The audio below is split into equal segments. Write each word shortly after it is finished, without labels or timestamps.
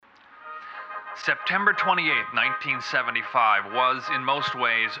September 28, 1975 was, in most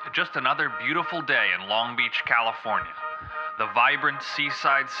ways, just another beautiful day in Long Beach, California. The vibrant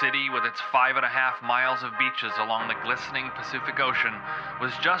seaside city with its 5.5 miles of beaches along the glistening Pacific Ocean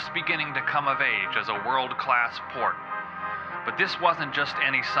was just beginning to come of age as a world-class port. But this wasn't just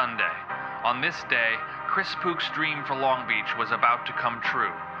any Sunday. On this day, Chris Pook's dream for Long Beach was about to come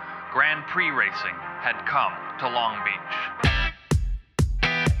true. Grand Prix racing had come to Long Beach.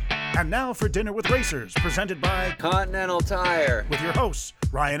 And now for Dinner with Racers, presented by Continental Tire. With your hosts,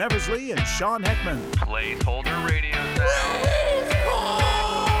 Ryan Eversley and Sean Heckman. Placeholder radio sound.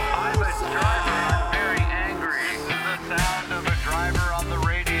 I'm a driver. I'm very angry. This is the sound of a driver on the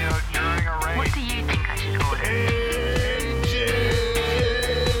radio during a race. What do you think I should order?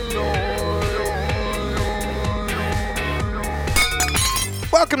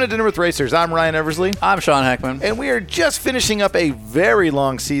 Welcome to Dinner with Racers. I'm Ryan Eversley. I'm Sean Heckman. And we are just finishing up a very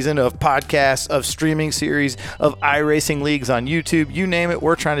long season of podcasts, of streaming series, of iRacing leagues on YouTube. You name it,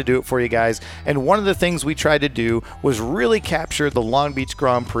 we're trying to do it for you guys. And one of the things we tried to do was really capture the Long Beach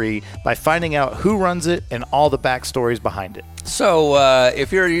Grand Prix by finding out who runs it and all the backstories behind it. So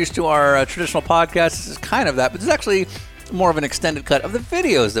if you're used to our traditional podcast, this is kind of that, but this is actually more of an extended cut of the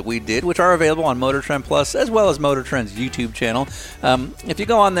videos that we did, which are available on MotorTrend Plus, as well as MotorTrend's YouTube channel. If you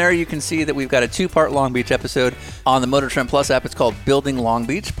go on there, you can see that we've got a 2-part Long Beach episode on the MotorTrend Plus app. It's called Building Long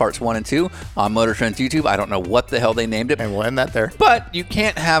Beach, parts 1 and 2, on MotorTrend's YouTube. I don't know what the hell they named it. And we'll end that there. But you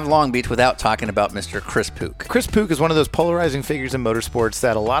can't have Long Beach without talking about Mr. Chris Pook. Chris Pook is one of those polarizing figures in motorsports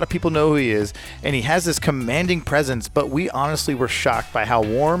that a lot of people know who he is, and he has this commanding presence, but we honestly were shocked by how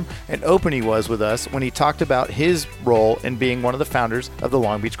warm and open he was with us when he talked about his role in being one of the founders of the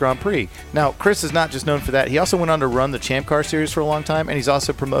Long Beach Grand Prix. Now, Chris is not just known for that. He also went on to run the Champ Car Series for a long time, and he's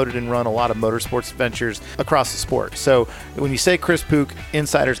also promoted and run a lot of motorsports ventures across the sport. So when you say Chris Pook,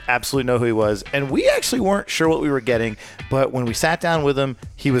 insiders absolutely know who he was, and we actually weren't sure what we were getting, but when we sat down with him,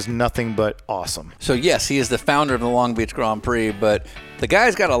 he was nothing but awesome. So yes, he is the founder of the Long Beach Grand Prix, but the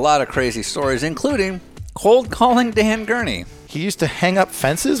guy's got a lot of crazy stories, including cold calling Dan Gurney. He used to hang up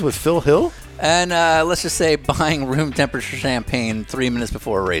fences with Phil Hill? And let's just say buying room temperature champagne 3 minutes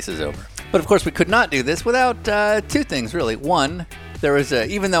before a race is over. But of course, we could not do this without two things, really. One, there was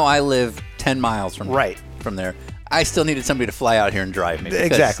even though I live 10 miles from there, I still needed somebody to fly out here and drive me.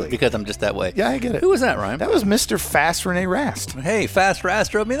 Because I'm just that way. Yeah, I get it. Who was that, Ryan? That was Mr. Fast Rene Rast. Hey, Fast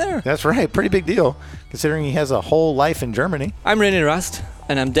Rast drove me there. That's right. Pretty big deal, considering he has a whole life in Germany. I'm Rene Rast,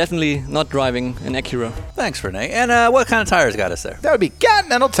 and I'm definitely not driving an Acura. Thanks, Rene. And what kind of tires got us there? That would be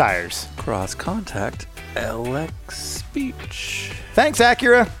Continental Tires. Cross Contact LX Speech. Thanks,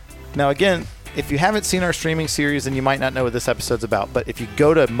 Acura. Now, again, if you haven't seen our streaming series, then you might not know what this episode's about. But if you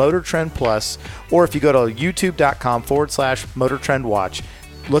go to MotorTrend Plus, or if you go to youtube.com/MotorTrend Watch,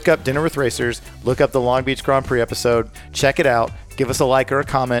 look up Dinner with Racers, look up the Long Beach Grand Prix episode, check it out, give us a like or a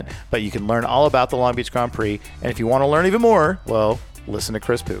comment, but you can learn all about the Long Beach Grand Prix. And if you want to learn even more, well, listen to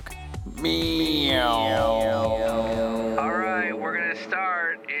Chris Pook. All right, we're going to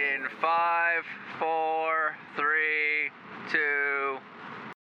start in 5, 4, 3, 2.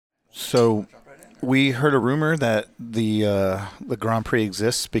 So we heard a rumor that the Grand Prix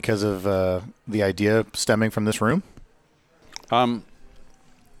exists because of the idea stemming from this room.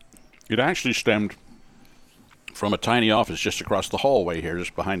 It actually stemmed from a tiny office just across the hallway here,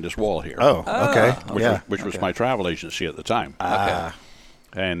 just behind this wall here. Oh, okay. Which was my travel agency at the time. Okay.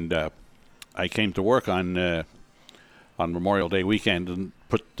 And I came to work on Memorial Day weekend and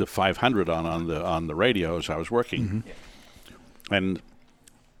put the 500 on the radio as I was working. Mm-hmm. And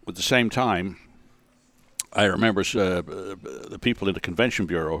at the same time, I remember the people in the convention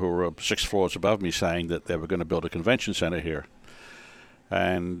bureau who were 6 floors above me saying that they were going to build a convention center here.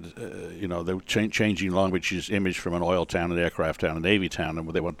 And, they were changing Long Beach's image from an oil town, an aircraft town, a Navy town, and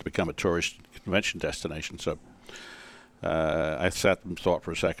they wanted to become a tourist convention destination. So I sat and thought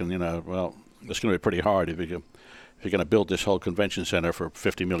for a second, well, it's going to be pretty hard if you're going to build this whole convention center for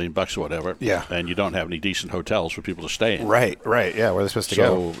 $50 million or whatever, and you don't have any decent hotels for people to stay in. Right, yeah, where they're supposed to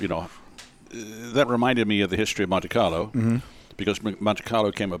go. So, that reminded me of the history of Monte Carlo, because Monte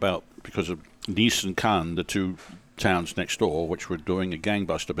Carlo came about because of Nice and Cannes, the two towns next door, which were doing a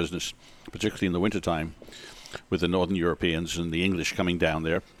gangbuster business, particularly in the wintertime, with the Northern Europeans and the English coming down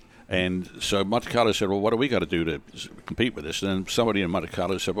there. And so Monte Carlo said, well, what do we got to do to compete with this? And then somebody in Monte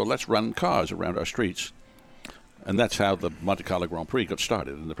Carlo said, well, let's run cars around our streets. And that's how the Monte Carlo Grand Prix got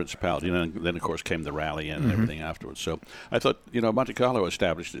started in the Principality. And then, of course, came the rally and everything afterwards. So I thought, Monte Carlo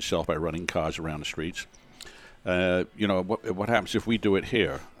established itself by running cars around the streets. What happens if we do it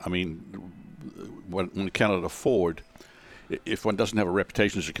here? I mean, when we cannot afford if one doesn't have a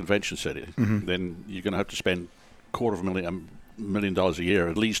reputation as a convention city, then you're going to have to spend $250,000 a year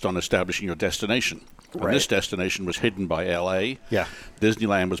at least on establishing your destination. Right. And this destination was hidden by L.A. Yeah.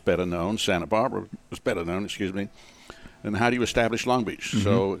 Disneyland was better known. Santa Barbara was better known. Excuse me. And how do you establish Long Beach?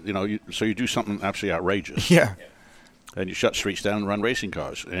 So you do something absolutely outrageous. Yeah. And you shut streets down and run racing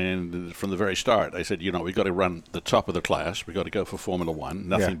cars. And from the very start, I said, we've got to run the top of the class. We've got to go for Formula One,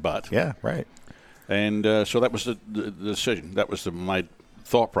 nothing but. Yeah, right. And so that was the decision. That was my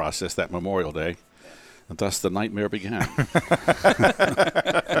thought process that Memorial Day. And thus the nightmare began.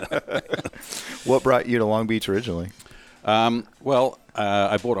 What brought you to Long Beach originally? I bought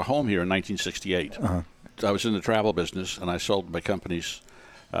a home here in 1968. I was in the travel business, and I sold my companies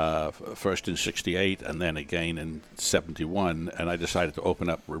first in 68 and then again in 71, and I decided to open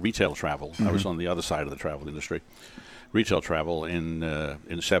up retail travel. I was on the other side of the travel industry. Retail travel in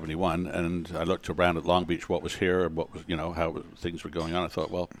 71, and I looked around at Long Beach, what was here, and what was, how things were going on. I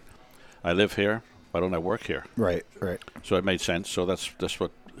thought, well, I live here. Why don't I work here? Right. So it made sense. So that's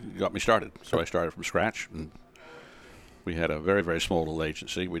what got me started. So I started from scratch, and we had a very, very small little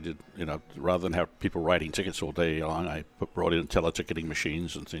agency. We did, rather than have people writing tickets all day long, I brought in teleticketing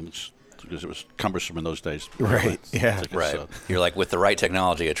machines and things because it was cumbersome in those days. Right. Yeah. Tickets, Right. so. You're like, with the right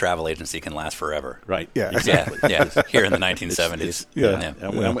technology, a travel agency can last forever. Right. Yeah. Exactly. Yeah. Here in the 1970s. Yeah.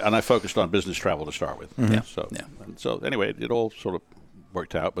 And I focused on business travel to start with. Yeah. So anyway, it all sort of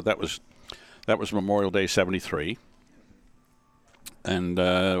worked out. But that was Memorial Day '73, and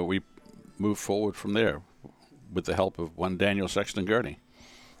we moved forward from there with the help of one Daniel Sexton Gurney.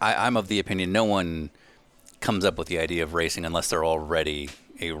 I'm of the opinion no one comes up with the idea of racing unless they're already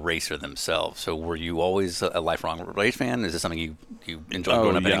a racer themselves. So were you always a lifelong race fan? Is this something you enjoyed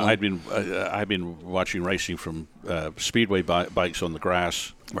growing up in England? I've been watching racing from speedway bikes on the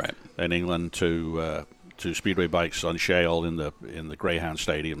grass in England to speedway bikes on shale in the Greyhound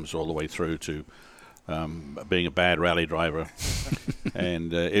stadiums, all the way through to being a bad rally driver.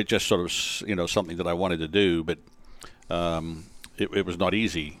 And it just sort of something that I wanted to do, but it was not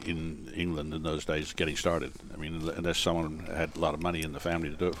easy in England in those days getting started. I mean, unless someone had a lot of money in the family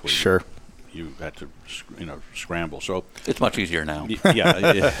to do it for you. Sure. You had to, scramble. So It's much easier now. Yeah,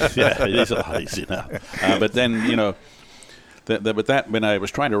 it is a lot easier now. But then, with that, when I was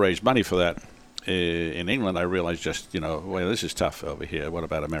trying to raise money for that in England, I realized just, well, this is tough over here. What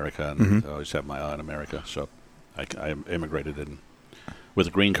about America? And I always have my eye on America. So I immigrated with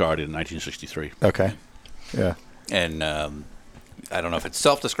a green card in 1963. Okay. Yeah. And I don't know if it's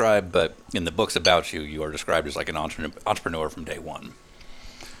self-described, but in the books about you, you are described as like an entrepreneur from day one.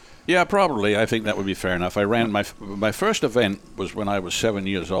 Yeah, probably. I think that would be fair enough. I ran my first event was when I was 7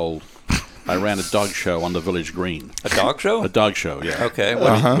 years old. I ran a dog show on the village green. A dog show? A dog show, yeah. Okay. It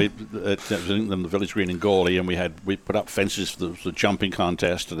was in the village green in Gawley, and we put up fences for the jumping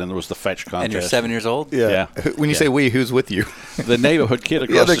contest, and then there was the fetch contest. And you're 7 years old? Yeah. When you say we, who's with you? The neighborhood kid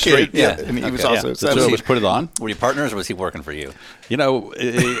across the street. Yeah. And he was also the two of us put it on. Were you partners, or was he working for you?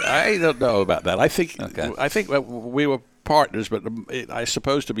 I don't know about that. I think we were partners, but I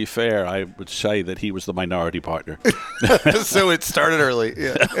suppose, to be fair, I would say that he was the minority partner. So it started early.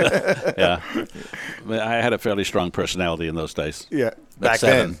 Yeah. Yeah. I had a fairly strong personality in those days. Yeah. Back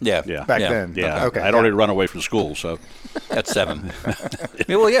then. Yeah. Back then. Yeah. Okay. I'd already run away from school, so. At 7.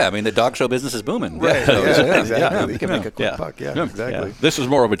 Well, yeah. I mean, the dog show business is booming. Right. So, Exactly. You can make a quick buck. Yeah. Exactly. Yeah. This was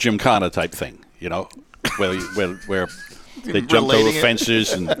more of a Gymkhana type thing, where they jumped over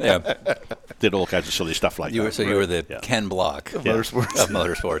fences and did all kinds of silly stuff like that. So you were the Ken Block of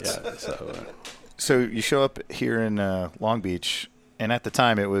motorsports. Yeah, so you show up here in Long Beach, and at the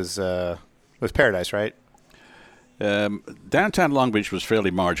time it was paradise, right? Downtown Long Beach was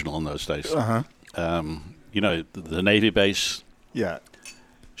fairly marginal in those days. The Navy base,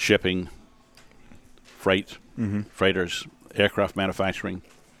 shipping, freight, freighters, aircraft manufacturing.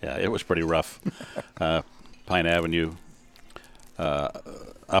 Yeah, it was pretty rough. Pine Avenue,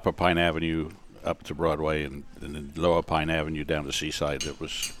 Upper Pine Avenue up to Broadway, and then Lower Pine Avenue down to Seaside. It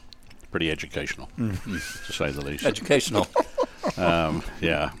was pretty educational, to say the least. Educational. You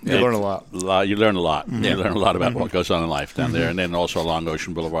learn a lot. You learn a lot. You learn a lot about what goes on in life down there. And then also along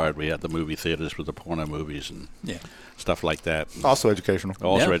Ocean Boulevard, we had the movie theaters with the porno movies and stuff like that. Also educational.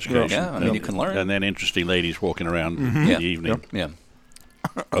 Educational. Yeah, I mean, you can learn. And then interesting ladies walking around in the evening. Yeah.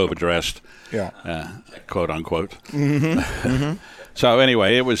 Overdressed. Yeah. Quote unquote. So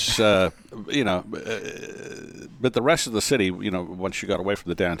anyway, it was, but the rest of the city, once you got away from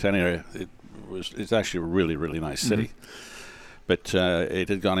the downtown area, it's actually a really, really nice city. But it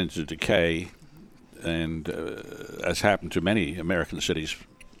had gone into decay, and as happened to many American cities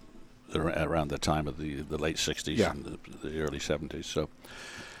around the time of the late 60s Yeah. and the early 70s. So,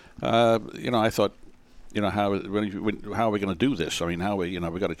 I thought, how are we going to do this? I mean,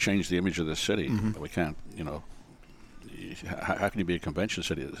 we got to change the image of this city. We can't, how can you be a convention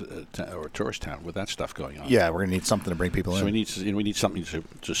city or a tourist town with that stuff going on? Yeah, we're going to need something to bring people So in. we need something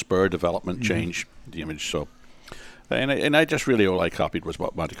to spur development, change the image. So, and I just really all I copied was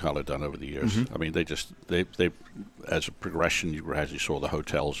what Monte Carlo done over the years. I mean, they as a progression, you gradually saw the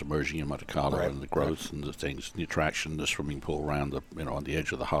hotels emerging in Monte Carlo and the growth and the things, the attraction, the swimming pool around on the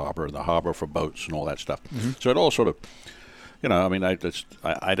edge of the harbor and the harbor for boats and all that stuff. So it all sort of, I mean, I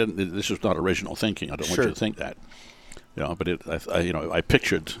didn't. This was not original thinking. I don't want you to think that. But I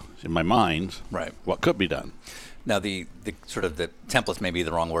pictured in my mind what could be done. Now, the sort of the templates may be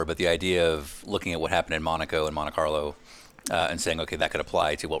the wrong word, but the idea of looking at what happened in Monaco and Monte Carlo and saying, okay, that could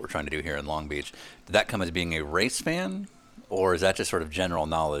apply to what we're trying to do here in Long Beach. Did that come as being a race fan, or is that just sort of general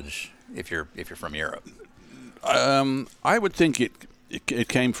knowledge if you're from Europe? I would think it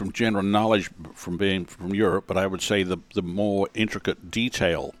came from general knowledge from being from Europe, but I would say the more intricate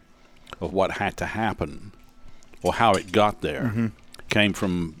detail of what had to happen or how it got there came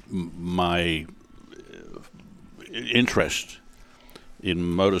from my interest in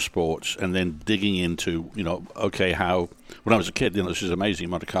motorsports, and then digging into, how when I was a kid, this is amazing.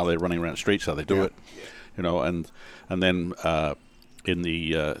 Monte Carlo, they're running around the streets, how they do it, and then in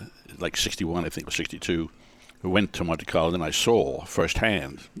the like 61, I think, or 62, we went to Monte Carlo, and I saw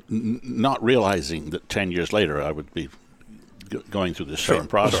firsthand, not realizing that 10 years later I would be going through this same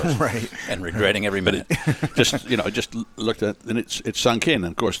process, Right. And regretting every minute. just looked at, and it sunk in,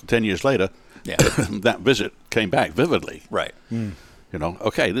 and of course 10 years later, that visit came back vividly. Right.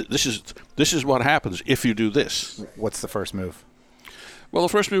 Okay, this is what happens if you do this. What's the first move? Well, the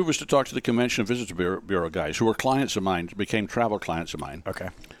first move was to talk to the Convention and Visitor Bureau guys who were clients of mine, became travel clients of mine. Okay.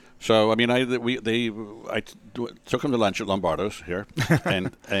 So I mean, I took them to lunch at Lombardo's here,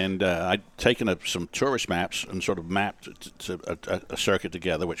 and I'd taken some tourist maps and sort of mapped a circuit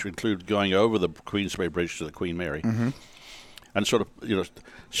together, which included going over the Queensway Bridge to the Queen Mary, and sort of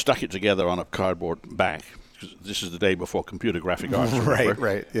stuck it together on a cardboard back. This is the day before computer graphic arts.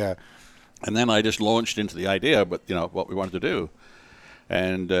 Right, yeah. And then I just launched into the idea, but what we wanted to do,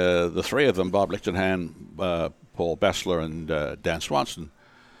 and the three of them, Bob Lichtenhan, Paul Bessler, and Dan Swanson.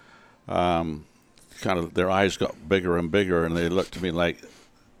 Kind of their eyes got bigger and bigger, and they looked at me like,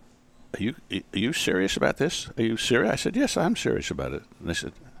 are you serious about this? Are you serious? I said, yes, I'm serious about it. And they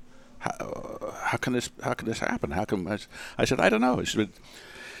said, how can this happen? How come? I said, I don't know.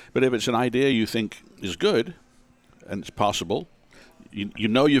 But if it's an idea you think is good and it's possible, you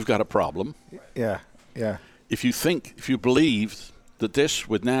know you've got a problem. Yeah. If you believe that this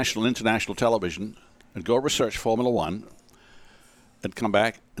with national and international television, and go research Formula One and come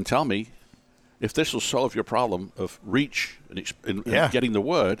back and tell me if this will solve your problem of reach and getting the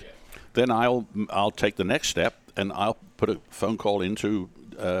word, then I'll take the next step, and I'll put a phone call into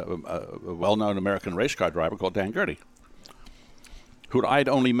a well-known American race car driver called Dan Gurney, who I'd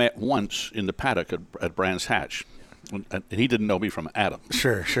only met once in the paddock at Brands Hatch, and he didn't know me from Adam.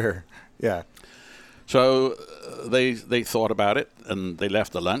 Sure. Yeah. So they thought about it, and they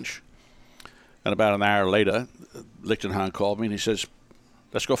left the lunch. And about an hour later, Lichtenhan called me, and he says,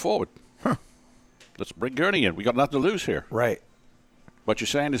 let's go forward. Let's bring Gurney in. We got nothing to lose here. Right. What you're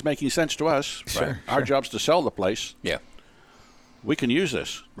saying is making sense to us. Sure, Right? Our job's to sell the place. Yeah. We can use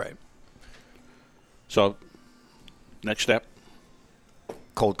this. Right. So, next step.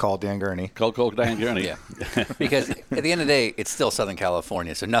 Cold call Dan Gurney. Cold call Dan Gurney. Yeah. Because at the end of the day, it's still Southern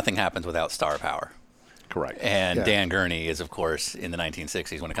California, so nothing happens without star power. Correct. And Dan Gurney is, of course, in the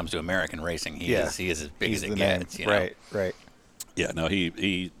 1960s, when it comes to American racing, he is as big as it gets. Right. Yeah, no,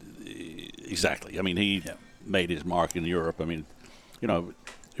 he exactly. I mean, he made his mark in Europe. I mean,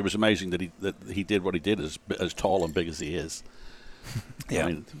 it was amazing that he did what he did as tall and big as he is. Yeah. I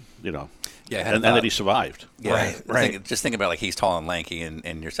mean, and that he survived. Yeah, Right. Just think about like he's tall and lanky,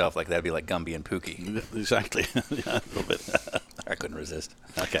 and yourself like that'd be like Gumby and Pookie. Exactly. Yeah, a little bit. I couldn't resist.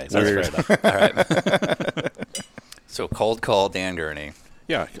 Okay, that's fair enough. All right. So cold call Dan Gurney.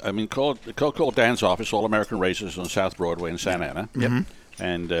 Yeah, I mean, call Dan's office, All American Races on South Broadway in Santa Ana. Yep.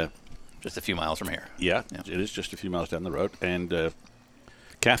 And just a few miles from here. Yeah, it is just a few miles down the road. And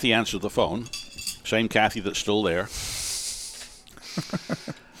Kathy answered the phone, same Kathy that's still there.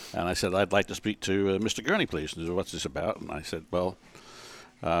 And I said, I'd like to speak to Mr. Gurney, please. And he said, what's this about? And I said, well,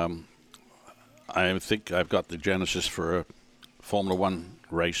 I think I've got the genesis for a Formula One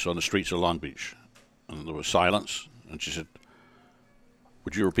race on the streets of Long Beach. And there was silence. And she said,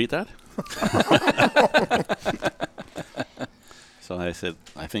 would you repeat that? So I said,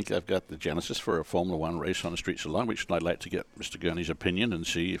 I think I've got the genesis for a Formula One race on the streets of Long Beach, and I'd like to get Mr. Gurney's opinion and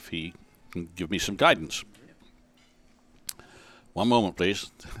see if he can give me some guidance. One moment,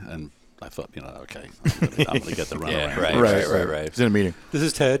 please. And I thought, okay, I'm going to get the runaround. Right. He's in a meeting. This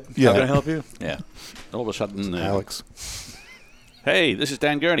is Ted. Yeah. How can I help you? Yeah. All of a sudden, Alex. hey, this is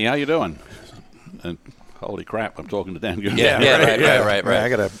Dan Gurney. How you doing? And holy crap, I'm talking to Dan Gurney. Right. I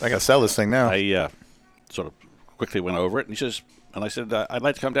gotta sell this thing now. I sort of quickly went over it, and he says, and I said, I'd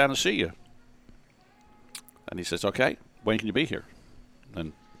like to come down and see you. And he says, okay, when can you be here?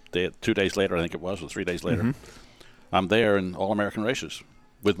 And 2 days later, I think it was, or 3 days later, I'm there in All-American Races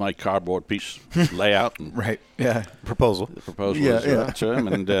with my cardboard piece layout. And Right. Yeah. Proposal. The proposal was to him,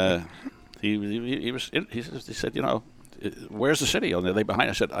 and he said, where's the city? Are they behind?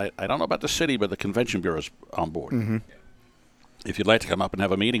 I said, I don't know about the city, but the convention bureau's on board. If you'd like to come up and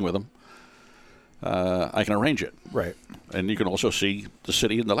have a meeting with them, I can arrange it. Right. And you can also see the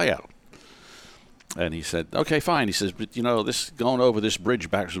city in the layout. And he said, okay, fine. He says, but this going over this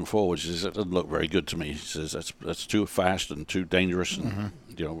bridge backwards and forwards, he says, it doesn't look very good to me. He says, that's too fast and too dangerous. And,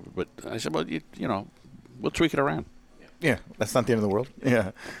 but I said, well, we'll tweak it around. Yeah. That's not the end of the world.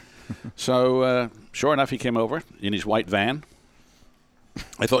 Yeah. So, sure enough, he came over in his white van.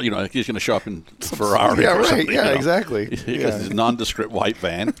 I thought, he's going to show up in Ferrari or something. Yeah, exactly. He got his nondescript white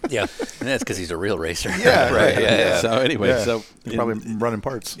van. Yeah. And that's because he's a real racer. Yeah, right. Yeah. So anyway, He's probably running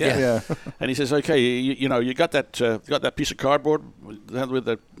parts. Yeah. And he says, okay, you got that piece of cardboard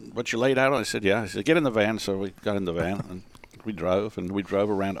with what you laid out on? I said, yeah. I said, get in the van. So we got in the van, and we drove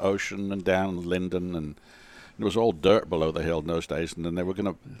around Ocean and down Linden, and it was all dirt below the hill in those days, and then they were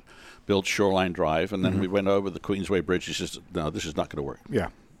going to build Shoreline Drive, and then we went over the Queensway Bridge. He says, no, this is not going to work. Yeah.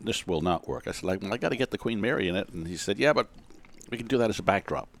 This will not work. I said, I got to get the Queen Mary in it. And he said, yeah, but we can do that as a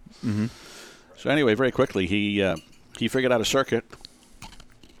backdrop. So anyway, very quickly, he figured out a circuit,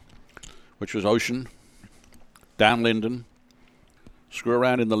 which was Ocean, down Linden, screw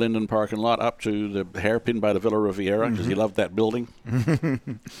around in the Linden parking lot up to the hairpin by the Villa Riviera, because he loved that building,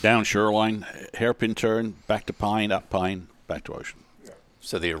 down Shoreline, hairpin turn, back to Pine, up Pine, back to Ocean.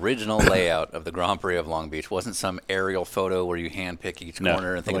 So the original layout of the Grand Prix of Long Beach wasn't some aerial photo where you handpick each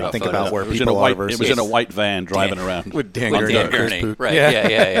corner and think about where It was people are. it was in a white van driving around. With Dan Like Gurney. Dan Gurney. Right.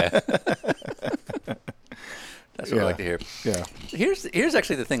 Yeah. That's what I like to hear. Yeah. Here's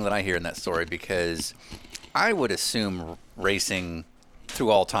actually the thing that I hear in that story, because I would assume racing through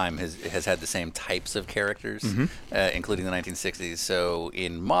all time has had the same types of characters, including the 1960s. So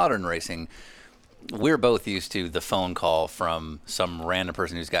in modern racing, we're both used to the phone call from some random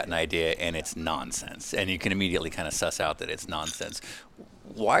person who's got an idea and it's nonsense, and you can immediately kind of suss out that it's nonsense.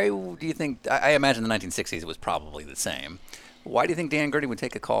 Why do you think? I imagine the 1960s it was probably the same. Why do you think Dan Gurney would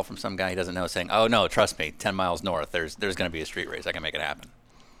take a call from some guy he doesn't know saying, "Oh no, trust me, 10 miles north, there's going to be a street race. I can make it happen"?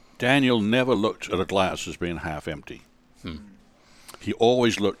 Daniel never looked at a glass as being half empty. He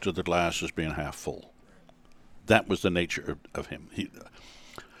always looked at the glass as being half full. That was the nature of him. He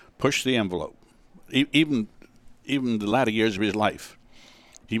pushed the envelope. Even the latter years of his life,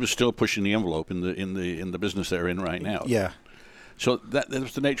 he was still pushing the envelope in the business they're in right now. Yeah. So that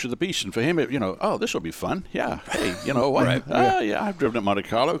was the nature of the beast, and for him, this will be fun. Yeah, hey, what? Right. Yeah, I've driven at Monte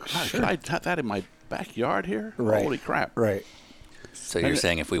Carlo. Could I have that in my backyard here? Right. Holy crap! Right. So you're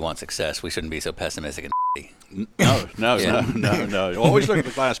saying if we want success, we shouldn't be so pessimistic and No. Always look at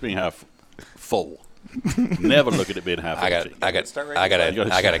the glass being half full. Never look at it being half empty. I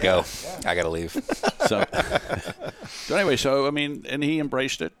gotta go. I gotta leave. So anyway, and he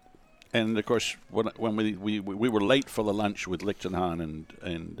embraced it. And of course, when we were late for the lunch with Lichtenhahn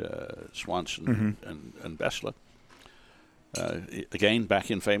and Swanson and Bessler, again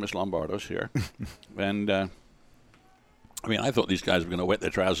back in famous Lombardos here, and I thought these guys were going to wet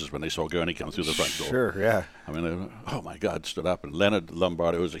their trousers when they saw Gurney come through the front door. Sure, yeah. Oh my God, stood up, and Leonard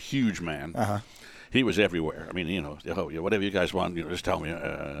Lombardo was a huge man. He was everywhere. Whatever you guys want, just tell me.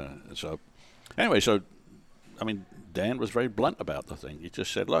 So Dan was very blunt about the thing. He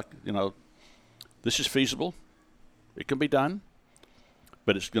just said, look, this is feasible. It can be done,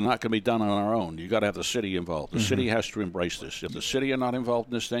 but it's not going to be done on our own. You got to have the city involved. The city has to embrace this. If the city are not involved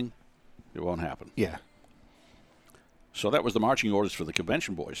in this thing, it won't happen. Yeah. So that was the marching orders for the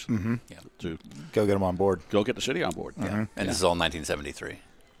convention boys to go get them on board. Go get the city on board. And this is all 1973.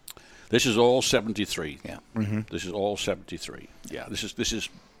 This is all 73. Yeah. This is all 73. Yeah. This is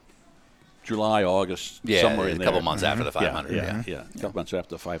July, August, yeah, somewhere in there. A couple months after the 500. Yeah. A couple months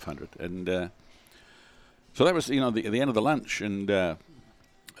after the 500. And so that was, the end of the lunch. And Dan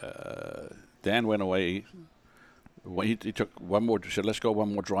went away Well, he took one more. Said, "Let's go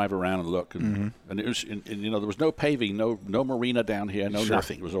one more drive around and look." And, and it was, and, there was no paving, no marina down here, no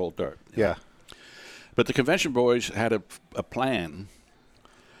nothing. It was all dirt. Yeah. But the convention boys had a plan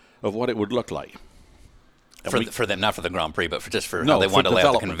of what it would look like. For them, not for the Grand Prix, but for how they wanted to lay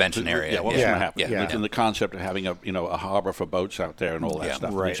out the convention area. Yeah, what was going to happen? Yeah. And the concept of having a harbor for boats out there and all that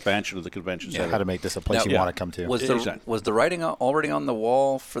stuff. Right. The expansion of the convention center. How to make this a place you want to come to. Was the writing already on the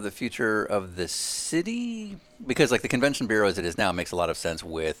wall for the future of the city? Because like the convention bureau as it is now makes a lot of sense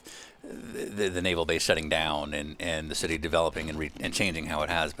with the naval base shutting down and the city developing and changing how it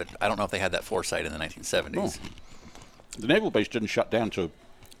has. But I don't know if they had that foresight in the 1970s. No. The naval base didn't shut down until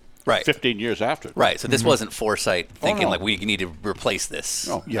 15 years after. Right. So this wasn't foresight thinking like we need to replace this.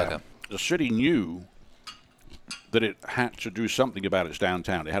 No. Yeah. Okay. The city knew that it had to do something about its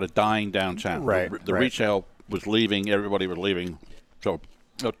downtown. It had a dying downtown. Right. The retail was leaving. Everybody was leaving. So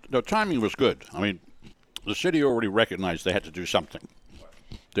the timing was good. I mean, the city already recognized they had to do something.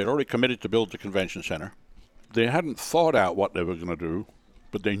 They'd already committed to build the convention center. They hadn't thought out what they were going to do,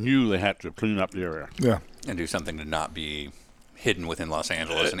 but they knew they had to clean up the area. Yeah. And do something to not be hidden within Los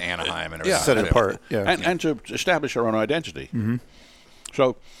Angeles and Anaheim and everything. Set it apart. Yeah. And to establish our own identity.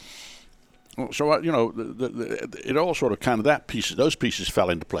 So it all sort of kind of those pieces fell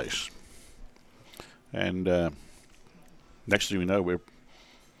into place. And next thing we know, we're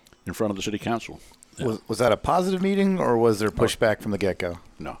in front of the city council. Was that a positive meeting, or was there pushback from the get-go?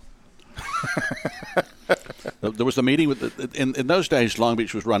 No. There was the meeting with in those days. Long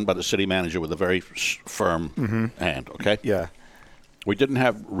Beach was run by the city manager with a very firm hand. Okay. Yeah. We didn't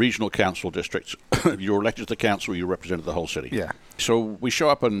have regional council districts. You were elected to the council. You represented the whole city. Yeah. So we show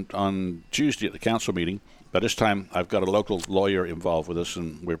up on Tuesday at the council meeting. By this time, I've got a local lawyer involved with us,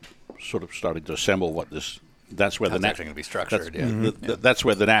 and we're sort of starting to assemble what this. That's where that's actually going to be structured. That's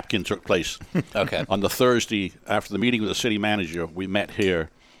where the napkin took place. Okay. On the Thursday after the meeting with the city manager, we met here.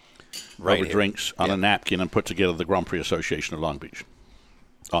 Over drinks on a napkin and put together the Grand Prix Association of Long Beach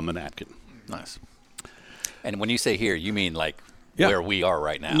on the napkin. Nice. And when you say here, you mean like where we are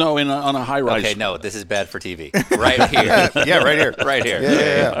right now? No, on a high rise. Okay, no, this is bad for TV. Right here. Right here. Right here.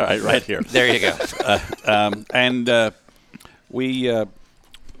 Yeah. All right, right here. There you go.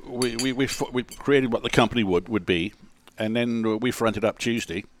 We created what the company would be, and then we fronted up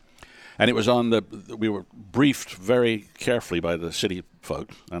Tuesday. And it was we were briefed very carefully by the city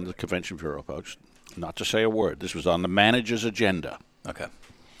folks and the convention bureau folks not to say a word. This was on the manager's agenda. Okay.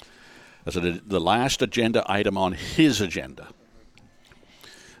 As the last agenda item on his agenda.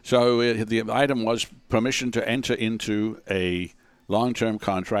 So the item was permission to enter into a long-term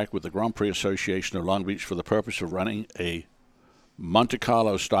contract with the Grand Prix Association of Long Beach for the purpose of running a Monte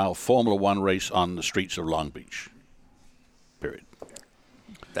Carlo-style Formula One race on the streets of Long Beach. Period.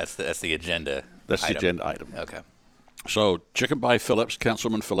 That's the agenda. That's the agenda item. Okay. So Chicken Pie Phillips,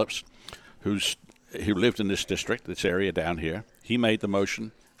 Councilman Phillips, who lived in this district, this area down here, he made the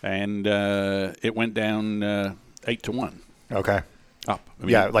motion, and it went down 8-1. Okay. Up. I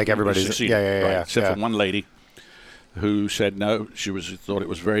mean, like everybody's. Right. Except for one lady who said no. She thought it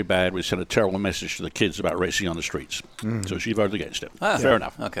was very bad. We sent a terrible message to the kids about racing on the streets. So she voted against it. Fair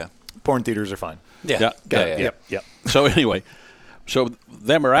enough. Okay. Porn theaters are fine. Yeah. Yep. So anyway. So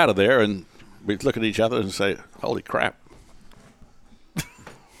them are out of there, and we look at each other and say, "Holy crap!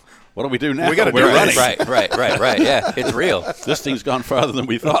 What do we do now? We got to do running. Right. Yeah, it's real. This thing's gone farther than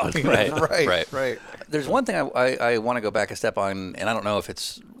we thought. Right. There's one thing I want to go back a step on, and I don't know if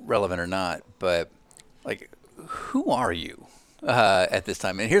it's relevant or not, but like, who are you at this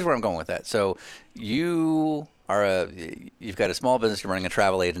time? And here's where I'm going with that. So you've got a small business. You're running a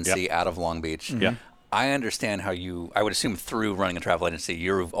travel agency out of Long Beach. Yeah. I understand how I would assume through running a travel agency,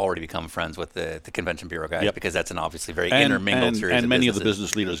 you've already become friends with the convention bureau guys because that's an obviously very intermingled series and of many of businesses. the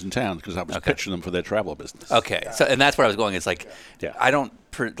business leaders in town because I was pitching them for their travel business. Okay, so and that's where I was going. It's like I don't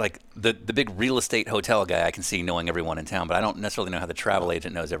like the big real estate hotel guy. I can see knowing everyone in town, but I don't necessarily know how the travel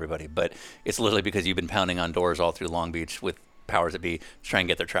agent knows everybody. But it's literally because you've been pounding on doors all through Long Beach with powers that be to try and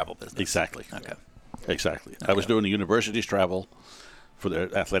get their travel business. Exactly. Okay. Exactly. I was doing the university's travel for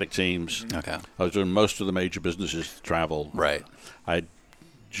their athletic teams. Okay. I was doing most of the major businesses travel. Right. I'd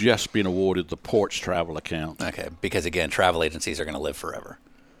just been awarded the ports travel account. Okay, because again, travel agencies are going to live forever.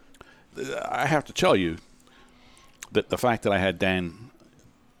 I have to tell you that the fact that I had Dan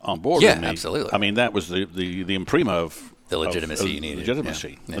on board with me, absolutely. I mean, that was the imprima of the legitimacy you needed.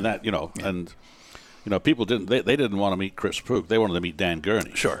 Legitimacy. Yeah. And that, and people didn't they didn't want to meet Chris Pook. They wanted to meet Dan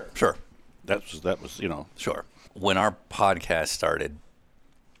Gurney. Sure. That was. Sure. When our podcast started,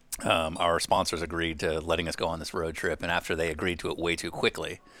 our sponsors agreed to letting us go on this road trip, and after they agreed to it way too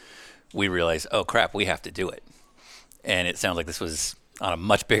quickly, we realized, oh crap, we have to do it. And it sounds like this was on a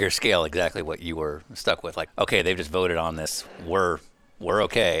much bigger scale exactly what you were stuck with. Like, okay, they've just voted on this. We're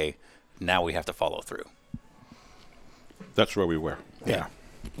okay. Now we have to follow through. That's where we were. Yeah.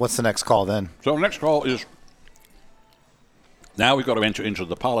 What's the next call then? So the next call is, now we've got to enter into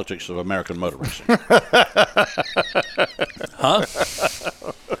the politics of American motor racing. Huh?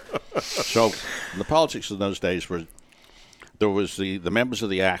 So the politics of those days were, there was the members of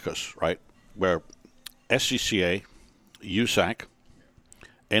the ACUS, right, where SCCA, USAC,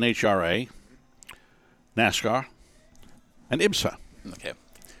 NHRA, NASCAR, and IMSA. Okay.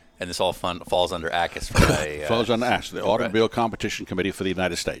 And this all falls under ACUS. For Falls under ACUS, the Automobile Competition Committee for the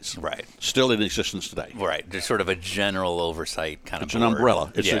United States. Right. Still in existence today. Right. There's sort of a general oversight kind It's of an board.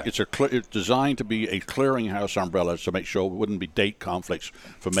 umbrella. It's Yeah. it's designed to be a clearinghouse umbrella to make sure it wouldn't be date conflicts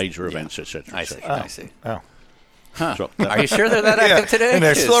for major events, etc. I see. I see. Oh. So Are you sure they're that active today? And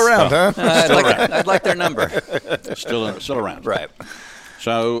they're still around, huh? I'd like their number. still around. Right.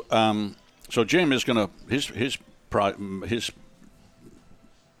 So so Jim is going to his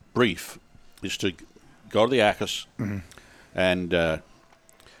brief is to go to the ACUS and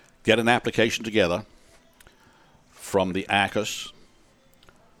get an application together from the ACUS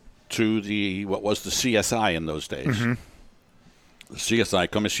to what was the CSI in those days. The CSI,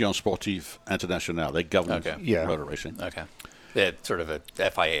 Commission Sportive Internationale. They govern motor racing. Okay. It's sort of a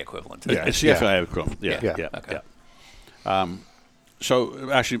FIA equivalent. Yeah. It's the FIA equivalent. Yeah. Okay. So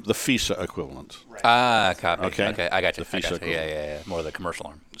actually, the FISA equivalent. Ah, copy. Okay. Okay. I got you. The FISA Yeah. More the commercial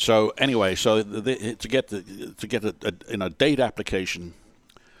arm. So anyway, so to get a date application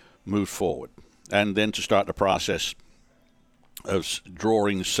moved forward, and then to start the process of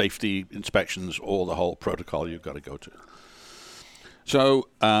drawings, safety inspections, all the whole protocol you've got to go to. So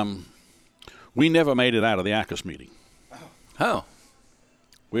we never made it out of the ACUS meeting. Oh.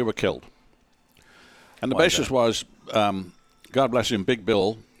 We were killed, and the Why is basis that? was, God bless him, Big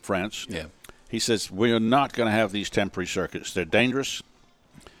Bill France. Yeah. He says, we are not going to have these temporary circuits. They're dangerous,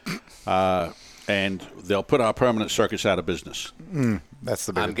 and they'll put our permanent circuits out of business. That's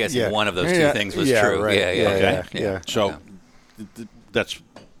the big. I'm guessing one of those two things was true. Right. Yeah. So that's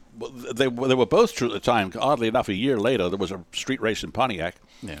they were both true at the time. Oddly enough, a year later, there was a street race in Pontiac,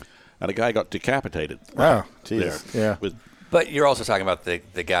 and a guy got decapitated. Oh, there. geez. Yeah. But you're also talking about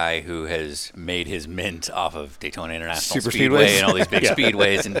the guy who has made his mint off of Daytona International Super Speedway speedways. and all these big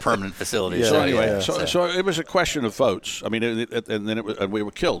speedways and permanent facilities. So anyway, yeah. so it was a question of votes. I mean, and then we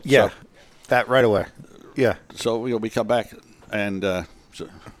were killed. Yeah. So, That right away. Yeah. So we come back and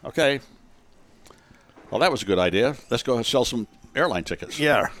okay. Well, that was a good idea. Let's go sell some airline tickets.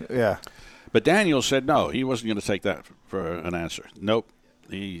 Yeah. But Daniel said no. He wasn't going to take that for an answer. Nope.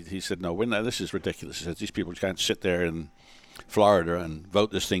 He said no. This is ridiculous. He said these people can't sit there in Florida and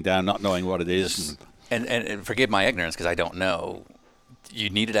vote this thing down, not knowing what it is. And forgive my ignorance because I don't know. You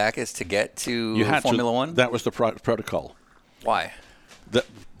needed ACUS to get to You had Formula One? That was the protocol. Why?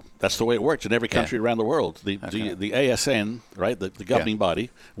 That's the way it works in every country around the world. The ASN, right, the governing body.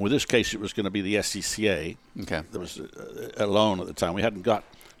 And in this case, it was going to be the SCCA. Okay. That was alone at the time. We hadn't got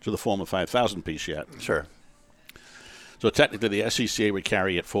to the Formula 5000 piece yet. Sure. So technically, the SCCA would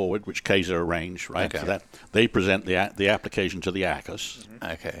carry it forward, which Kaiser arranged, right? Okay. So that they present the application to the ACUS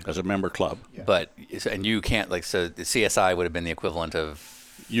as a member club. Yeah. But and you can't so the CSI would have been the equivalent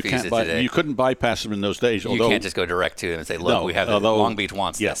of You FISA can't today. You couldn't bypass them in those days. You can't just go direct to them and say, "Look, we have Long Beach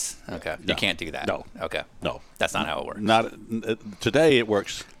wants this." Okay, you can't do that. No. Okay, no, that's not how it works. Not today. It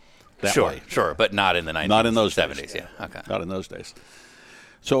works that way. Sure, but not in the 90s. Not in those 70s. days. Yeah. Okay. Not in those days.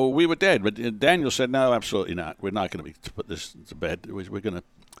 So we were dead, but Daniel said, "No, absolutely not. We're not going to put this to bed. We're going to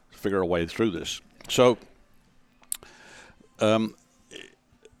figure a way through this." So,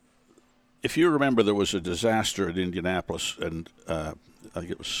 if you remember, there was a disaster in Indianapolis, and I think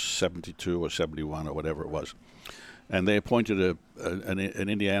it was 72 or 71 or whatever it was, and they appointed an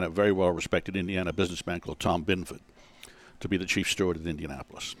Indiana, very well-respected Indiana businessman called Tom Binford to be the chief steward of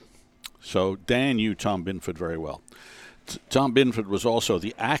Indianapolis. So Dan knew Tom Binford very well. Tom Binford was also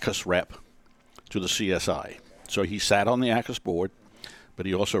the ACUS rep to the CSI. So he sat on the ACUS board, but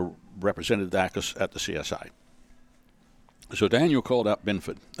he also represented the ACUS at the CSI. So Daniel called up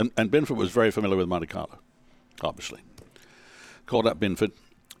Binford, and Binford was very familiar with Monte Carlo, obviously. Called up Binford,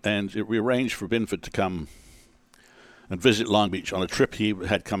 and we arranged for Binford to come and visit Long Beach on a trip he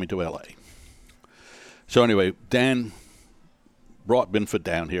had coming to L.A. So anyway, Dan brought Binford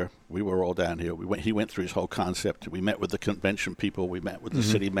down here. We were all down here. He went through his whole concept. We met with the convention people. We met with the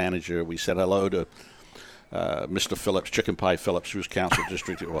city manager. We said hello to Mr. Phillips, Chicken Pie Phillips, whose council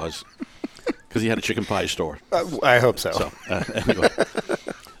district it was, because he had a chicken pie store. I hope so. Anyway,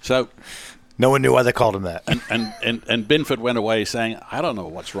 so No one knew why they called him that. And Binford went away saying, I don't know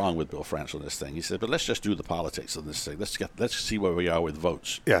what's wrong with Bill France on this thing. He said, but let's just do the politics of this thing. Let's see where we are with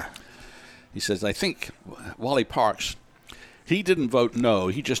votes. Yeah. He says, I think Wally Parks, he didn't vote no.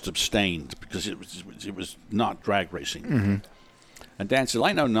 He just abstained because it was not drag racing. Mm-hmm. And Dan says,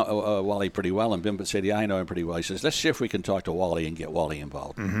 I know Wally pretty well. And Binford said, yeah, I know him pretty well. He says, let's see if we can talk to Wally and get Wally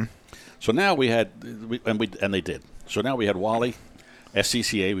involved. Mm-hmm. So now and they did. So now we had Wally,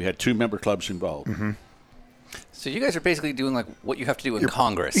 SCCA. We had 2 member clubs involved. Mm-hmm. So you guys are basically doing like what you have to do in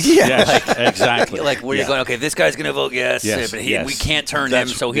Congress. Yeah. Yes, exactly. Like where you're going, okay, this guy's going to vote yes, but we can't turn him,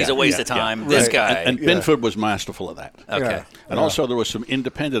 so he's a waste of time. This guy. And Binford was masterful of that. Okay. Yeah. And also there were some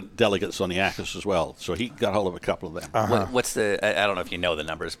independent delegates on the ACUS as well, so he got hold of a couple of them. Uh-huh. What's the? I don't know if you know the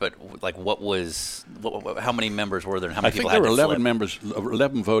numbers, but like how many members were there? And how many I think people there were had to 11 flip? members,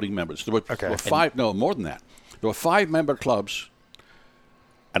 11 voting members. There were 5. No, more than that. There were 5 member clubs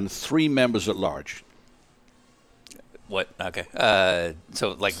and 3 members at large. What? Okay.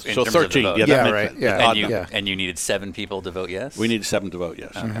 So like in So terms 13. Of the vote. Yeah, Yeah, that right. meant Yeah. And you needed 7 people to vote yes. We needed 7 to vote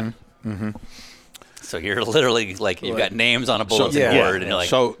yes. Okay. Mm-hmm. So you're literally like you've got names on a bulletin yeah. board, and you're like,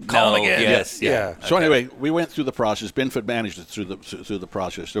 So call no, again. Yes. Yeah. So anyway, we went through the process. Binford managed it through the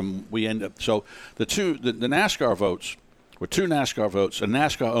process, and we ended up. So the NASCAR votes were 2 NASCAR votes, and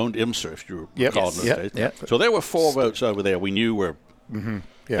NASCAR owned IMSA, if you recall. in those days. Yep. So there were 4 votes over there. We knew were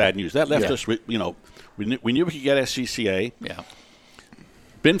bad news. That left us with we knew we could get SCCA. Yeah.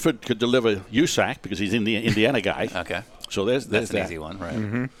 Binford could deliver USAC because he's in the Indiana guy. Okay. So there's That's an that. easy one, right?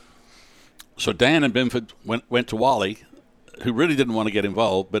 Mm-hmm. So Dan and Binford went to Wally, who really didn't want to get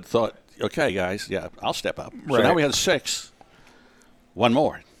involved, but thought, okay, guys, yeah, I'll step up. So Right. now we had 6, 1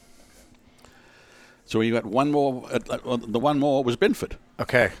 more. So we got 1 more. The 1 more was Binford.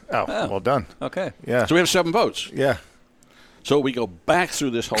 Okay. Oh, well done. Okay. Yeah. So we have 7 votes. Yeah. So we go back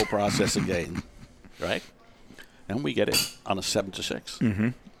through this whole process again, right? And we get it on a 7-6. Mm-hmm.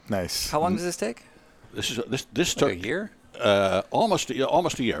 Nice. How long does this take? This Like took a year? almost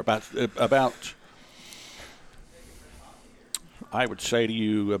a year. About I would say to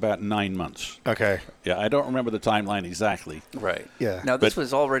you about 9 months. Okay. Yeah, I don't remember the timeline exactly. Right. Yeah. Now, this But-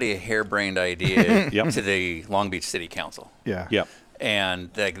 was already a harebrained idea Yep. to the Long Beach City Council. Yeah. Yep. And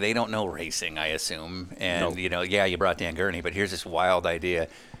like, they don't know racing, I assume. And, No. you brought Dan Gurney, but here's this wild idea.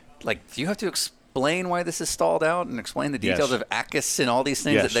 Like, do you have to explain why this is stalled out and explain the details Yes. of ACUS and all these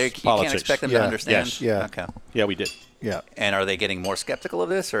things Yes. that you can't Politics. expect them Yeah. to understand? Yes. Yeah. Okay. Yeah, we did. Yeah. And are they getting more skeptical of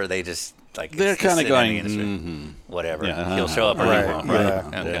this, or are they just like They're it's the kind of sin in the going, industry? Whatever. Yeah. He'll show up or Right. he won't. Yeah.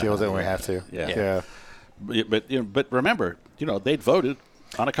 Right. Okay. Deal with it when we have to. Yeah. But remember, they'd voted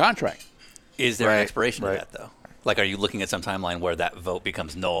on a contract. Is there an Right, expiration right. to that, though? Like, are you looking at some timeline where that vote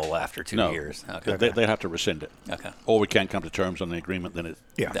becomes null after 2 No. years? Okay. They'd have to rescind it. Okay. Or we can't come to terms on the agreement, then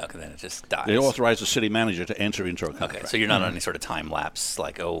Yeah. Okay, then it just dies. they authorize the city manager to enter into a contract. Okay, so you're not on any sort of time lapse,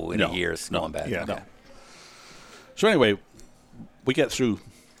 like, in No. a year it's No. going back. Yeah. Okay. No. So anyway, we get through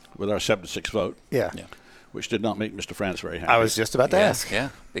with our 7-6 vote, Yeah. Yeah. which did not make Mr. France very happy. I was just about to ask. Yeah,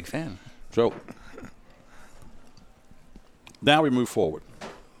 big fan. So now we move forward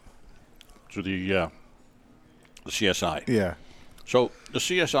to the CSI. Yeah. So the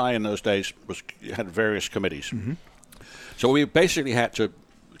CSI in those days had various committees. Mm-hmm. So we basically had to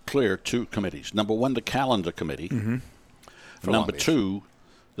clear 2 committees. Number 1, the calendar committee. Mm-hmm. And number 2,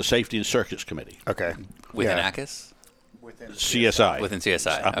 the safety and circuits committee. Okay. Within yeah. ACUS? CSI. Within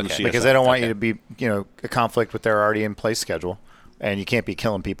CSI. Up in Okay. CSI. Because they don't want Okay. you to be, a conflict with their already in place schedule, and you can't be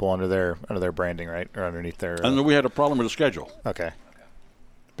killing people under their branding, right, or underneath their. And then we had a problem with the schedule Okay.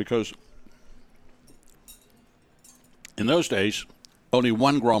 because in those days, only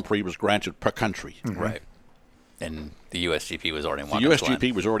 1 Grand Prix was granted per country. Mm-hmm. Right. And the USGP was already in The Watkins USGP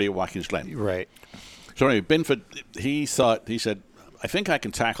Glen. was already at Watkins Glen. Right. So anyway, Binford, he said, I think I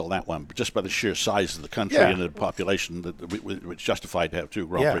can tackle that one just by the sheer size of the country Yeah. and the population which justified to have 2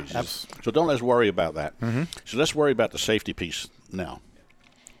 Grand Yeah, Prix. absolutely. So don't let's worry about that. Mm-hmm. So let's worry about the safety piece now.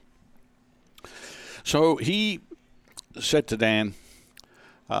 So he said to Dan,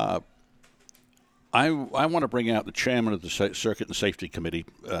 I want to bring out the chairman of the Circuit and Safety Committee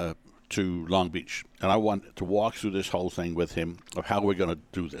to Long Beach, and I want to walk through this whole thing with him of how we're going to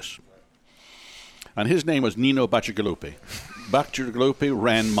do this. And his name was Nino Bacigalupi. Bacigalupi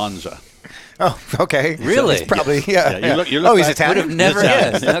ran Monza. Oh, okay. Really? So he's probably yeah. Yeah, you look he's back- Italian. Would have never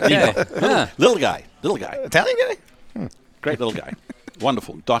Yes, guessed. Okay. Huh. Little guy. Italian guy. Great little guy.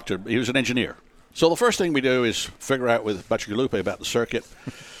 Wonderful. Doctor. He was an engineer. So the first thing we do is figure out with Bacigalupi about the circuit.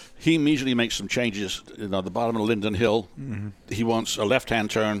 He immediately makes some changes. The bottom of Linden Hill. Mm-hmm. He wants a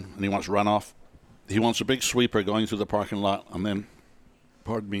left-hand turn, and he wants runoff. He wants a big sweeper going through the parking lot, and then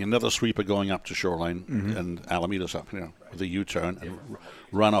another sweeper going up to Shoreline and Alameda's up, with a U-turn and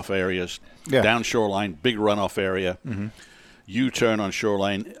runoff areas. Yeah. Down Shoreline, big runoff area. U-turn on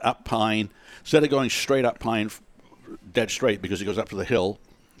Shoreline, up Pine. Instead of going straight up Pine, dead straight, because it goes up to the hill,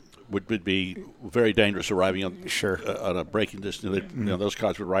 would be very dangerous arriving on a braking distance. Those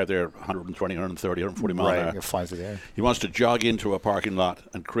cars would arrive there 120, 130, 140 miles an hour. It flies there. He wants to jog into a parking lot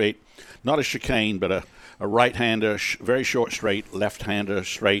and create not a chicane, but a right-hander, very short straight, left-hander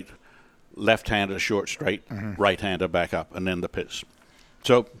straight, left-hander short straight, right-hander back up, and then the pits.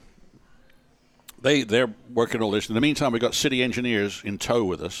 So they're working all this. In the meantime, we've got city engineers in tow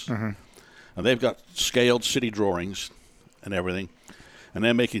with us, and they've got scaled city drawings and everything. And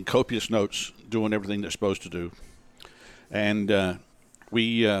they're making copious notes, doing everything they're supposed to do. And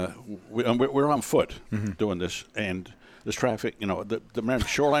we're on foot doing this. And there's traffic. The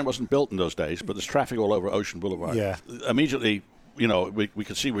Shoreline wasn't built in those days, but there's traffic all over Ocean Boulevard. Yeah. Immediately, we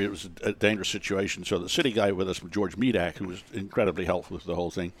could see it was a dangerous situation. So the city guy with us, George Medak, who was incredibly helpful with the whole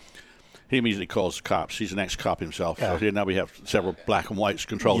thing, he immediately calls the cops. He's an ex-cop himself. Yeah. So here now we have several black and whites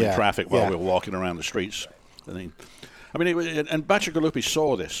controlling traffic while we're walking around the streets. And Bacigalupi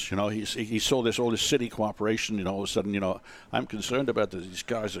saw this, he saw this, all this city cooperation, all of a sudden, I'm concerned about this. These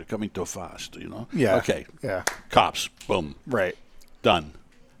cars are coming too fast, Yeah. Okay. Yeah. Cops, boom. Right. Done.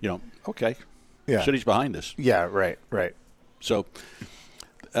 Okay. Yeah. City's behind us. Yeah, right. So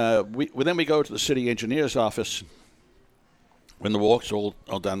we go to the city engineer's office when the walk's all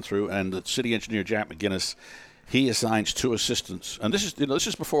done through, and the city engineer, Jack McGinnis, he assigns 2 assistants, and this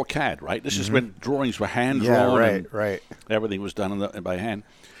is before CAD, right? This is when drawings were hand drawn. Yeah, right. Everything was done by hand.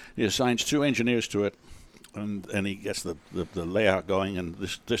 He assigns 2 engineers to it, and he gets the layout going and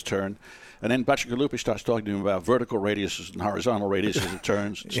this turn, and then Bacigalupi starts talking to him about vertical radiuses and horizontal radiuses of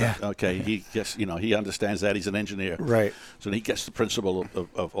turns. Yeah. Okay, he gets he understands that. He's an engineer, Right? So he gets the principle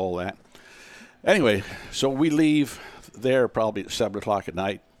of all that. Anyway, so we leave there probably at 7 o'clock at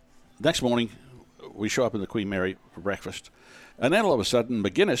night. Next morning, we show up in the Queen Mary for breakfast. And then all of a sudden,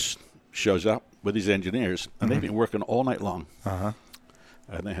 McGinnis shows up with his engineers, and they've been working all night long. And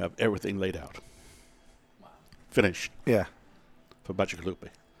they have everything laid out. Wow. Finished. Yeah. For Bacigalupi.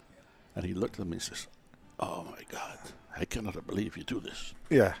 And he looked at me and says, "Oh, my God, I cannot believe you do this."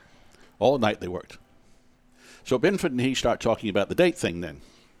 Yeah. All night they worked. So Binford and he start talking about the date thing then.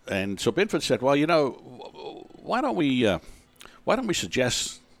 And so Binford said, "Well, why don't we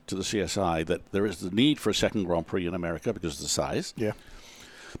suggest to the CSI that there is the need for a second Grand Prix in America because of the size. Yeah.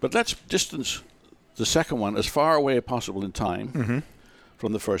 But let's distance the second one as far away as possible in time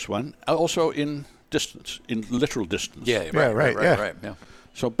from the first one, also in distance, in literal distance." Yeah, right. Yeah.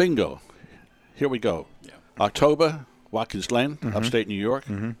 So bingo. Here we go. Yeah. October, Watkins Glen, upstate New York.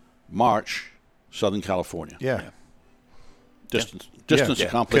 March, Southern California. Yeah. Distance Yeah.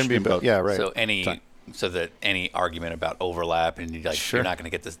 accomplished in both. Yeah, right. So that any argument about overlap and you're not going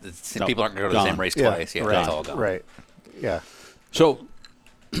to get this. No, people aren't going to go to the same race twice. Yeah, right. that's all gone. Right. Yeah. So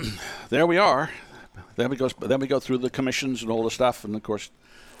there we are. Then we go through the commissions and all the stuff, and of course,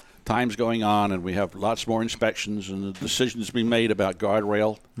 time's going on, and we have lots more inspections, and the decisions being made about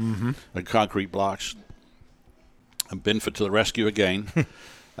guardrail and concrete blocks. And Binford to the rescue again,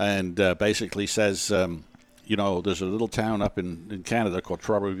 and basically says, there's a little town up in Canada called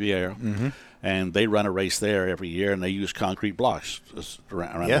Trois-Rivières, and they run a race there every year, and they use concrete blocks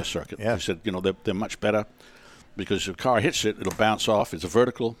around the circuit. Yeah. He said, they're much better because if a car hits it, it'll bounce off. It's a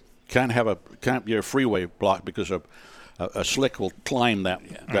vertical. Can't be a freeway block because a slick will climb that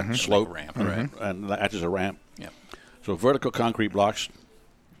slope like ramp, and that is a ramp. Yeah. So vertical concrete blocks.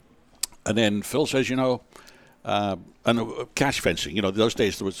 And then Phil says, and catch fencing. Those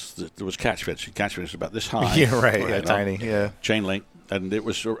days there was catch fencing. Catch fencing was about this high. Yeah, right. Yeah, tiny. Yeah. Chain link, and it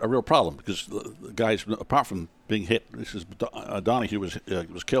was a real problem because the guys, apart from being hit, this is Donahue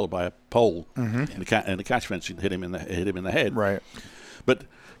was killed by a pole, and the catch fencing hit him in the head. Right. But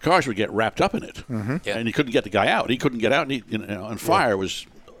cars would get wrapped up in it, and he couldn't get the guy out. He couldn't get out, and fire was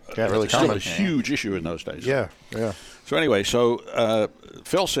really still common. a huge issue in those days. Yeah. So anyway,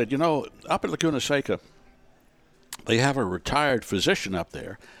 Phil said, up at Laguna Seca, they have a retired physician up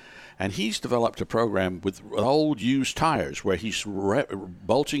there, and he's developed a program with old used tires where he's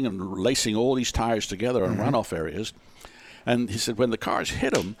bolting and lacing all these tires together in runoff areas. And he said when the cars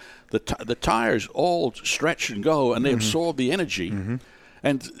hit them, the tires all stretch and go, and they absorb the energy.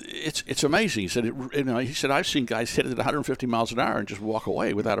 And it's amazing. He said, I've seen guys hit it at 150 miles an hour and just walk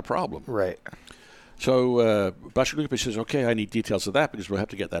away without a problem. Right. So Bacigalupi says, okay, I need details of that because we'll have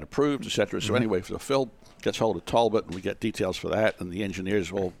to get that approved, et cetera. So anyway, so Phil gets hold of Talbot, and we get details for that, and the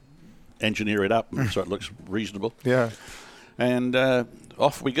engineers will engineer it up so it looks reasonable. Yeah. And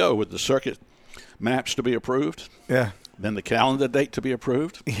off we go with the circuit maps to be approved. Yeah. Then the calendar date to be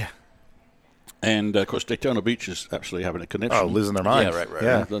approved. Yeah. And, of course, Daytona Beach is absolutely having a connection. Oh, losing their minds. Yeah, right.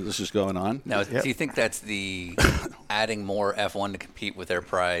 Yeah. This is going on. Now, do you think that's the adding more F1 to compete with their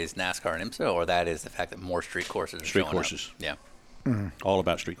prize NASCAR and IMSA, or that is the fact that more street courses are Street showing courses. up? Yeah. All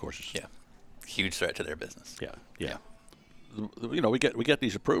about street courses. Yeah. Huge threat to their business. Yeah. You know, we get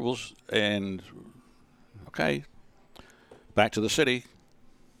these approvals, and okay, back to the city.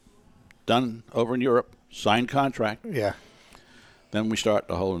 Done over in Europe. Signed contract. Yeah. Then we start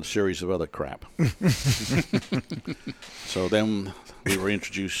a whole series of other crap. So then we were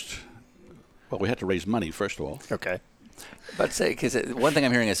introduced. Well, we had to raise money first of all. Okay. But say, because one thing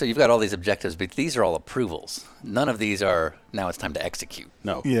I'm hearing is, so you've got all these objectives, but these are all approvals. None of these are, now it's time to execute.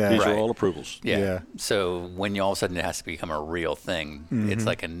 No, Yeah. these Right. are all approvals. Yeah. So when you all of a sudden it has to become a real thing, it's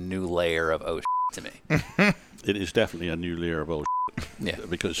like a new layer of to me. It is definitely a new layer of old Yeah.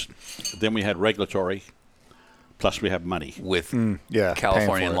 because then we had regulatory, plus we have money. With Yeah. California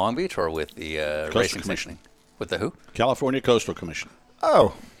paying and for it. Long Beach, or with the racing Commission. sanctioning? With the who? California Coastal Commission.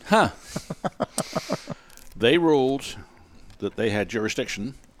 Oh. Huh. They ruled that they had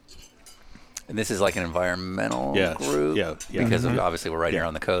jurisdiction. And this is like an environmental Yes. group? Yeah. Because of, obviously we're right here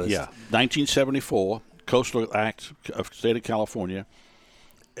on the coast. Yeah. 1974, Coastal Act of the State of California.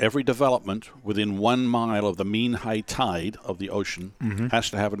 Every development within 1 mile of the mean high tide of the ocean has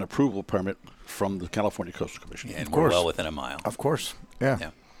to have an approval permit from the California Coastal Commission. And we're course. well within a mile. Of course. Yeah.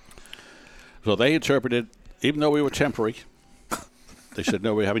 Yeah. So they interpreted, even though we were temporary, they said,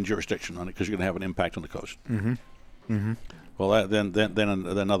 no, we're having jurisdiction on it because you're going to have an impact on the coast. Well, then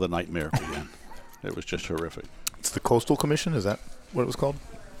another nightmare began. It was just horrific. It's the Coastal Commission. Is that what it was called?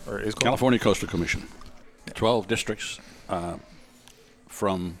 Or is called? California Coastal Commission. 12 districts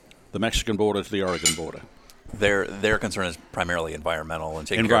from the Mexican border to the Oregon border. Their concern is primarily environmental and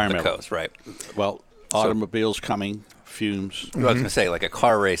taking care of the coast, right? Well, automobiles coming, fumes. I was going to say, like a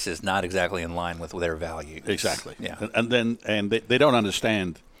car race is not exactly in line with their values. Exactly. Yeah. And they don't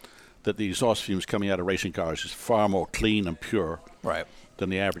understand that the exhaust fumes coming out of racing cars is far more clean and pure Right.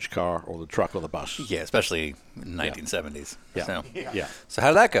 than the average car or the truck or the bus. Yeah, especially in the 1970s. Yeah. So. Yeah. So how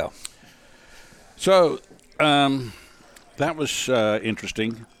did that go? So that was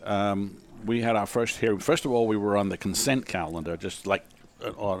interesting. We had our first hearing. First of all, we were on the consent calendar, just like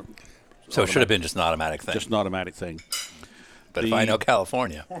So it should have been just an automatic thing. just an automatic thing. But if I know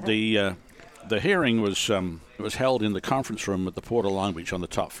California. The hearing was held in the conference room at the Port of Long Beach on the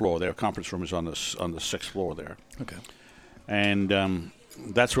top floor. Their conference room is on the 6th floor there. Okay. And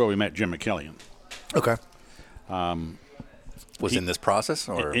that's where we met Jim McKillian. Okay. Was in this process?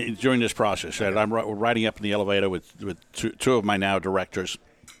 Or During this process. And I'm riding up in the elevator with two of my now directors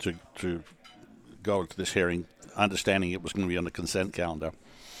to go to this hearing, understanding it was going to be on the consent calendar.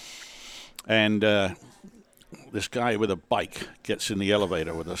 And this guy with a bike gets in the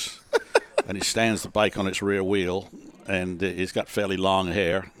elevator with us, and he stands the bike on its rear wheel, and he's got fairly long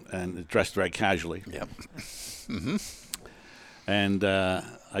hair and dressed very casually. Yep. And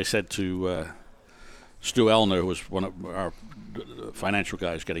I said to Stu Elner, who was one of our financial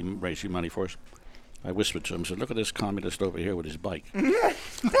guys raising money for us, I whispered to him, said, look at this communist over here with his bike.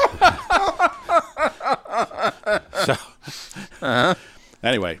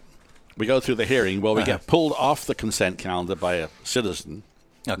 Anyway, we go through the hearing. Well, we get pulled off the consent calendar by a citizen.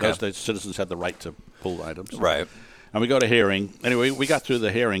 Okay. In those days, citizens had the right to pull items. Right. And we go to hearing. Anyway, we got through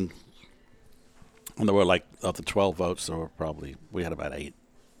the hearing, and there were of the 12 votes, we had about 8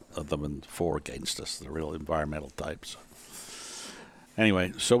 of them and 4 against us, the real environmental types.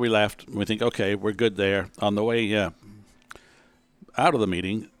 Anyway, so we left. We think, okay, we're good there. On the way out of the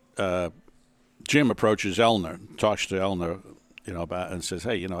meeting, Jim approaches Elner, talks to Elner, about, and says,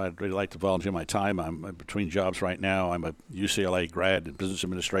 hey, I'd really like to volunteer my time. I'm between jobs right now. I'm a UCLA grad in business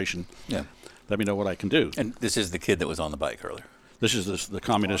administration. Yeah. Let me know what I can do. And this is the kid that was on the bike earlier. This is the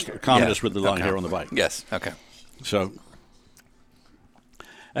communist Yeah. with the long Okay. hair on the bike. Yes. Okay. So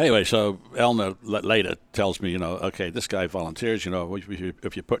anyway, so Elner later tells me, okay, this guy volunteers.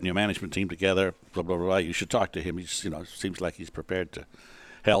 If you're putting your management team together, blah blah blah, you should talk to him. He's, seems like he's prepared to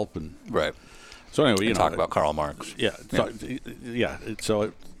help. And Right. so anyway, Talk about Karl Marx. Yeah. So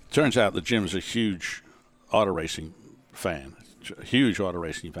it turns out that Jim's a huge auto racing fan,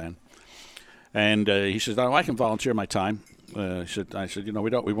 and he says, "No, I can volunteer my time." I said,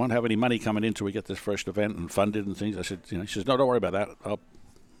 we won't have any money coming in until we get this first event and funded and things. I said, he says, no, don't worry about that.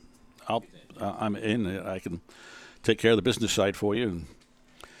 I'm in. I can take care of the business side for you. And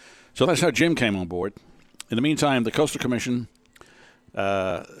so that's how Jim came on board. In the meantime, the Coastal Commission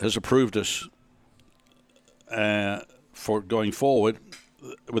has approved us for going forward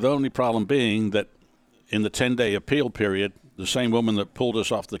with the only problem being that in the 10-day appeal period, the same woman that pulled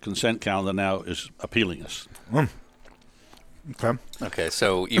us off the consent calendar now is appealing us. Okay. Okay,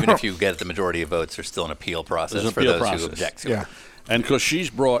 so even if you get the majority of votes, there's still an appeal process for those who object to it. And because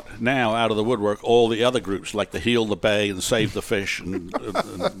she's brought now out of the woodwork all the other groups, like the Heal the Bay and Save the Fish, and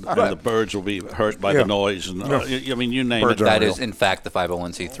the birds will be hurt by the noise. And I mean, you name it. That is, in fact, the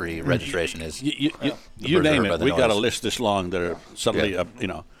 501c3 registration is. You name it. We got a list this long that are suddenly,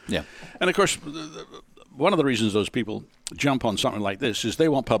 Yeah. And of course, one of the reasons those people jump on something like this is they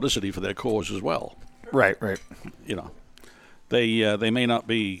want publicity for their cause as well. Right. They may not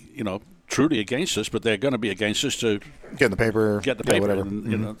be, truly against us, but they're going to be against us to get in the paper. Whatever.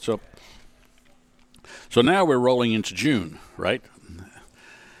 And, so now we're rolling into June, right?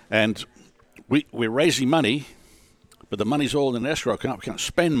 And we're raising money, but the money's all in an escrow account. We can't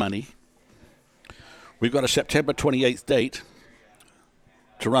spend money. We've got a September 28th date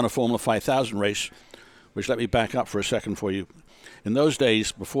to run a Formula 5000 race, which, let me back up for a second for you. In those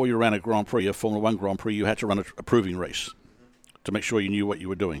days, before you ran a Grand Prix, a Formula 1 Grand Prix, you had to run a proving race to make sure you knew what you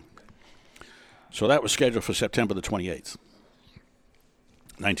were doing. So that was scheduled for September the 28th,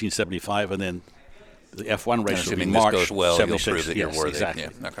 1975, and then the F1 race will be March this goes well, 76. You'll prove that you're worthy. Exactly.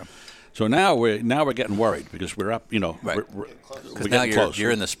 Yeah, okay. So now we're getting worried because we're up, Right. We're now getting close.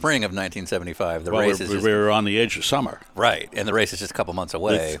 you're in the spring of 1975. The Well, race is we're on the edge of summer. right, and the race is just a couple months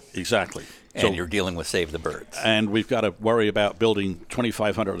away. Exactly. And So- you're dealing with Save the Birds. And we've got to worry about building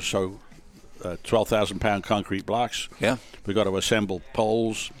 2,500 or so 12,000-pound concrete blocks. Yeah. We've got to assemble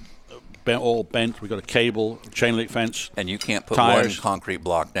poles, all bent. We've got a cable, chain link fence. And you can't put tires. one concrete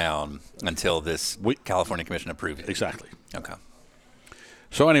block down until this California Commission approves it. Exactly. Okay.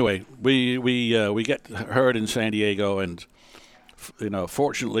 So anyway, we get heard in San Diego, and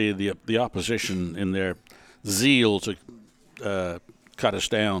fortunately the opposition, in their zeal to cut us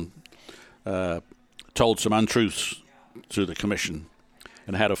down, told some untruths to the commission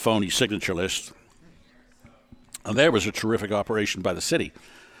and had a phony signature list. And there was a terrific operation by the city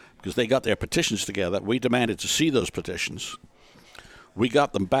because they got their petitions together. We demanded to see those petitions. We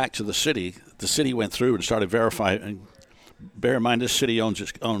got them back to the city. The city went through and started verifying. Bear in mind, this city owns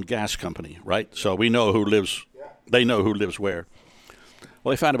its own gas company, right? So we know who lives. They know who lives where.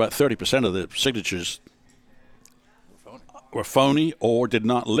 Well, they found about 30% of the signatures were phony or did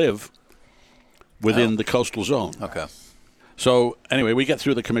not live within the coastal zone. Okay. So anyway, we get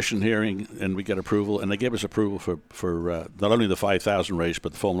through the commission hearing and we get approval, and they gave us approval for not only the 5,000 race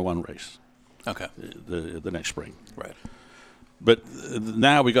but the Formula 1 race. Okay. The next spring. Right. But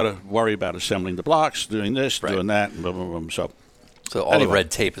now we got to worry about assembling the blocks, doing this, doing that, and blah, blah, blah. So all the red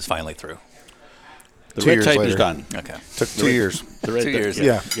tape is finally through. The 2 red years tape later. is done. Okay. Took 2 years. The red 2 years.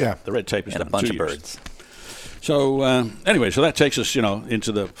 Yeah. The red tape is And done. a bunch 2 of years. birds. So anyway, so that takes us,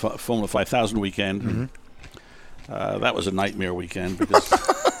 into the Formula 5000 weekend. Mm-hmm. That was a nightmare weekend because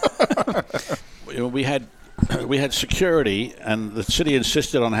we had security, and the city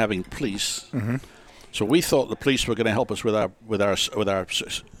insisted on having police. Mm-hmm. So we thought the police were going to help us with our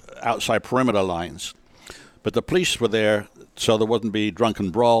outside perimeter lines, but the police were there so there wouldn't be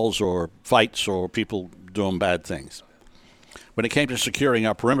drunken brawls or fights or people doing bad things. When it came to securing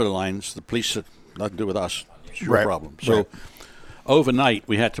our perimeter lines, the police had nothing to do with us. It's your Right. problem. So overnight,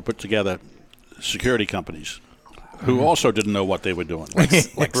 we had to put together security companies who also didn't know what they were doing.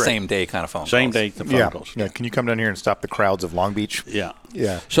 Like same day kind of phone calls. Same day phone calls. Yeah. Can you come down here and stop the crowds of Long Beach? Yeah.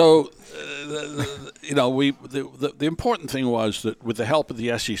 Yeah. So, the important thing was that with the help of the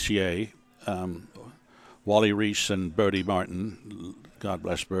SCCA, Wally Reese and Bertie Martin, God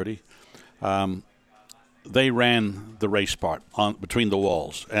bless Bertie, they ran the race part between the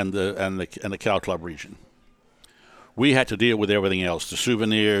walls and the Cal Club region. We had to deal with everything else, the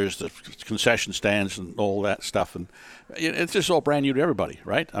souvenirs, the concession stands, and all that stuff. And it's just all brand new to everybody,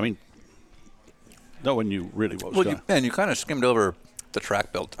 right? I mean, no one knew really what was going on. And you kind of skimmed over the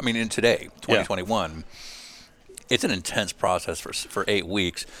track build. I mean, in today, 2021, it's an intense process for 8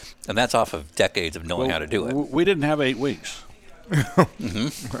 weeks, and that's off of decades of knowing how to do it. We didn't have 8 weeks.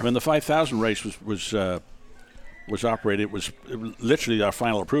 Mm-hmm. When the 5,000 race was operated, it was literally our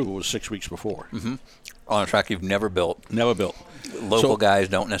final approval was 6 weeks before. Mm-hmm. On a track you've never built. Never built. Local guys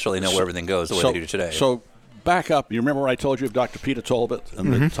don't necessarily know where everything goes the way they do today. So back up. You remember I told you of Dr. Peter Talbot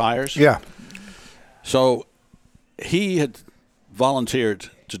and the tires? Yeah. So he had volunteered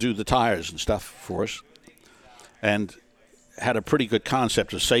to do the tires and stuff for us and had a pretty good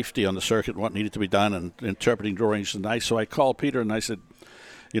concept of safety on the circuit, what needed to be done, and interpreting drawings. And so I called Peter and I said,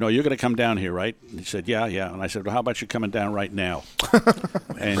 you're going to come down here, right? And he said, yeah. And I said, well, how about you coming down right now?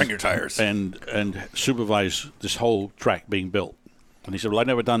 And bring your tires. And supervise this whole track being built. And he said, well, I've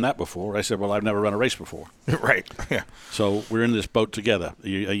never done that before. I said, well, I've never run a race before. Right. Yeah. So we're in this boat together. Are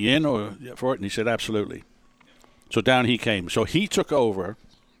you in or for it? And he said, absolutely. So down he came. So he took over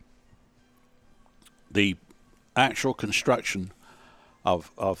the actual construction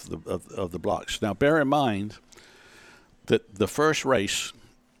of the blocks. Now, bear in mind that the first race,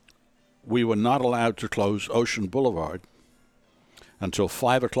 we were not allowed to close Ocean Boulevard until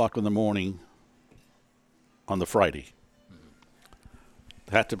 5 o'clock in the morning on the Friday.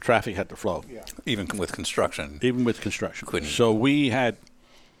 Traffic had to flow. Yeah. Even with construction. Couldn't. So we had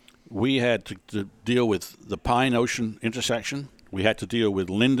to deal with the Pine Ocean intersection. We had to deal with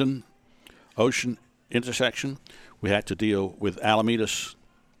Linden Ocean intersection. We had to deal with Alameda's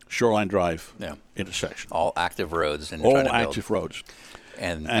Shoreline Drive intersection. All active roads. All active roads.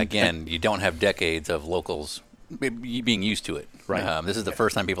 And again, you don't have decades of locals being used to it. Right. This is the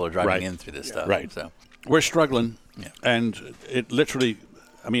first time people are driving in through this stuff. Right. So we're struggling, and it literally,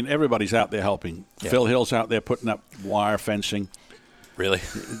 I mean, everybody's out there helping. Yeah. Phil Hill's out there putting up wire fencing. Really?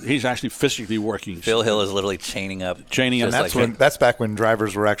 He's actually physically working. Phil Hill is literally chaining up. And that's back when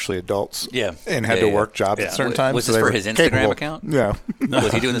drivers were actually adults. Yeah. And had to work jobs at certain times. Was this for his Instagram capable. account? Yeah.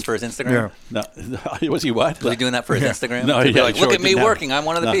 Was he doing this for his Instagram? Yeah. No. Was he what? Was he doing that for his Instagram? No, He'd be like, sure, look at me no. working. I'm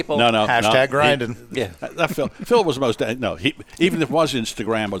one of the people. No. Hashtag grinding. Phil was most. No, even if it was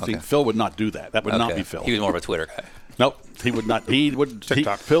Instagram, I think Phil would not do that. That would not be Phil. He was more of a Twitter guy. Nope, he would not. He would.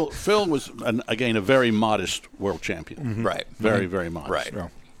 TikTok. Phil was again a very modest world champion. Mm-hmm. Right. Very, very modest. Right. Yeah.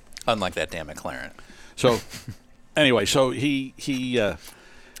 Unlike that damn McLaren. So, anyway, so he's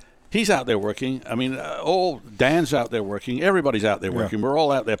out there working. I mean, Dan's out there working. Everybody's out there working. We're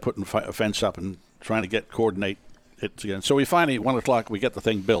all out there putting a fence up and trying to coordinate it again. So we finally, at 1 o'clock, we get the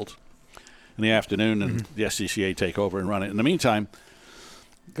thing built in the afternoon, and the SCCA take over and run it. In the meantime,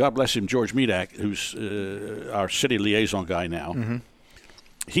 God bless him, George Medak, who's our city liaison guy now,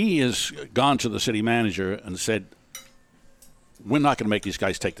 he has gone to the city manager and said, we're not going to make these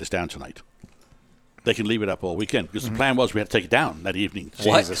guys take this down tonight. They can leave it up all weekend, because the plan was we had to take it down that evening.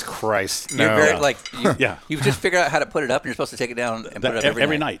 What? Jesus Christ. You're No. very, you've just figured out how to put it up, and you're supposed to take it down and put it up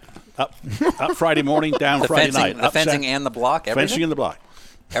every night. Up Friday morning, down The Friday fencing, night. the fencing and the block, everything? Fencing in the block.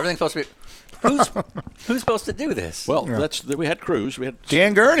 Everything's supposed to be... Who's supposed to do this? Well, we had crews. We had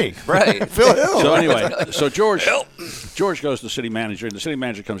Dan Gurney. Right. Phil Hill. So anyway, so George goes to the city manager, and the city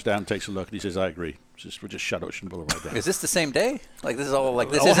manager comes down and takes a look, and he says, I agree. We'll just shut Ocean Boulevard down. Is this the same day? Like, this is all, like,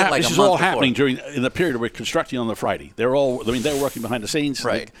 this All isn't hap- like this a is month all before. happening in the period we're constructing on the Friday. They're working behind the scenes.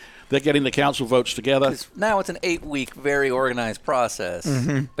 Right. They're getting the council votes together. Now it's an 8-week, very organized process,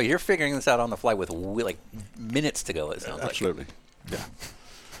 but you're figuring this out on the fly with, like, minutes to go, it sounds Absolutely. Yeah.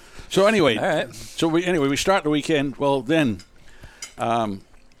 So anyway, All right. So we start the weekend. Well, then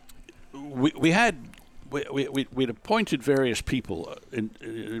we'd appointed various people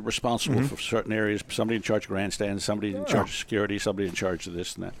responsible for certain areas. Somebody in charge of grandstands, somebody in charge of security, somebody in charge of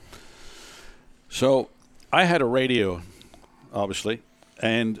this and that. So I had a radio, obviously,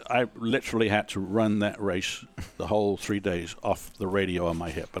 and I literally had to run that race the whole 3 days off the radio on my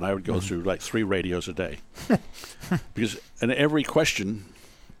hip, and I would go through like 3 radios a day because in every question.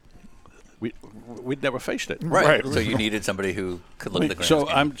 We'd never faced it. Right. So you needed somebody who could look at the grand So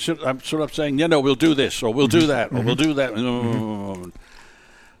scheme. I'm sort of saying, we'll do this, or we'll do that, or we'll do that.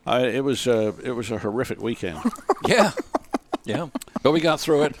 It was a horrific weekend. Yeah. But we got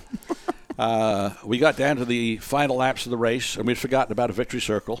through it. We got down to the final laps of the race, and we'd forgotten about a victory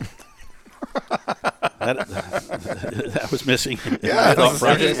circle. that was missing. Yeah.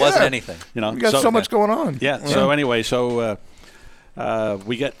 It wasn't anything. You got so much going on. Yeah. So anyway,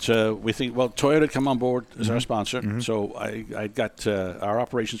 we think, Toyota come on board as our sponsor. So I got our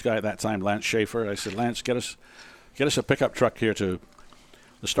operations guy at that time, Lance Schaefer. I said, Lance, get us a pickup truck here to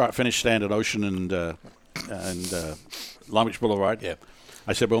the start-finish stand at Ocean and Long Beach Boulevard. Yeah.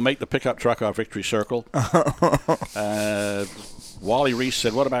 I said, we'll make the pickup truck our victory circle. Wally Reese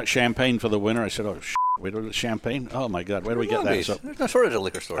said, what about champagne for the winner? I said, we do the champagne? Oh, my God, where do we get that? So There's no shortage of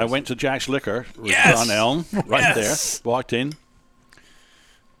liquor stores. I went to Jack's Liquor with John Elm right there, walked in.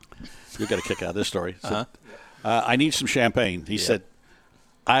 You'll get a kick out of this story. So, I need some champagne. He said,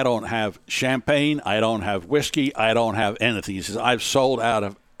 I don't have champagne. I don't have whiskey. I don't have anything. He says, I've sold out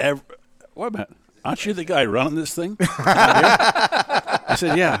of every... Wait a minute. Aren't you the guy running this thing? I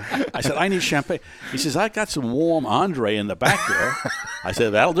said, yeah. I said, I need champagne. He says, I got some warm Andre in the back there. I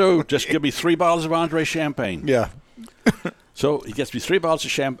said, that'll do. Just give me 3 bottles of Andre champagne. Yeah. So he gets me 3 bottles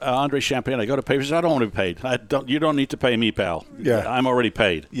of Andre champagne. I go to pay. He says, I don't want to be paid. You don't need to pay me, pal. Yeah. I'm already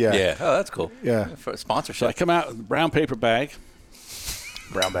paid. Yeah. Yeah. Oh, that's cool. Yeah. For a sponsorship. So I come out with a brown paper bag,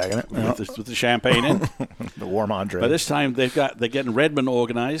 Brown bag in it. with the champagne in. The warm Andre. By this time, they're getting Redmond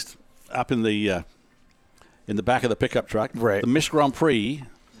organized up in the back of the pickup truck. Right. The Miss Grand Prix.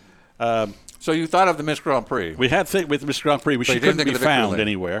 So you thought of the Miss Grand Prix? We had with Miss Grand Prix, she couldn't be found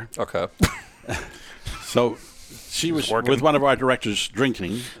anywhere. Okay. So she was with one of our directors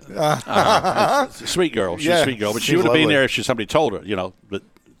drinking. Sweet girl. She's a sweet girl. But she would have been there if somebody told her, But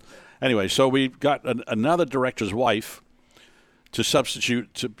anyway, so we got another director's wife to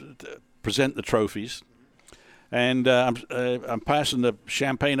substitute to present the trophies. And I'm passing the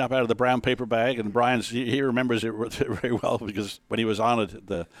champagne up out of the brown paper bag, and he remembers it very well because when he was on it at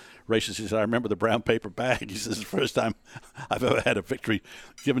the races, he said, "I remember the brown paper bag." He says, "It's the first time I've ever had a victory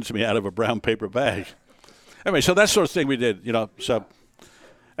given to me out of a brown paper bag." Anyway, so that sort of thing we did, So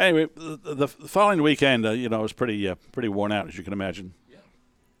anyway, the following weekend, I was pretty worn out, as you can imagine.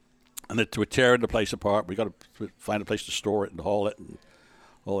 And we're tearing the place apart. We got to find a place to store it and haul it and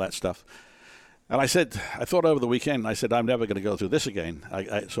all that stuff. And I thought over the weekend, and I said, I'm never going to go through this again.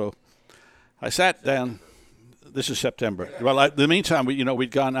 So I sat down. This is September. Well, in the meantime,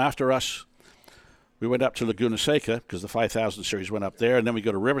 we'd gone after us. We went up to Laguna Seca because the 5000 series went up there, and then we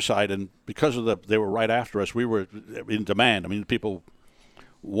go to Riverside. And because they were right after us, we were in demand. I mean, people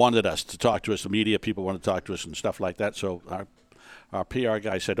wanted us to talk to us. The media people wanted to talk to us and stuff like that. So our PR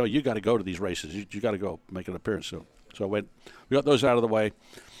guy said, "Oh, you got to go to these races. You got to go make an appearance." So I went. We got those out of the way.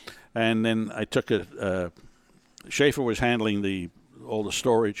 And then I took Schaefer was handling all the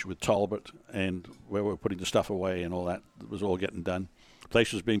storage with Talbot and where we were putting the stuff away and all that. It was all getting done. The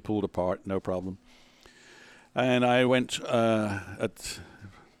place was being pulled apart, no problem. And I went it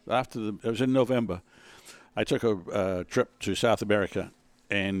was in November. I took a trip to South America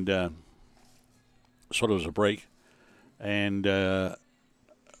and sort of as a break. And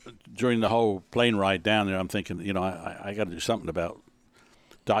during the whole plane ride down there, I'm thinking, I got to do something about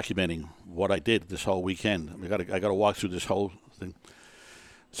documenting what I did this whole weekend. I got to walk through this whole thing.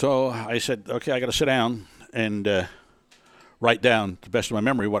 So I said, okay, I got to sit down and write down, to the best of my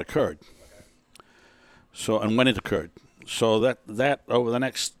memory, what occurred. So and when it occurred. So that over the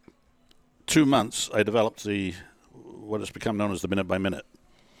next 2 months, I developed what has become known as the minute by minute,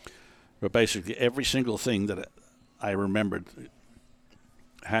 where basically every single thing that I remembered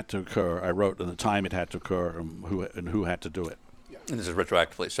had to occur, I wrote, and the time it had to occur, and who had to do it. And this is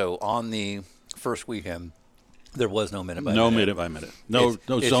retroactively. So on the first weekend, there was no minute by minute. No minute by minute. No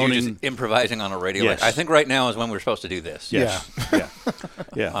zoning. You just improvising on a radio. Yes. I think right now is when we're supposed to do this. Yes.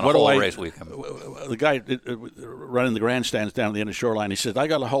 Yeah. On a whole race weekend. The guy running the grandstands down at the end of Shoreline, he said, I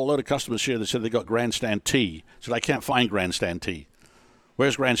got a whole load of customers here that said they got grandstand T. I said, I can't find grandstand T.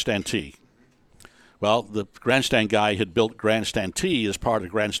 Where's grandstand T? Well, the grandstand guy had built grandstand T as part of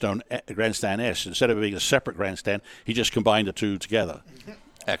grandstand S. Instead of it being a separate grandstand, he just combined the two together.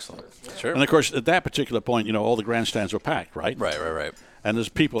 Excellent. Sure. And, of course, at that particular point, all the grandstands were packed, right? Right. And there's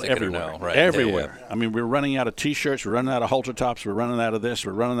people everywhere. Right. Everywhere. Yeah. I mean, we're running out of T-shirts. We're running out of halter tops. We're running out of this.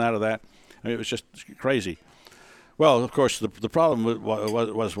 We're running out of that. I mean, it was just crazy. Well, of course, the problem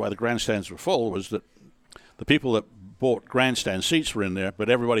was why the grandstands were full was that the people that bought grandstand seats were in there, but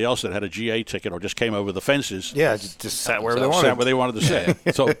everybody else that had a GA ticket or just came over the fences, just sat wherever they wanted. Sat where they wanted to sit.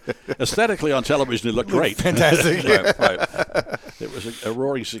 Yeah. So aesthetically on television, it looked great. Fantastic. Right. It was a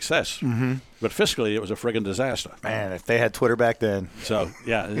roaring success, but fiscally, it was a friggin' disaster. Man, if they had Twitter back then. So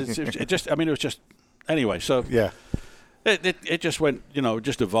yeah, it was just anyway. So yeah. It just went,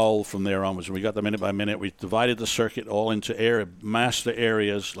 just evolved from there onwards. We got the minute by minute. We divided the circuit all into master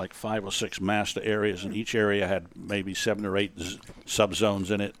areas, like 5 or 6 master areas, and each area had maybe 7 or 8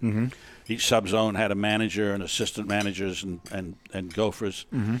 subzones in it. Mm-hmm. Each subzone had a manager and assistant managers and gophers,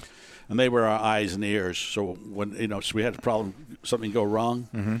 and they were our eyes and ears. So when so we had a problem, something go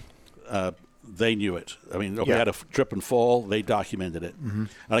wrong. They knew it. I mean, if we had a trip and fall, they documented it. Mm-hmm. And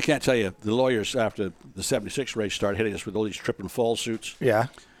I can't tell you, the lawyers after the 76 race started hitting us with all these trip and fall suits. Yeah.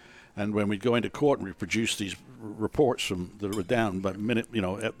 And when we'd go into court and we produced these reports that were down by minute,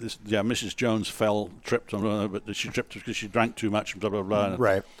 Mrs. Jones tripped, but she tripped because she drank too much, blah, blah, blah.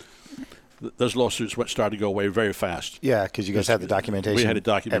 Right. Those lawsuits started to go away very fast. Yeah, because you guys had the documentation. We had it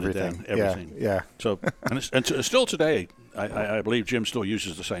documented everything. Yeah. So, and still today, I believe Jim still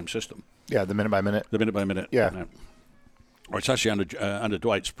uses the same system. Yeah, the minute by minute. The minute by minute. Yeah. Or it's actually under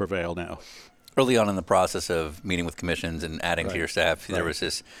Dwight's prevail now. Early on in the process of meeting with commissions and adding to your staff, there was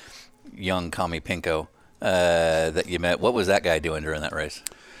this young Kami Pinko that you met. What was that guy doing during that race?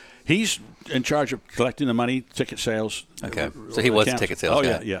 He's in charge of collecting the money, ticket sales. Okay, so he was a ticket sales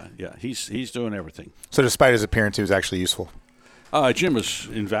guy. Yeah. He's doing everything. So despite his appearance, he was actually useful. Jim was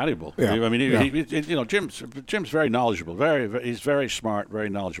invaluable. Yeah. I mean, Jim's very knowledgeable. He's very smart, very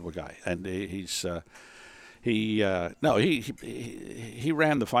knowledgeable guy, and he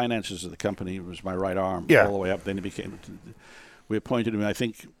ran the finances of the company. He was my right arm all the way up. Then we appointed him. I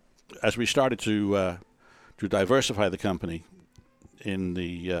think as we started to diversify the company in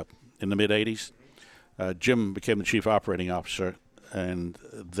the mid '80s, Jim became the chief operating officer, and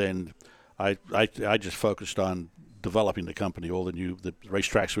then I just focused on developing the company, all the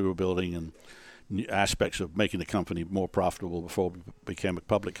racetracks we were building and new aspects of making the company more profitable before we became a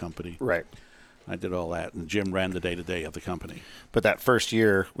public company. Right. I did all that, and Jim ran the day-to-day of the company. But that first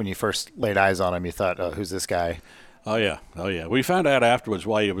year, when you first laid eyes on him, you thought, oh, who's this guy? Oh, yeah. We found out afterwards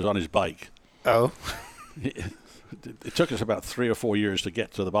why he was on his bike. Oh. It took us about 3 or 4 years to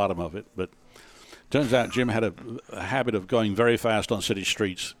get to the bottom of it, but turns out Jim had a habit of going very fast on city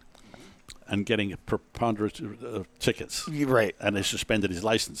streets and getting a preponderance of tickets. Right. And they suspended his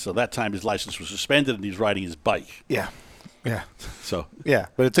license. So that time his license was suspended and he's riding his bike. Yeah. Yeah. So. Yeah,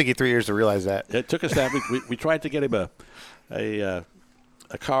 but it took you 3 years to realize that. It took us that. We tried to get him a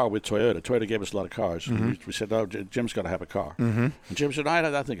car with Toyota. Toyota gave us a lot of cars. Mm-hmm. We said, "Oh, Jim's got to have a car." Mm-hmm. And Jim said, "I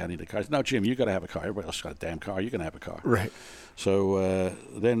don't think I need a car." I said, "No, Jim, you got to have a car. Everybody else got a damn car. You're going to have a car." Right. So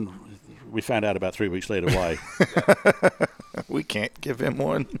then we found out about 3 weeks later why. We can't give him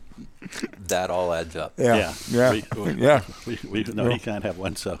one. That all adds up. Yeah. He can't have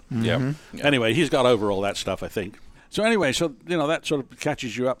one. So Yeah. Anyway, he's got over all that stuff, I think. So anyway, that sort of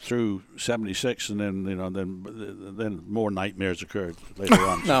catches you up through '76, and then more nightmares occurred later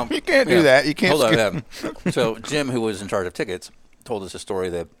on. No, You can't do that. You can't. Hold on. So Jim, who was in charge of tickets, told us a story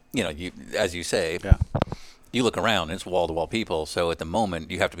that you, as you say, you look around, and it's wall-to-wall people. So at the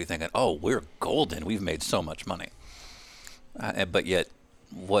moment, you have to be thinking, "Oh, we're golden. We've made so much money." But yet,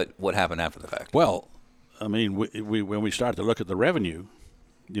 what happened after the fact? Well, I mean, we when we started to look at the revenue,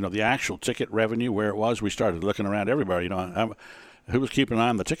 the actual ticket revenue, where it was, we started looking around everybody. Who was keeping an eye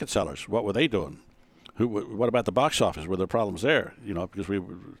on the ticket sellers? What were they doing? What about the box office? Were there problems there? Because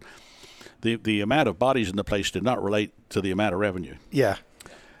the amount of bodies in the place did not relate to the amount of revenue. Yeah.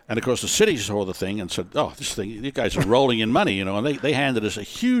 And of course, the city saw the thing and said, "Oh, you guys are rolling in money," and they handed us a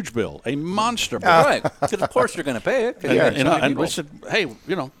huge bill, a monster bill. Right, because of course you're going to pay it. And we said, "Hey,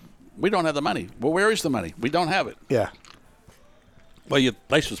 we don't have the money." Well, where is the money? We don't have it. Yeah. Well, your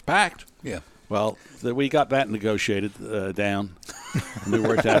place was packed. Yeah. Well, we got that negotiated down, and we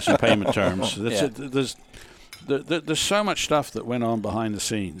worked out some payment terms. There's so much stuff that went on behind the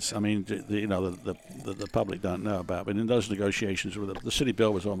scenes. I mean, the public don't know about. But in those negotiations, the city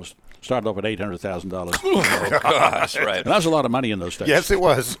bill was almost started off at $800,000. Oh gosh, right. And that was a lot of money in those days. Yes, it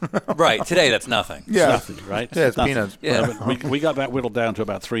was. Right. Today, that's nothing. Yeah. It's nothing, right? Yeah, it's nothing. peanuts. Yeah. But we got that whittled down to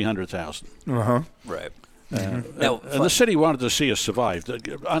about $300,000. Right. Now, and the city wanted to see us survive.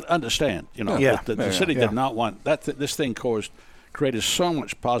 Understand, the city did not want that. This thing created so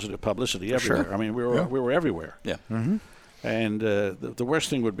much positive publicity everywhere. Sure. I mean, we were everywhere. Yeah. Mm-hmm. And the worst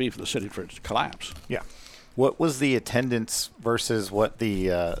thing would be for the city for it to collapse. Yeah. What was the attendance versus what the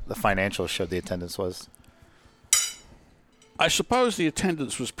financials showed the attendance was? I suppose the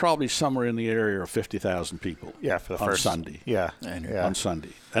attendance was probably somewhere in the area of 50,000 people. Yeah, for the on first Sunday. Yeah. On Sunday,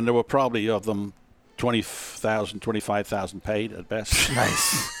 and there were probably of them 20,000, 25,000 paid at best.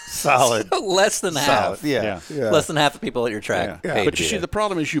 Nice. Solid. Less than half. Solid. Yeah. Less than half the people at your track. Yeah. paid But to you be see, the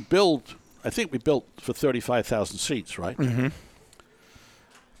problem is I think we built for 35,000 seats, right? Mm-hmm.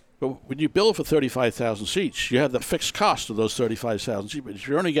 But when you build for 35,000 seats, you have the fixed cost of those 35,000 seats. But if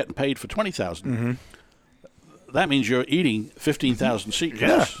you're only getting paid for 20,000, that means you're eating 15,000 seats.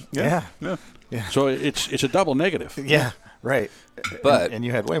 Yeah. So it's a double negative. Yeah. Right. But and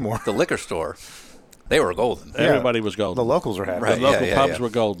you had way more. the liquor store, they were golden. Everybody was golden. The locals were happy. Right. The local pubs yeah. were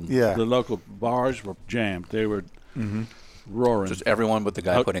golden. Yeah. The local bars were jammed. They were roaring. Just everyone but the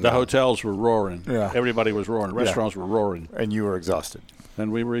guy putting the it on. hotels were roaring. Yeah. Everybody was roaring. Restaurants were roaring. And you were exhausted.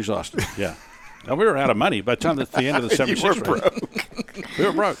 And we were exhausted. Yeah. And we were out of money by the time at the end of the 76 You were race. We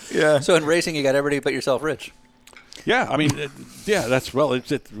were broke. Yeah. So in racing, you got everybody but yourself rich. Yeah. I mean, that's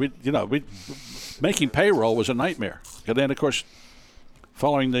making payroll was a nightmare. And then, of course,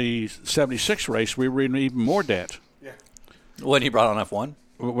 following the 76 race, we were in even more debt. Yeah. When you brought on F1?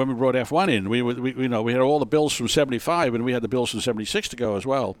 When we brought F1 in, we had all the bills from 75, and we had the bills from 76 to go as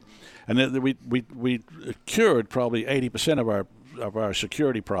well. And then we cured probably 80% of our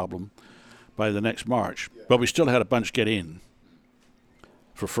security problem by the next March. But we still had a bunch get in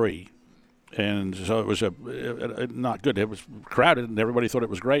for free. And so it was not good. It was crowded, and everybody thought it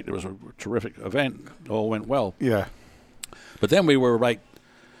was great. It was a terrific event. It all went well. Yeah. But then we were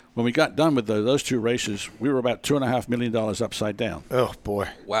when we got done with those two races, we were about $2.5 million upside down. Oh, boy.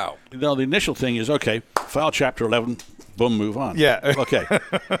 Wow. The initial thing is, okay, file Chapter 11, boom, move on. Yeah. Okay.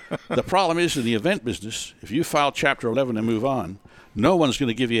 The problem is in the event business, if you file Chapter 11 and move on, no one's going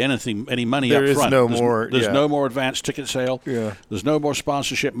to give you any money There up is front. no There's more. There's Yeah. no more advanced ticket sale. Yeah. There's no more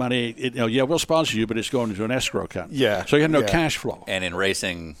sponsorship money. We'll sponsor you, but it's going into an escrow account. Yeah. So you have no Yeah. cash flow. And in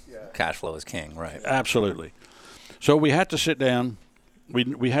racing, cash flow is king, right? Absolutely. So we had to sit down.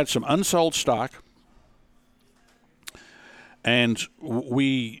 We had some unsold stock, and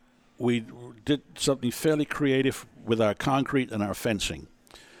we did something fairly creative with our concrete and our fencing.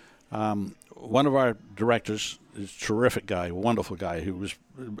 One of our directors is a terrific guy, a wonderful guy, who was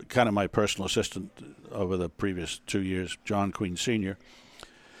kind of my personal assistant over the previous 2 years, John Queen Sr.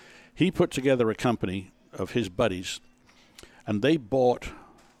 He put together a company of his buddies, and they bought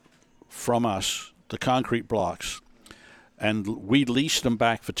from us the concrete blocks, and we leased them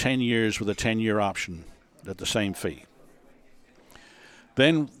back for 10 years with a 10-year option at the same fee.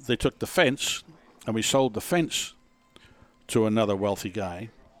 Then they took the fence, and we sold the fence to another wealthy guy,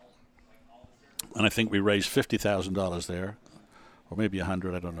 and I think we raised $50,000 there, or maybe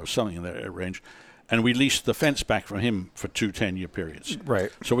 $100,000, I don't know, something in that range, and we leased the fence back from him for 2 10-year periods.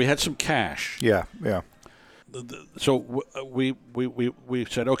 Right. So we had some cash. Yeah, yeah. So we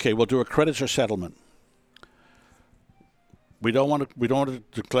said, okay, we'll do a creditor settlement. We don't want to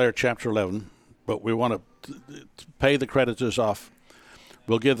declare Chapter 11, but we want to pay the creditors off.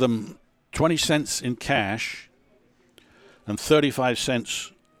 We'll give them 20 cents in cash and 35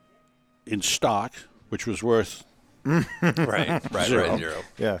 cents in stock, which was worth Right. Zero. Zero.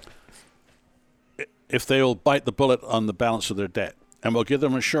 Yeah. if they'll bite the bullet on the balance of their debt. And we'll give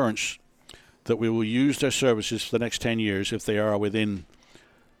them assurance that we will use their services for the next 10 years if they are within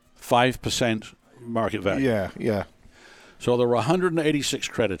 5% market value. Yeah, yeah. So there were 186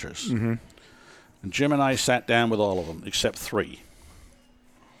 creditors. Mm-hmm. And Jim and I sat down with all of them except 3.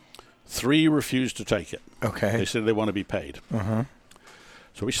 3 refused to take it. Okay. They said they want to be paid. Uh-huh.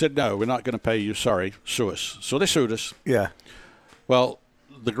 So we said, no, we're not going to pay you. Sorry, sue us. So they sued us. Yeah. Well,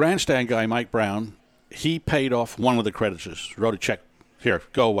 the grandstand guy, Mike Brown, he paid off one of the creditors, wrote a check. Here,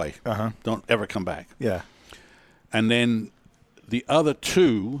 go away. Uh-huh. Don't ever come back. Yeah. And then the other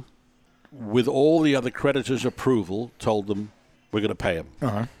 2, with all the other creditors' approval, told them we're going to pay them.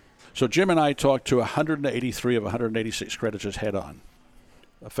 Uh-huh. So Jim and I talked to 183 of 186 creditors head on,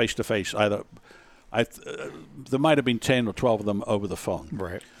 face to face. Either there might have been 10 or 12 of them over the phone.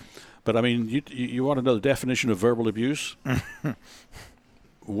 Right. But I mean, you want to know the definition of verbal abuse?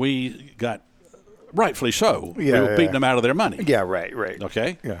 We got, rightfully so, we were beating them out of their money. Yeah, right.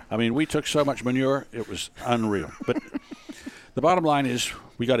 Okay? Yeah. I mean, we took so much manure, it was unreal. But the bottom line is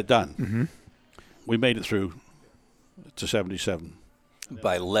we got it done. Mm-hmm. We made it through to 77.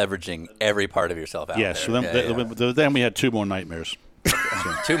 By leveraging every part of yourself out Yes. there. So then we had 2 more nightmares.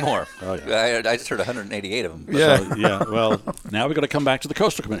 2 more. Oh, yeah. I just heard 188 of them. Yeah. So, yeah. Well, now we've got to come back to the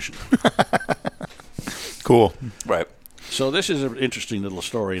Coastal Commission. Cool. Right. So this is an interesting little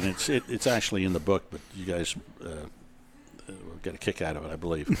story, and it's actually in the book, but you guys will get a kick out of it, I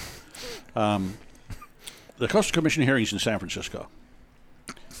believe. The Coastal Commission hearings in San Francisco.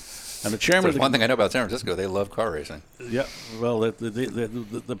 And the chairman There's of the one thing I know about San Francisco, they love car racing. Yeah, well,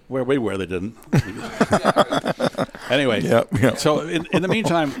 where we were, they didn't. Anyway, Yeah. So in the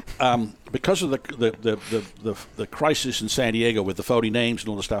meantime, because of the crisis in San Diego with the phony names and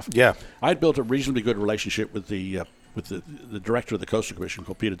all the stuff, Yeah. I'd built a reasonably good relationship with the director of the Coastal Commission,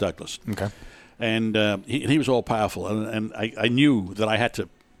 called Peter Douglas. Okay. And he was all powerful, and I knew that I had to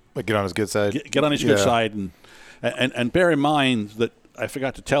Like get on his good side. get on his good side, and bear in mind that I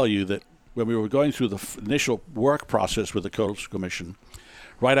forgot to tell you that when we were going through the initial work process with the Coastal Commission,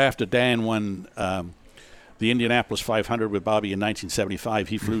 right after Dan won the Indianapolis 500 with Bobby in 1975,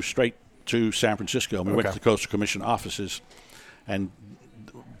 he flew straight to San Francisco, and we went to the Coastal Commission offices, and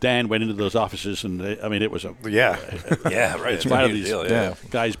Dan went into those offices, and it was a Yeah. Yeah, right. in It's spite a of huge these deal, yeah.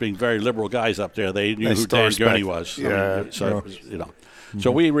 guys being very liberal guys up there, they knew They who still Dan respect- Gurney was. Yeah, So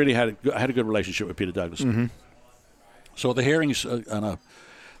so we really had a good relationship with Peter Douglas. Mm-hmm. So the hearings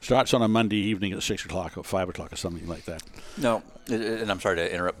starts on a Monday evening at 6 o'clock or 5 o'clock or something like that. No, and I'm sorry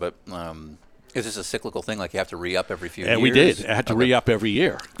to interrupt, but is this a cyclical thing? Like you have to re-up every few years? And we did. I had to re-up every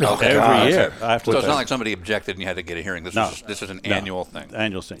year. Okay. Every year. So it's not like somebody objected and you had to get a hearing. This is an annual thing.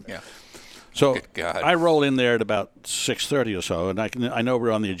 Annual thing. Yeah. So Good God. I roll in there at about 6:30 or so, and I know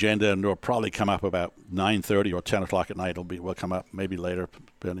we're on the agenda, and it'll probably come up about 9:30 or 10 o'clock at night. We'll come up maybe later.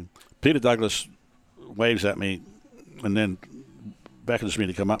 Peter Douglas waves at me, and then beckons me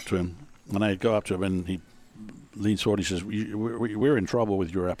to come up to him. And I go up to him, and he leans forward. He says, we're in trouble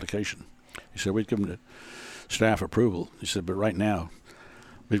with your application. He said, we've given it staff approval. He said, but right now,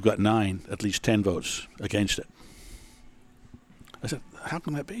 we've got at least 10 votes against it. I said, how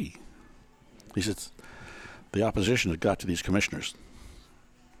can that be? He said, the opposition has got to these commissioners.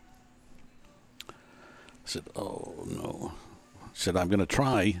 I said, oh, no. I said, I'm going to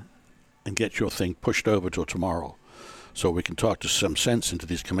try and get your thing pushed over till tomorrow so we can talk to some sense into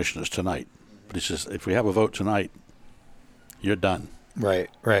these commissioners tonight. But he says, if we have a vote tonight, you're done. Right.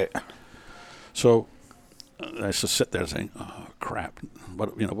 So I just sit there saying, oh, crap.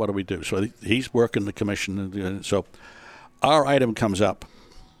 What do we do? So he's working the commission. So our item comes up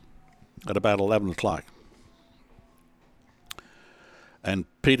at about 11 o'clock. And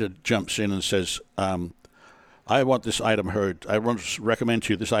Peter jumps in and says, I want this item heard. I want to recommend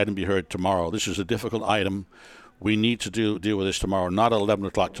to you this item be heard tomorrow. This is a difficult item. We need to deal with this tomorrow, not at 11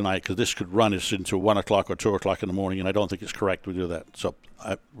 o'clock tonight, because this could run us into 1 o'clock or 2 o'clock in the morning, and I don't think it's correct to do that. So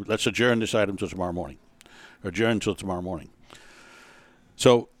let's adjourn this item till tomorrow morning.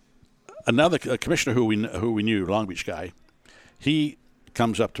 So another commissioner who we knew, Long Beach guy, he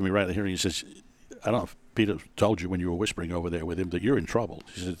comes up to me right here and he says, I don't know if Peter told you when you were whispering over there with him that you're in trouble.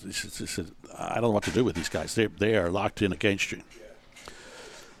 He said I don't know what to do with these guys. They are locked in against you.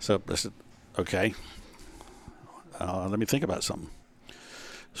 So I said, okay. Let me think about something.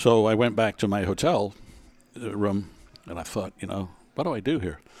 So I went back to my hotel room, and I thought, what do I do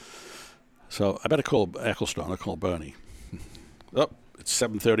here? So I better call Ecclestone. I call Bernie. It's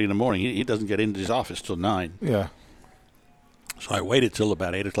 7:30 in the morning. He doesn't get into his office till 9. Yeah. So I waited till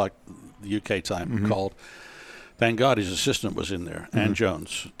about 8 o'clock the UK time and called. Thank God his assistant was in there, Ann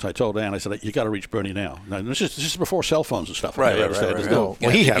Jones. So I told Ann, I said, you got to reach Bernie now. Now this is before cell phones and stuff. Right. Well,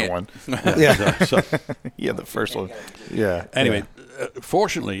 he had one. Yeah. So, he had the first one. Yeah. Anyway,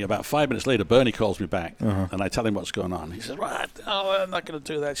 fortunately, about 5 minutes later, Bernie calls me back, and I tell him what's going on. He says, "What? Oh, I'm not going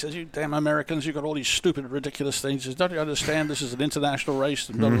to do that." He says, "You damn Americans, you got all these stupid, ridiculous things." He says, "Don't you understand? This is an international race."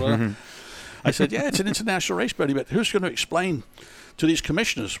 And blah, blah, blah. I said, "Yeah, it's an international race, Bernie, but who's going to explain to these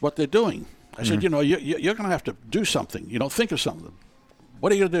commissioners what they're doing?" I said, you're going to have to do something. Think of something.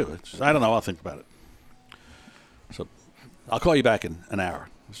 What are you going to do? Said, I don't know. I'll think about it. So I'll call you back in an hour.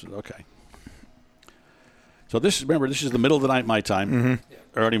 I said, okay. So this is the middle of the night my time,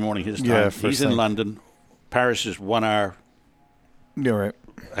 early morning his time. Yeah, he's in London. Paris is 1 hour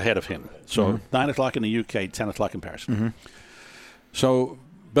ahead of him. So 9 o'clock in the UK, 10 o'clock in Paris. So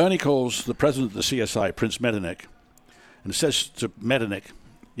Bernie calls the president of the CSI, Prince Metternich, and says to Metternich,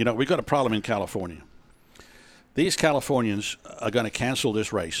 we've got a problem in California. These Californians are going to cancel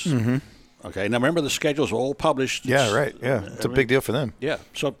this race. Okay, now remember the schedules are all published. Yeah, right. Yeah, it's a big deal for them. Yeah,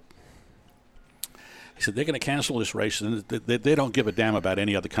 so he said they're going to cancel this race, and they don't give a damn about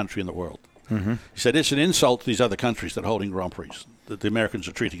any other country in the world. He said it's an insult to these other countries that are holding Grand Prix, that the Americans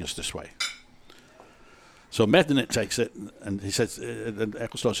are treating us this way. So Metternich takes it, and he says, and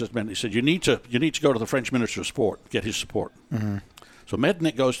Ecclestone says, he said, you need to go to the French Minister of Sport, get his support. So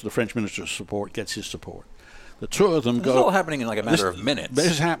Metternich goes to the French Minister of Sport, gets his support. The two of them go. It's all happening in like a matter of minutes.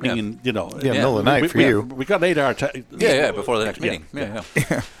 This is happening in, middle of the night for you. We got 8 hour time. Before the next meeting. Yeah.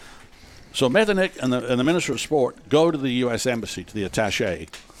 So Metternich and the Minister of Sport go to the U.S. Embassy, to the attaché,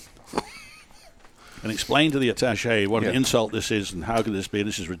 and explain to the attaché what an insult this is and how could this be.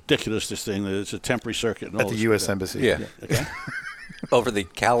 This is ridiculous, this thing. It's a temporary circuit. And all At the this U.S. stuff. Embassy. Yeah. Okay. Over the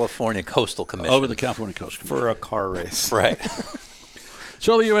California Coastal Commission. Over the California Coast Commission. For a car race. Right.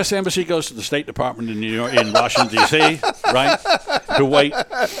 So the U.S. Embassy goes to the State Department in in Washington, D.C., right, who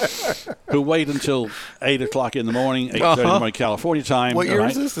wait until 8 o'clock in the morning, 8:30 in the morning California time. What year right?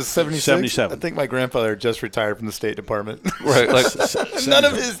 is this? Is 76? 77. I think my grandfather just retired from the State Department. Right. Like, None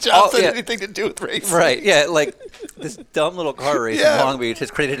of his jobs had anything to do with racing. right. Yeah. Like this dumb little car race in Long Beach has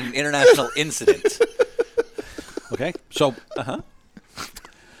created an international incident. Okay. So,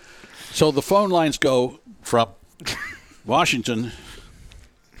 so the phone lines go from Washington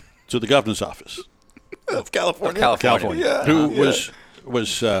to the governor's office Of California. California, Yeah. who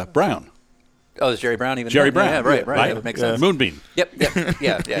was Brown. Oh, is Jerry Brown even Jerry there? Brown. Yeah, right. That makes sense. Moonbeam. Yep.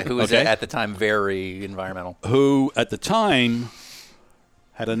 Yeah. Who was Okay. at the time very environmental. Who at the time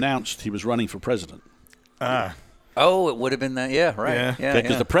had announced he was running for president. Oh, it would have been that. Yeah, right. Yeah.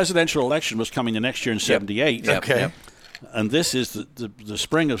 Because the presidential election was coming the next year in 78. Yep. Okay. Yep. And this is the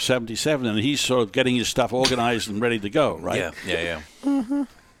spring of 77, and he's sort of getting his stuff organized and ready to go, right? Yeah.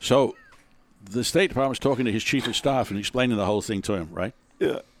 So the State Department was talking to his chief of staff and explaining the whole thing to him, right?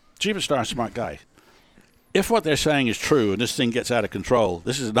 Yeah. Chief of staff, smart guy. If what they're saying is true and this thing gets out of control,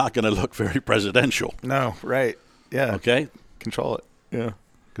 this is not going to look very presidential. No, right. Yeah. Okay? Control it. Yeah.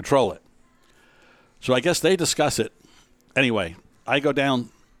 Control it. So I guess they discuss it. Anyway, I go down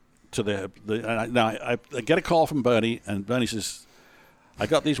to I get a call from Bernie, and Bernie says, I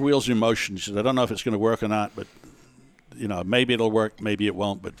got these wheels in motion. He says, I don't know if it's going to work or not, but, maybe it'll work, maybe it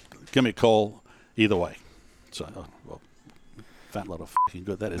won't, but give me a call either way. So, well, fat lot of fucking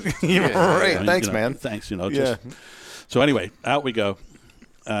good that is. Right. Thanks, man. Thanks, So anyway, out we go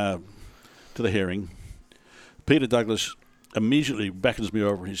to the hearing. Peter Douglas immediately beckons me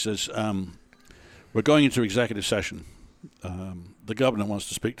over. He says, we're going into executive session. The governor wants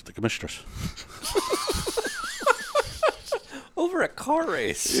to speak to the commissioners. Over a car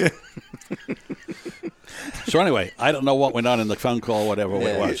race. Yeah. So anyway, I don't know what went on in the phone call, whatever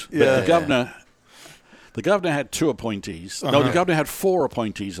it was. But the governor had 2 appointees. No, the governor had 4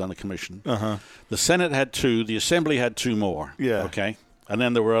 appointees on the commission. The Senate had 2. The Assembly had 2 more. Yeah. Okay. And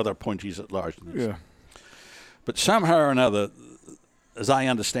then there were other appointees at large. Yeah. But somehow or another, as I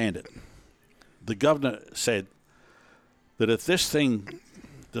understand it, the governor said that if this thing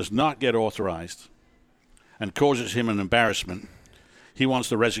does not get authorized and causes him an embarrassment, he wants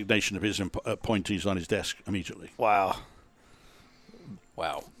the resignation of his appointees on his desk immediately. Wow.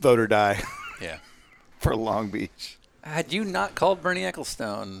 Vote or die. Yeah. For Long Beach. Had you not called Bernie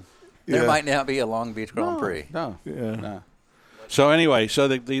Ecclestone, there might now be a Long Beach Grand Prix. No. Yeah. No. So anyway, so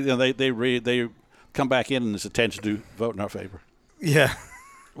they come back in and there's a 10 to do vote in our favor. Yeah.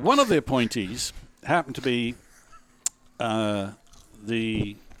 One of the appointees happened to be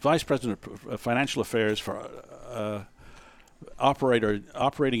the Vice President of Financial Affairs for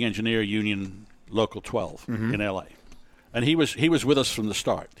Operating Engineer Union Local 12 in L.A. And he was with us from the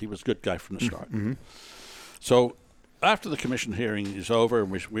start. He was a good guy from the start. So after the commission hearing is over,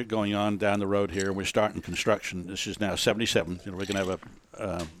 and we're going on down the road here, and we're starting construction. This is now 77. We're going to have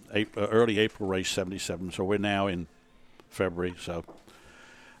a early April race, 77. So we're now in February. So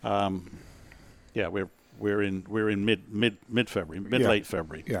we're in mid February, late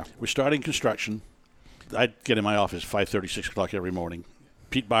February. Yeah. We're starting construction. I'd get in my office 5:30, 6 o'clock every morning.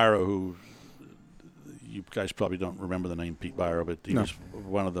 Pete Byro, who you guys probably don't remember the name Pete Byro, but he was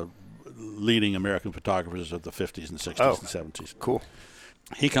one of the leading American photographers of the 50s and 60s and 70s. Cool.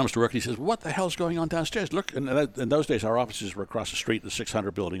 He comes to work and he says, what the hell's going on downstairs? Look, in those days our offices were across the street, the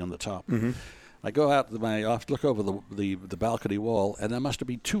 600 building on the top. I go out to my office, look over the balcony wall, and there must have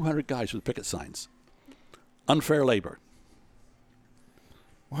been 200 guys with picket signs. Unfair labor.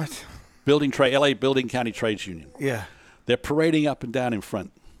 What? LA Building County Trades Union. Yeah. They're parading up and down in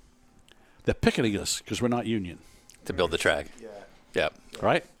front. They're picketing us because we're not union. To build the track. Yeah. Yep.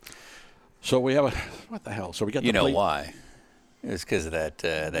 Right? So we have what the hell? So we got You know why? It was because of that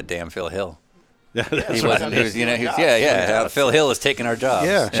damn Phil Hill. Yeah, he wasn't. Phil Hill is taking our jobs.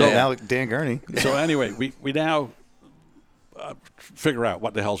 Yeah. So now Dan Gurney. So anyway, we now figure out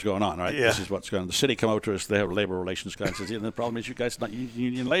what the hell's going on. Right. Yeah. This is what's going on. The city come over to us. They have a labor relations guy and says, the problem is you guys not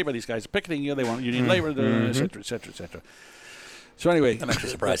union labor. These guys are picketing you. They want union labor, et cetera, et cetera, et cetera. So anyway, I'm actually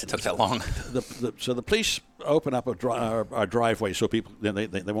surprised it took that long. So the police open up our driveway so people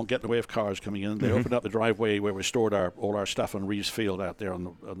they won't get in the way of cars coming in. They open up the driveway where we stored all our stuff on Reeves Field out there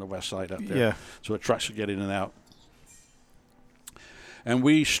on the west side out there. Yeah. So the trucks could get in and out. And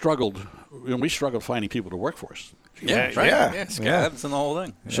we struggled finding people to work for us. Yeah, right. Yeah, scabs and the whole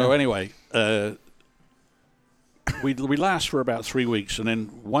thing. So anyway, we last for about 3 weeks, and then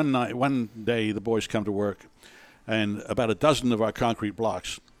one day the boys come to work. And about a dozen of our concrete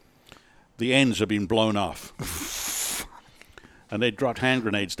blocks, the ends have been blown off. And they dropped hand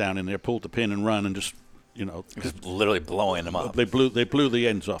grenades down in there, pulled the pin and run, and just literally blowing them up. They blew the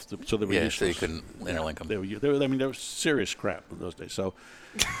ends off, so they were useless. So you couldn't interlink them. They were serious crap in those days. So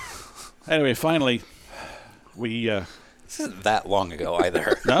anyway, finally, we. This isn't that long ago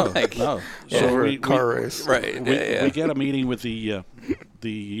either. No. So we car race, right? We get a meeting with the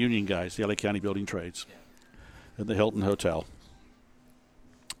union guys, the LA County Building Trades. At the Hilton Hotel.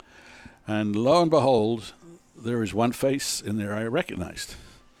 And lo and behold, there is one face in there I recognized.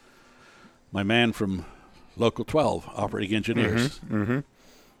 My man from Local 12, Operating Engineers.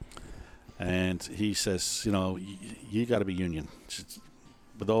 And he says, you got to be union.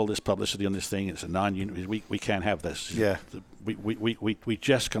 With all this publicity on this thing, it's a non-union. We can't have this. Yeah. We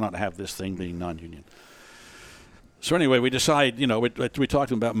just cannot have this thing being non-union. So anyway, we decide, we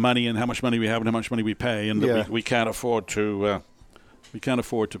talked about money and how much money we have and how much money we pay, and we can't afford to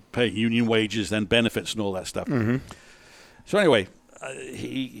pay union wages and benefits and all that stuff. So anyway,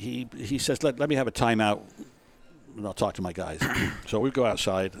 he says, let me have a timeout, and I'll talk to my guys. So we go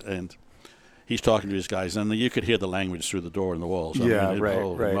outside, and he's talking to his guys, and you could hear the language through the door and the walls.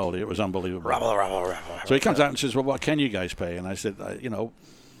 Holy moly, it was unbelievable. So he comes out and says, well, what can you guys pay? And I said,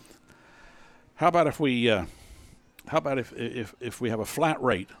 how about if we if we have a flat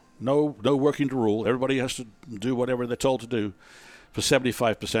rate, no working to rule, everybody has to do whatever they're told to do for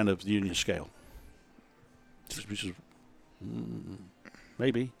 75% of the union scale. Which is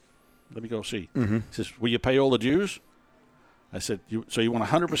maybe. Let me go see. Mm-hmm. He says, will you pay all the dues? I said, so you want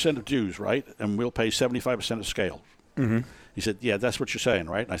 100% of dues, right? And we'll pay 75% of scale. Mm-hmm. He said, yeah, that's what you're saying,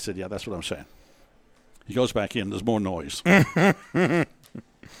 right? And I said, yeah, that's what I'm saying. He goes back in. There's more noise.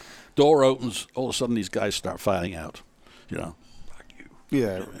 Door opens. All of a sudden, these guys start filing out. Fuck you.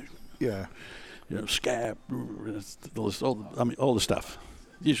 Yeah. Yeah. Scab. All the stuff.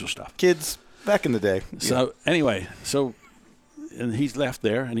 Usual stuff. Kids back in the day. So anyway, and he's left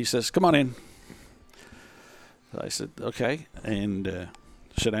there, and he says, come on in. I said, okay, and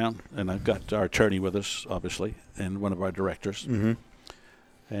sit down. And I've got our attorney with us, obviously, and one of our directors.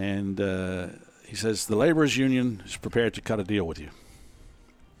 Mm-hmm. And he says, the laborers' union is prepared to cut a deal with you.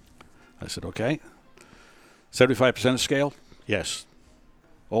 I said, okay. 75% of scale? Yes.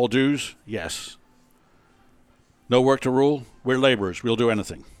 All dues? Yes. No work to rule? We're laborers. We'll do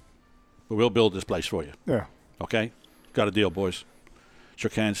anything. But we'll build this place for you. Yeah. Okay? Got a deal, boys.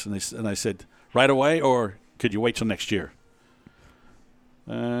 Shook hands, and I said, right away, or could you wait till next year?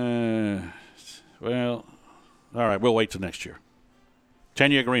 Well, all right, we'll wait till next year.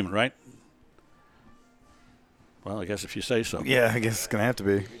 10-year agreement, right? Well, I guess if you say so. Yeah, I guess it's going to have to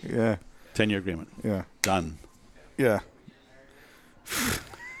be. Yeah. 10-year agreement. Yeah. Done. Yeah.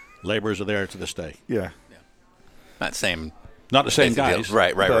 Laborers are there to this day. Yeah. Not same. Not the same basic guys. deal.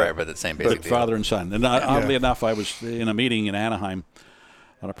 Right, but the same basic But deal. father and son. And oddly enough, I was in a meeting in Anaheim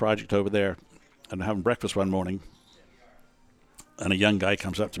on a project over there, and having breakfast one morning, and a young guy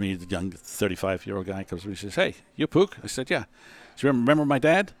comes up to me, the young 35-year-old guy comes to me and says, hey, you Pook? I said, yeah. He said, remember my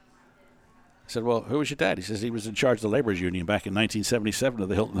dad? I said, well, who was your dad? He says, he was in charge of the laborers union back in 1977 at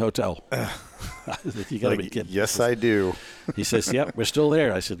the Hilton Hotel. You got to be kidding. Yes, I do. He says, yep, we're still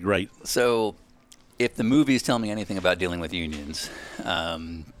there. I said, great. So if the movies tell me anything about dealing with unions, at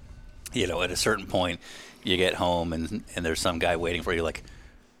a certain point, you get home and there's some guy waiting for you like,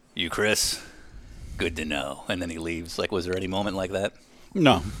 you, Chris? Good to know. And then he leaves. Like, was there any moment like that?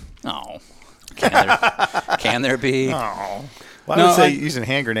 No. Oh. Can there be? Oh. Well, I would say using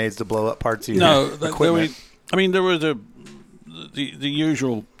hand grenades to blow up parts of your equipment. There were the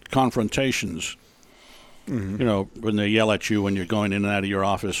usual confrontations, mm-hmm. When they yell at you when you're going in and out of your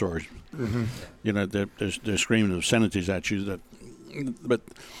office, or, mm-hmm. They're screaming obscenities at you. But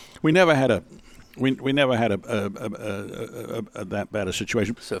we never had a that bad a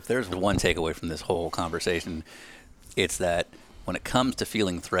situation. So if there's one takeaway from this whole conversation, it's that when it comes to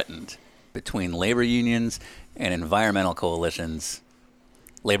feeling threatened between labor unions and environmental coalitions,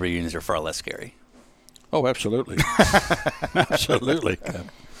 labor unions are far less scary. Oh, absolutely. Absolutely.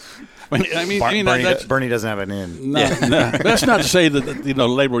 Bernie doesn't have an in. No, that's not to say that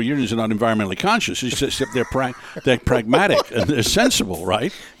labor unions are not environmentally conscious. It's just they're pragmatic and they're sensible,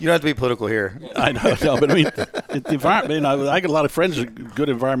 right? You don't have to be political here. I know, but the environment. I got a lot of friends who are good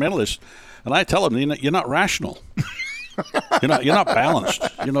environmentalists, and I tell them you're not rational. You're not balanced.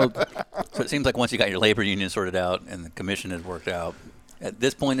 So it seems like once you got your labor union sorted out and the commission has worked out, at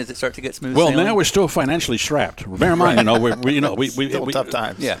this point, does it start to get smooth Well, sailing? now we're still financially strapped. Bear in mind, we tough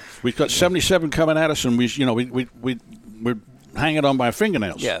times. Yeah, we've got 77 coming at us, and we're hanging on by our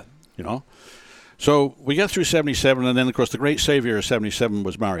fingernails. Yeah, So we get through 77, and then of course the great savior of 77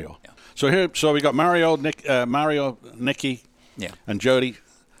 was Mario. Yeah. So we got Mario, Nicky, and Jody.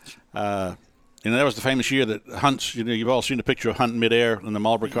 That was the famous year that Hunt's. You've all seen the picture of Hunt in midair in the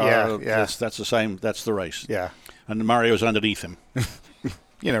Marlboro car. Yeah. That's the same. That's the race. Yeah. And Mario's underneath him.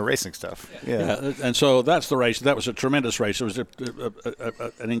 Racing stuff. Yeah. And so that's the race. That was a tremendous race. It was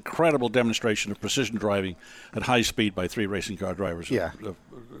an incredible demonstration of precision driving at high speed by three racing car drivers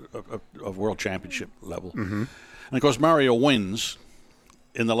of world championship level. Mm-hmm. And, of course, Mario wins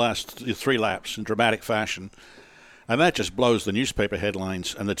in the last 3 laps in dramatic fashion. And that just blows the newspaper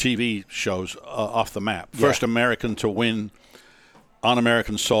headlines and the TV shows off the map. First American to win on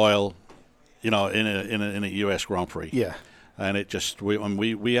American soil, in a U.S. Grand Prix. Yeah. And it just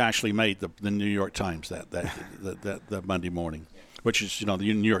we actually made the New York Times that Monday morning, which is the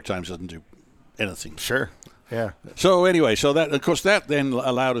New York Times doesn't do anything. Sure. Yeah. So anyway, that then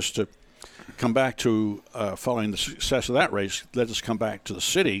allowed us to come back to following the success of that race. Let us come back to the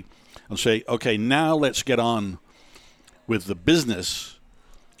city and say, okay, now let's get on with the business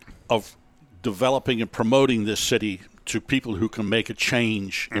of developing and promoting this city to people who can make a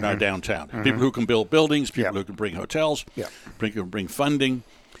change in our downtown. Mm-hmm. People who can build buildings, people who can bring hotels, bring funding.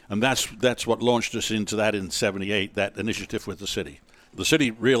 And that's what launched us into that in 78, that initiative with the city. The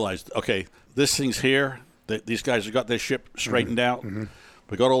city realized, okay, this thing's here. These guys have got their ship straightened out.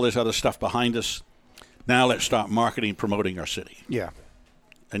 We got all this other stuff behind us. Now let's start marketing, promoting our city. Yeah.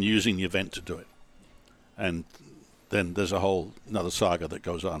 And using the event to do it. And then there's a whole another saga that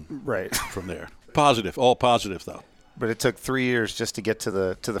goes on from there. Positive, all positive though. But it took 3 years just to get to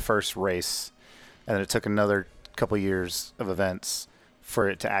the first race, and then it took another couple years of events for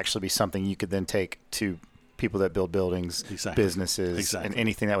it to actually be something you could then take to people that build buildings, businesses, and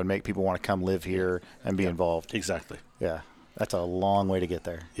anything that would make people want to come live here and be involved. Exactly. Yeah, that's a long way to get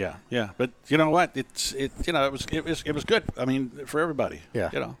there. Yeah. But you know what? It was good. I mean, for everybody. Yeah.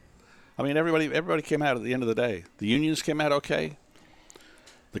 You know, I mean, everybody came out at the end of the day. The unions came out okay.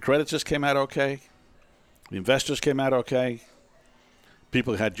 The creditors came out okay. The investors came out okay.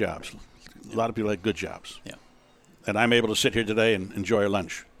 People had jobs. A lot of people had good jobs. Yeah. And I'm able to sit here today and enjoy a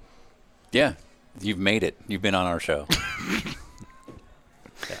lunch. Yeah. You've made it. You've been on our show.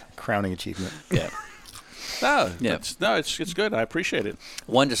 Crowning achievement. Yeah. It's good. I appreciate it.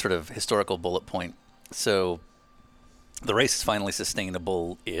 One just sort of historical bullet point. So the race is finally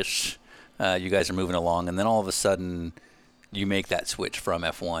sustainable-ish. You guys are moving along, and then all of a sudden you make that switch from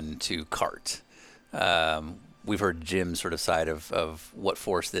F1 to kart. We've heard Jim's sort of side of what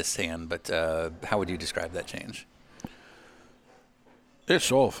forced this hand, but how would you describe that change?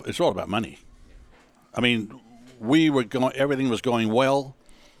 It's all about money. I mean, everything was going well.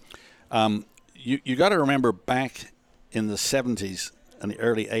 You got to remember back in the 70s and the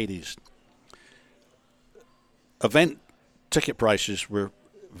early 80s, event ticket prices were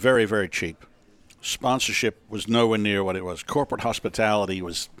very, very cheap. Sponsorship was nowhere near what it was. Corporate hospitality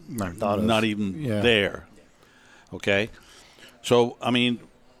was not even there. Okay, so I mean,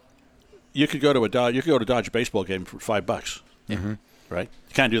 you could go to a Dodger baseball game for $5. Mm-hmm. Right?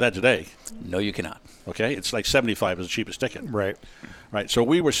 You can't do that today. No, you cannot. Okay, it's like $75 is the cheapest ticket. Right. So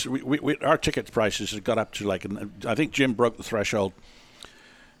we our ticket prices got up to like, I think Jim broke the threshold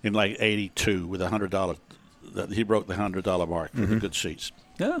in like '82 with $100. He broke the $100 mark for the good seats.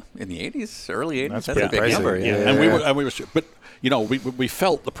 Yeah, in the '80s, early '80s. That's a pretty big pricey. number. Yeah. And we were, but you know, we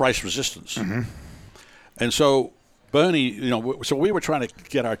felt the price resistance, and so Bernie, you know, so we were trying to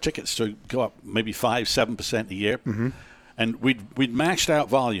get our tickets to go up maybe 5-7% a year, and we'd maxed out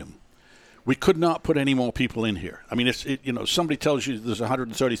volume. We could not put any more people in here. I mean, somebody tells you there's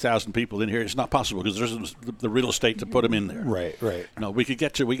 130,000 people in here, it's not possible because there isn't the real estate to put them in there. Right. No, we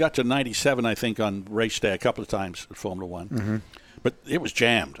got to 97, I think, on race day a couple of times at Formula One, but it was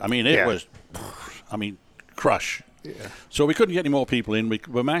jammed. I mean, it was, crush. Yeah. So we couldn't get any more people in. We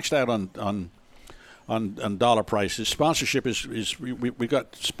maxed out on dollar prices. Sponsorship is we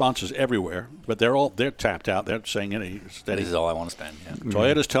got sponsors everywhere, but they're tapped out. They're saying steady. This is all I want to spend. Yeah.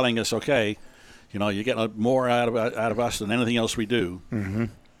 Toyota's telling us, okay, you know, you get more out of us than anything else we do. Mm-hmm.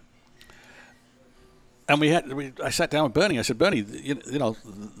 And I sat down with Bernie. I said, Bernie, you know,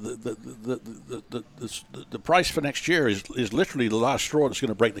 the price for next year is literally the last straw that's going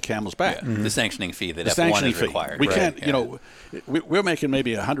to break the camel's back. Yeah. The sanctioning fee that F1 is required. We can't, you know, we're making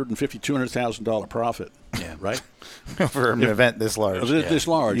maybe $150,000-$200,000 profit. Yeah. Right. For an event this large. This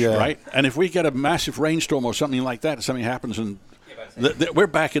large, right? And if we get a massive rainstorm or something like that, something happens and. We're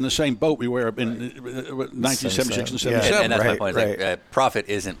back in the same boat we were in 1976 and 77. And that's my point. Like, profit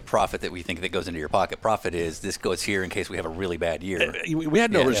isn't profit that we think that goes into your pocket. Profit is this goes here in case we have a really bad year. We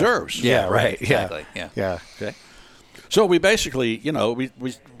had no reserves. Yeah, right. Exactly. Yeah. Okay. So we basically, you know,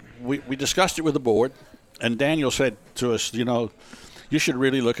 we discussed it with the board, and Daniel said to us, you know, you should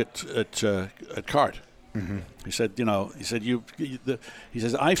really look at kart. Mm-hmm. He said, you know, he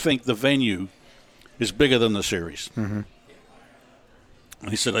says, I think the venue is bigger than the series. Mm-hmm.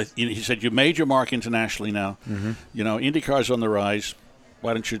 He said, you made your mark internationally now. Mm-hmm. You know, IndyCar's on the rise.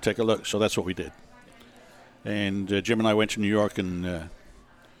 Why don't you take a look? So that's what we did. And Jim and I went to New York in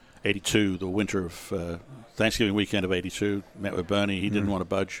 '82, the winter of Thanksgiving weekend of '82. Met with Bernie. He didn't want to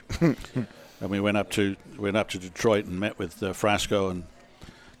budge. And we went up to Detroit and met with Frasco and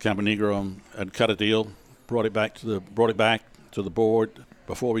Campanegro and cut a deal. Brought it back to the board.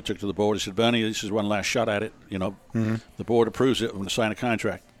 Before we took to the board, he said, Bernie, this is one last shot at it. You know, the board approves it. I'm going to sign a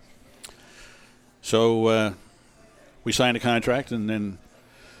contract. So we signed a contract, and then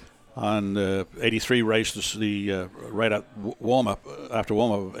on the 83 race, right at after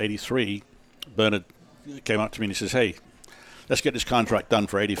warm-up of 83, Bernard came up to me and he says, hey, let's get this contract done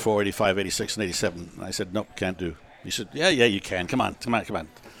for 84, 85, 86, and 87. And I said, nope, can't do. He said, yeah, you can. Come on. He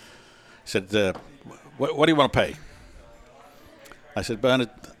said, what do you want to pay? I said, Bernard,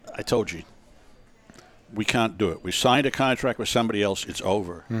 I told you, we can't do it. We signed a contract with somebody else. It's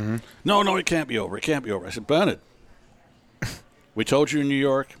over. Mm-hmm. No, it can't be over. I said, Bernard, we told you in New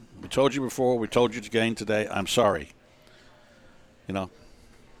York, We told you before. We told you again today. I'm sorry. You know,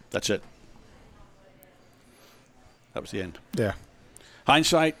 that's it. That was the end. Yeah.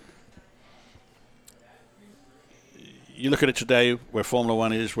 Hindsight, you look at it today, where Formula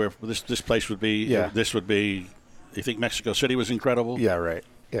One is, where this place would be. Yeah. This would be. You think Mexico City was incredible? Yeah, right.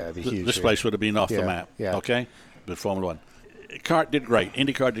 Yeah, it'd be huge. This place would have been off the map. Yeah. Okay, but Formula One, kart did great.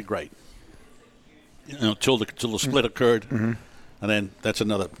 IndyCar did great. You know, till the split occurred, and then that's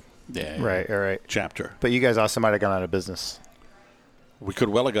another Right. chapter. But you guys also might have gone out of business We could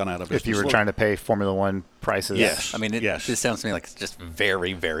well have gone out of business. if you were trying to pay Formula One prices. Yes. I mean, Yes. this sounds to me like it's just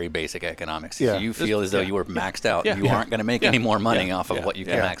very, very basic economics. Yeah. If you feel as though you were maxed out, you aren't going to make any more money off of what you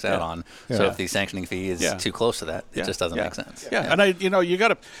can max out on. So if the sanctioning fee is too close to that, it just doesn't make sense. Yeah, and you got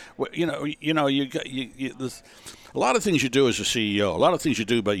to, there's a lot of things you do as a CEO, a lot of things you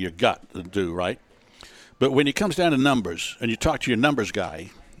do by your gut to do, right? But when it comes down to numbers, and you talk to your numbers guy,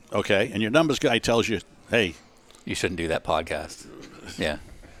 okay, and your numbers guy tells you, hey, You shouldn't do that podcast. Yeah.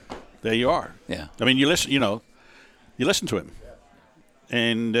 there you are. Yeah. I mean, you listen to him,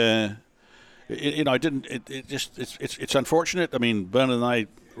 and it's unfortunate. I mean, Bernard and I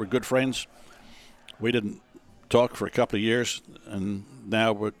were good friends. We didn't talk for a couple of years, and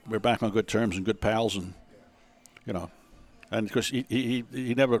now we're back on good terms and good pals, and and of course he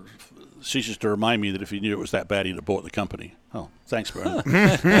never ceases to remind me that if he knew it was that bad, he'd have bought the company. Oh, thanks, Bernard.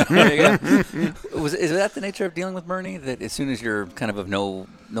 There you go. Is that the nature of dealing with Bernie? That as soon as you're kind of no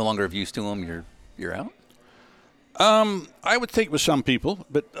longer of use to him, you're out? I would think with some people,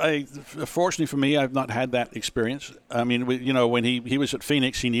 but fortunately for me, I've not had that experience. I mean, when he was at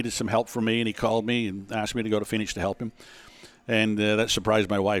Phoenix, he needed some help from me, and he called me and asked me to go to Phoenix to help him. And that surprised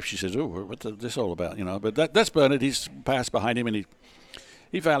my wife. She says, "Oh, what's this all about?" But that's Bernard. He's passed behind him, and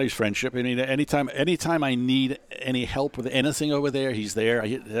he values friendship. I mean, anytime I need any help with anything over there, he's there.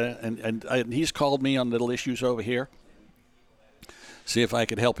 And he's called me on little issues over here. See if I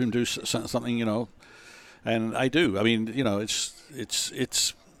could help him do something, And I do. I mean,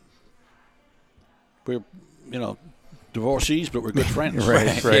 it's we're, divorcees, but we're good friends.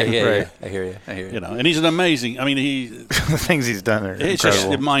 Right. Yeah. I hear you. And he's an amazing. I mean, The things he's done are it's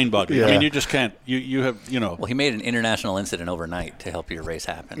incredible. just mind-boggling. Yeah. I mean, you just can't. You have. Well, he made an international incident overnight to help your race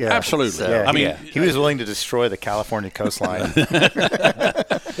happen. Yeah. Absolutely. So, I mean, he was willing to destroy the California coastline.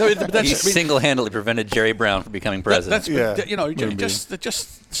 he single-handedly prevented Jerry Brown from becoming president.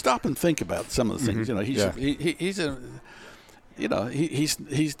 Just stop and think about some of the things.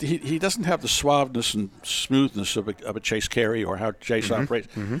 He doesn't have the suaveness and smoothness of a Chase Carey or how Chase operates.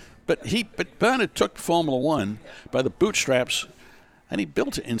 But Bernard took Formula One by the bootstraps, and he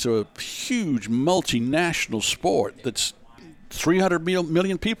built it into a huge multinational sport that's 300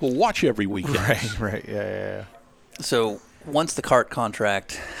 million people watch every weekend. Right. Yeah. So once the kart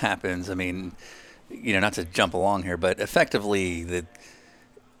contract happens, I mean, not to jump along here, but effectively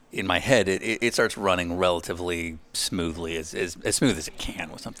in my head, it starts running relatively smoothly, as smooth as it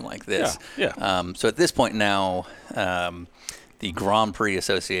can with something like this. Yeah. So at this point now, the Grand Prix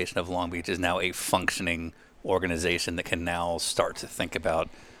Association of Long Beach is now a functioning organization that can now start to think about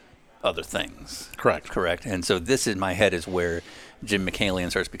other things. Correct. And so this in my head is where Jim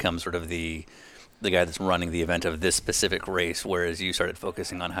McCallion starts to become sort of the guy that's running the event of this specific race, whereas you started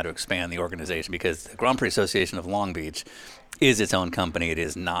focusing on how to expand the organization, because the Grand Prix Association of Long Beach is its own company. It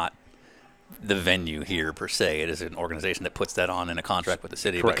is not the venue here per se. It is an organization that puts that on in a contract with the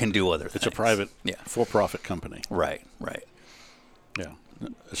city, but can do other things. It's a private, for-profit company. Right. Yeah.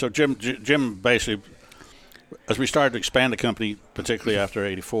 So Jim basically, as we started to expand the company, particularly after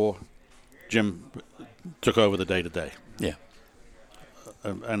 '84, Jim took over the day-to-day. Yeah.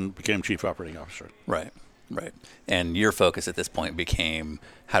 And became chief operating officer. Right. And your focus at this point became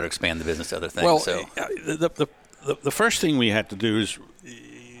how to expand the business to other things. Well, so the first thing we had to do is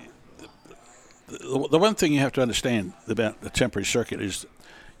the one thing you have to understand about the temporary circuit is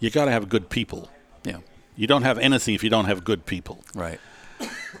you got to have good people. Yeah. You don't have anything if you don't have good people. Right.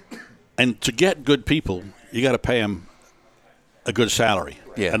 And to get good people, you got to pay them a good salary.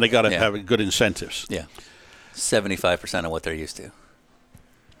 Yeah. And they got to have good incentives. Yeah. 75% of what they're used to.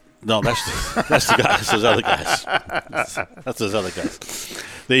 No, that's the guy. That's those other guys. That's those other guys.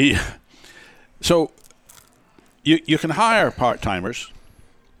 So you can hire part-timers,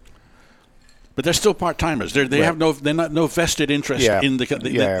 but they're still part-timers. They're not no vested interest in the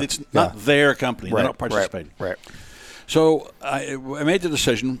company. It's not their company. They're not participating. Right. So I made the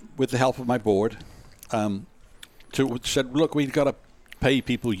decision with the help of my board said, look, we've got to pay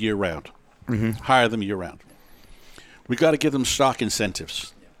people year-round, hire them year-round. We've got to give them stock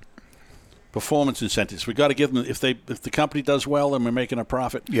incentives. performance incentives. We got to give them if the company does well and we're making a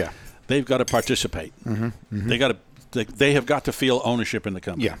profit. Yeah. They've got to participate. They have got to feel ownership in the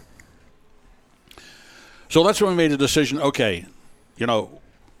company. Yeah. So that's when we made the decision. Okay,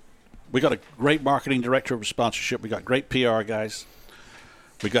 we got a great marketing director of sponsorship. We got great PR guys.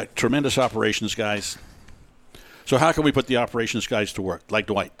 We got tremendous operations guys. So how can we put the operations guys to work, like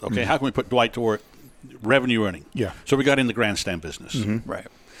Dwight? Okay, how can we put Dwight to work, revenue earning? Yeah. So we got in the grandstand business. Right.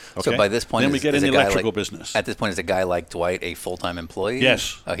 Okay? So by this point, then we get in the electrical like, business. At this point, is a guy like Dwight a full-time employee?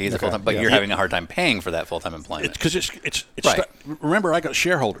 Yes. Oh, he's a full-time, but you're having a hard time paying for that full-time employment. Because it's Right. Remember, I got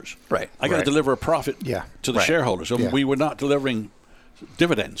shareholders. Right. I got to deliver a profit to the Right. shareholders. So we were not delivering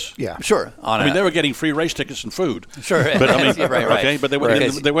dividends. Yeah. Sure. I mean, they were getting free race tickets and food. Sure. But I mean, right. okay, but they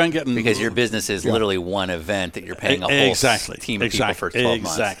weren't getting because your business is literally one event that you're paying a whole team of people for 12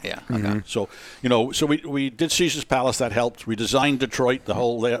 months. Exactly. Yeah. Okay. So so we did Caesar's Palace. That helped. We designed Detroit, the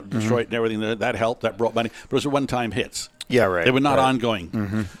whole Detroit and everything. That helped. That brought money. But it was a one-time hits. Yeah, right. They were not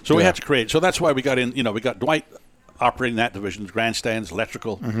ongoing. So we had to create. So that's why we got in. We got Dwight operating that division, grandstands,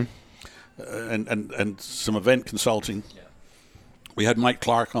 electrical, and some event consulting. We had Mike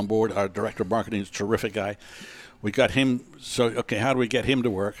Clark on board, our director of marketing. He's a terrific guy. We got him. So, okay, how do we get him to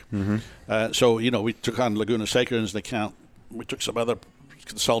work? So, we took on Laguna Seca as an account. We took some other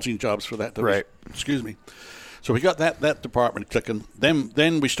consulting jobs for that. Right. Excuse me. So we got that department clicking.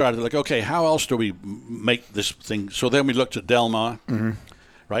 Then we started okay, how else do we make this thing? So then we looked at Del Mar,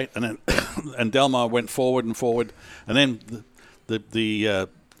 right? And then and Del Mar went forward and forward. And then the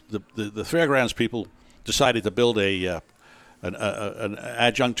fairgrounds people decided to build an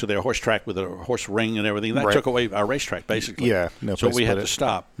adjunct to their horse track with a horse ring and everything. That took away our racetrack, basically. Yeah, no so place we to had put to it.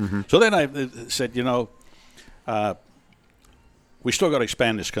 stop. So then I said, we still got to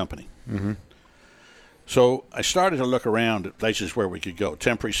expand this company. So I started to look around at places where we could go,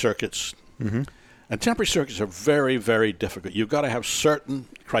 temporary circuits. And temporary circuits are very, very difficult. You've got to have certain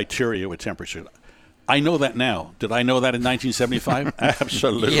criteria with temporary circuits. I know that now. Did I know that in 1975?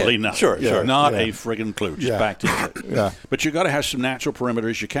 Absolutely not. Sure. Not a friggin' clue. Just back to it. Yeah. But you've got to have some natural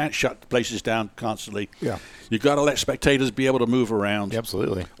perimeters. You can't shut places down constantly. Yeah. You've got to let spectators be able to move around.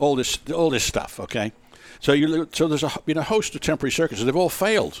 Absolutely. All this stuff, okay? So there's been a host of temporary circuits, and they've all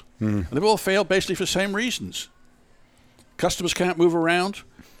failed. And they've all failed basically for the same reasons. Customers can't move around,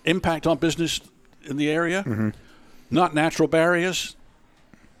 impact on business in the area, not natural barriers.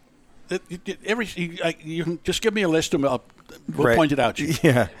 You can just give me a list and we'll point it out to you.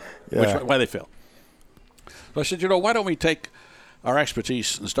 Yeah. Why they fail. So I said, why don't we take our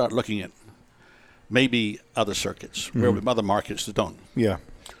expertise and start looking at maybe other circuits, where other markets that don't. Yeah.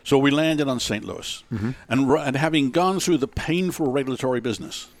 So we landed on St. Louis, and having gone through the painful regulatory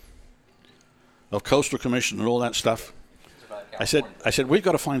business of Coastal Commission and all that stuff, I said we've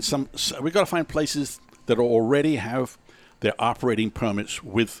got to find places that already have their operating permits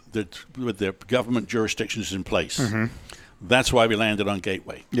with their government jurisdictions in place. That's why we landed on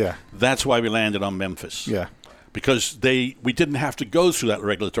Gateway. Yeah. That's why we landed on Memphis. Yeah. Because we didn't have to go through that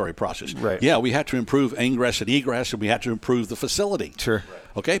regulatory process. Right. Yeah, we had to improve ingress and egress, and we had to improve the facility. Sure.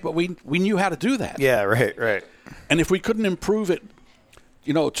 Okay, but we knew how to do that. Yeah, right. And if we couldn't improve it,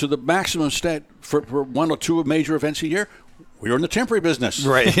 to the maximum extent for one or two major events a year, we were in the temporary business.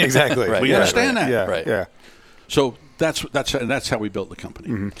 Right, exactly. We understand that. Yeah, Right. yeah. So that's how we built the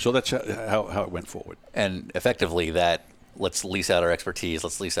company. So that's how it went forward. And effectively let's lease out our expertise,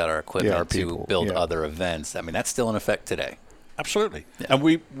 let's lease out our equipment our to people, build yeah. other events. I mean, that's still in effect today. Absolutely. Yeah. And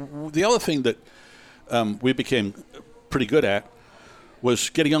the other thing that we became pretty good at was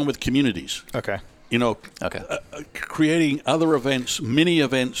getting on with communities. Okay. Creating other events, mini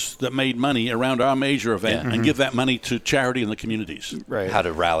events that made money around our major event and give that money to charity in the communities. Right. How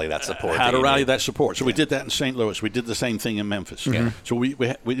to rally that support. So we did that in St. Louis. We did the same thing in Memphis. So we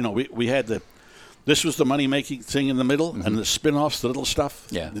had this was the money-making thing in the middle, and the spin-offs, the little stuff.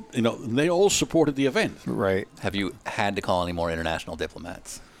 Yeah. They all supported the event. Right. Have you had to call any more international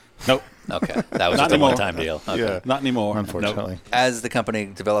diplomats? Nope. Okay. That was Not just a anymore. one-time deal. Okay. Yeah. Not anymore. Unfortunately. Nope. As the company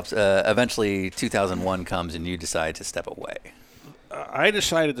develops, eventually 2001 comes and you decide to step away. I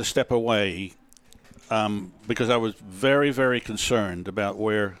decided to step away because I was very, very concerned about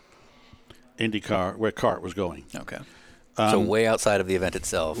where CART was going. Okay. So way outside of the event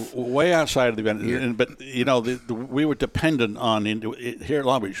itself. Way outside of the event. But, we were dependent on, here at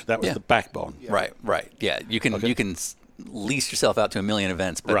Long Beach, that was the backbone. Yeah. Right. Yeah. You can lease yourself out to a million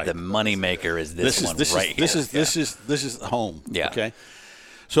events, but the money maker is this one right here. This is home. Yeah. Okay.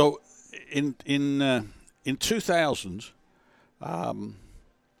 So in 2000,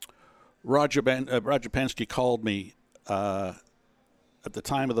 Roger Penske called me at the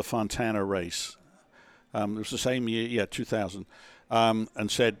time of the Fontana race. It was the same year, 2000,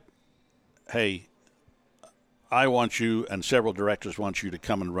 and said, "Hey, I want you, and several directors want you to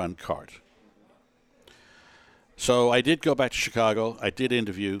come and run CART." So I did go back to Chicago. I did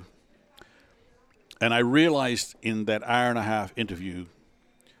interview, and I realized in that hour-and-a-half interview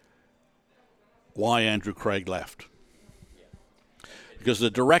why Andrew Craig left. Because the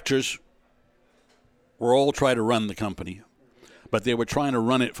directors were all trying to run the company, but they were trying to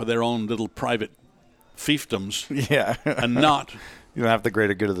run it for their own little private fiefdoms, Yeah. and not You don't have the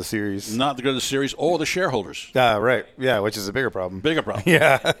greater good of the series. the good of the series or the shareholders. Right. Yeah, which is a bigger problem. Bigger problem.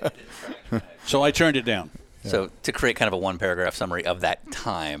 Yeah. So I turned it down. So to create kind of a one-paragraph summary of that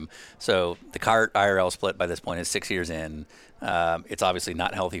time, so the CART IRL split by this point is 6 years in. It's obviously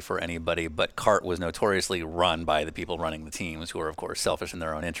not healthy for anybody, but CART was notoriously run by the people running the teams who are, of course, selfish in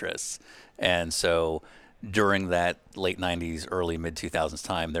their own interests. And so during that late 90s, early mid-2000s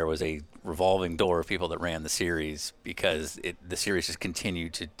time, there was a revolving door of people that ran the series because the series just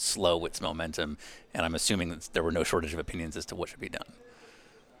continued to slow its momentum. And I'm assuming that there were no shortage of opinions as to what should be done.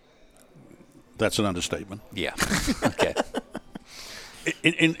 That's an understatement. Yeah. Okay.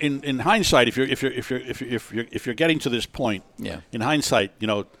 In hindsight, if you're getting to this point, Yeah. in hindsight,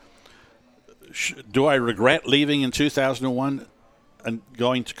 do I regret leaving in 2001 and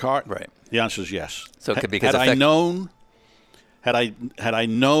going to CART? Right. The answer is yes. So it could be because had I known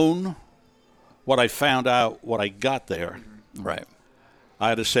what I found out, what I got there, Right.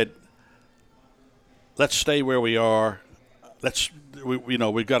 I'd have said, let's stay where we are.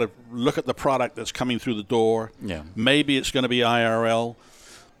 We've got to look at the product that's coming through the door. Yeah. Maybe it's going to be IRL.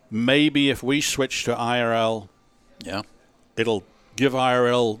 Maybe if we switch to IRL, Yeah. it'll give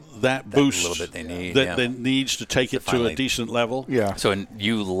IRL that boost little bit they need, that yeah. needs to take it to finally- a decent level. Yeah. So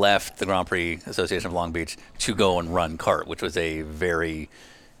you left the Grand Prix Association of Long Beach to go and run CART, which was a very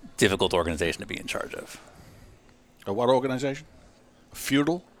difficult organization to be in charge of. A what organization?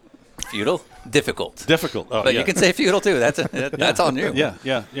 Feudal? Feudal? Difficult. Difficult. Oh, But yeah. you can say feudal too. That's on you. Yeah.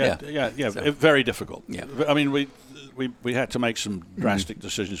 So- Very difficult. Yeah. I mean, we had to make some drastic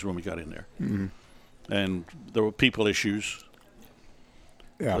decisions when we got in there, and there were people issues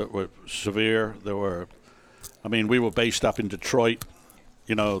Yeah. that were severe. We were based up in Detroit.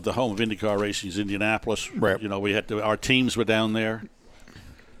 The home of IndyCar racing is Indianapolis. Right. Our teams were down there.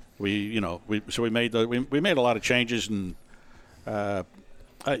 We made a lot of changes, and I've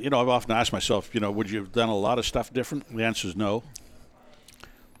often asked myself, would you have done a lot of stuff different? The answer is no.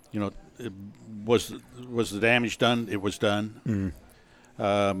 Was the damage done? It was done.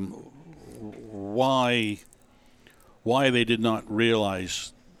 Why they did not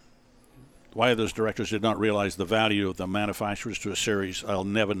realize? Why those directors did not realize the value of the manufacturers to a series? I'll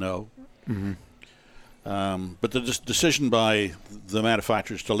never know. But the decision by the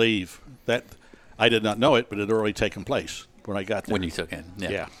manufacturers to leave, that I did not know it, but it had already taken place when I got there. When you took in.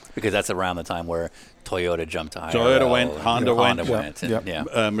 Yeah. Because that's around the time where Toyota jumped to IRL. Toyota went, and Honda went. and-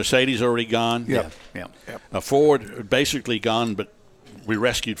 Yeah. Mercedes already gone. Yeah. Ford basically gone, but we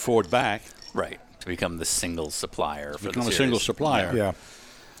rescued Ford back. Right. To become the single supplier for Become the a single series. supplier. Yeah.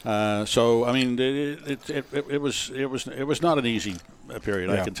 So I mean, it was not an easy period.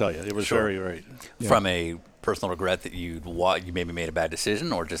 I Yeah. can tell you, it was Sure. very, very. From a personal regret that you maybe made a bad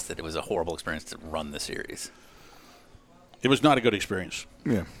decision, or just that it was a horrible experience to run the series? It was not a good experience.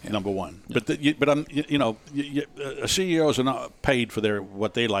 Yeah. Number one, CEOs are not paid for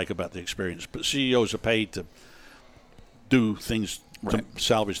what they like about the experience, but CEOs are paid to do things to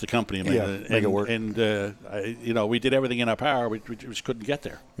salvage the company. Make it work. And we did everything in our power. We just couldn't get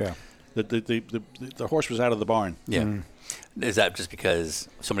there. Yeah. The horse was out of the barn. Yeah. Is that just because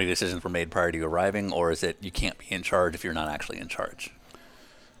so many decisions were made prior to you arriving, or is it you can't be in charge if you're not actually in charge?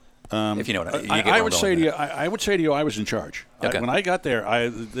 If you know what I mean. I would say to you, I would say to you, I was in charge. Okay. When I got there, I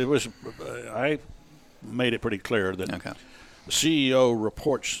made it pretty clear that Okay. the CEO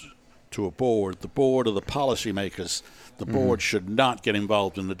reports to a board. The board are the policymakers. The board should not get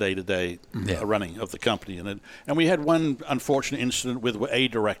involved in the day-to-day running of the company. And we had one unfortunate incident with a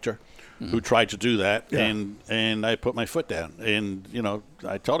director who tried to do that, and I put my foot down. And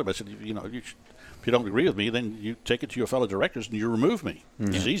I told him, I said, if you don't agree with me, then you take it to your fellow directors and you remove me.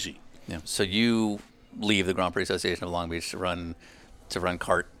 It's easy. Yeah. So you leave the Grand Prix Association of Long Beach to run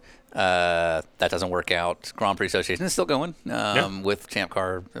CART. That doesn't work out. Grand Prix Association is still going with Champ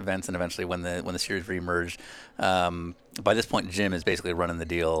Car events, and eventually when the series reemerged. By this point, Jim is basically running the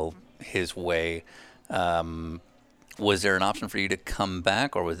deal his way. Was there an option for you to come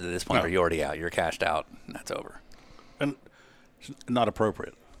back, or was it at this point No. where you're already out? You're cashed out, and that's over. And it's not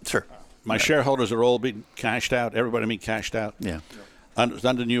appropriate. Sure. My shareholders are all being cashed out. Everybody being cashed out. Yeah.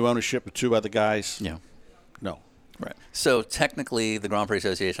 under new ownership with 2 other guys. Yeah. No. Right. So technically, the Grand Prix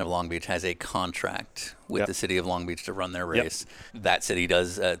Association of Long Beach has a contract with Yep. the city of Long Beach to run their race. That city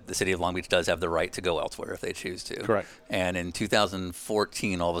does. The city of Long Beach does have the right to go elsewhere if they choose to. Correct. And in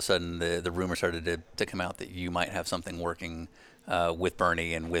 2014, all of a sudden, the rumor started to come out that you might have something working with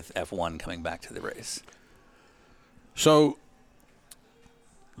Bernie and with F1 coming back to the race. So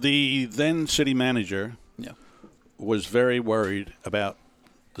the then city manager was very worried about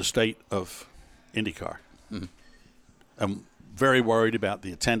the state of IndyCar. I'm very worried about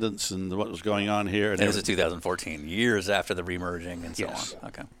the attendance and what was going on here. And this is 2014, years after the remerging and so Yes. on.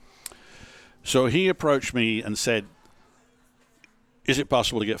 Okay. So he approached me and said, is it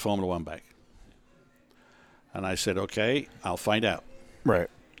possible to get Formula One back? And I said, okay, I'll find out. Right.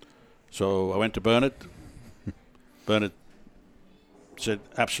 So I went to Bernard. Bernard said,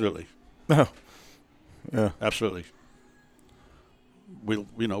 absolutely. Oh. Yeah. Absolutely.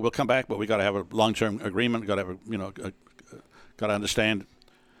 We'll come back, but we got to have a long-term agreement. Got to have got to understand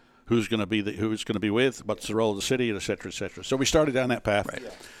who's going to be with, what's the role of the city, et cetera, et cetera. So we started down that path. Right.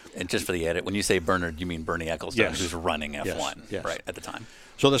 And just for the edit, when you say Bernard, you mean Bernie Ecclestone, Yes. who's running F1, Yes. right, at the time.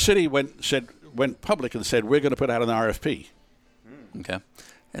 So the city went public and said, we're going to put out an RFP. Okay.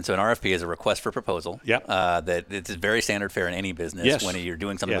 And so an RFP is a request for proposal. Yep. That it's very standard fare in any business. Yes. When you're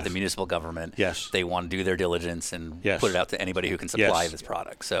doing something with the Yes. municipal government, Yes. they want to do their diligence and Yes. put it out to anybody who can supply Yes. this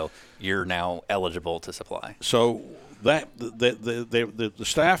product. So you're now eligible to supply. So that the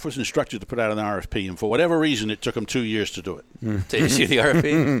staff was instructed to put out an RFP, and for whatever reason, it took them 2 years to do it, To issue the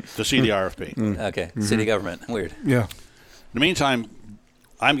RFP? to see the RFP. Okay. City government. Weird. Yeah. In the meantime,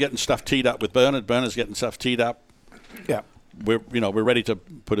 I'm getting stuff teed up with Bernard. Bernard's getting stuff teed up. Yeah. We're ready to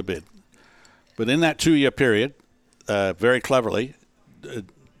put a bid. But in that 2-year period, very cleverly,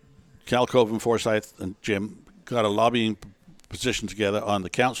 Cal Colvin, Forsyth, and Jim got a lobbying position together on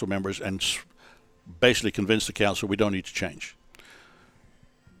the council members and basically convinced the council we don't need to change.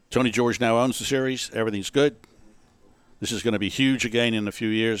 Tony George now owns the series. Everything's good. This is going to be huge again in a few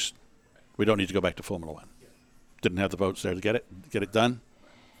years. We don't need to go back to Formula One. Didn't have the votes there to get it done.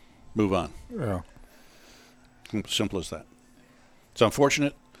 Move on. Yeah. Simple as that. It's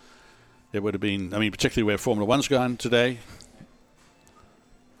unfortunate. It would have been, particularly where Formula One's gone today.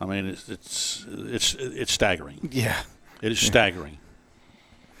 It's staggering. Yeah. It is staggering.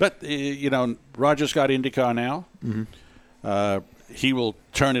 But, Roger's got IndyCar now. Mm-hmm. He will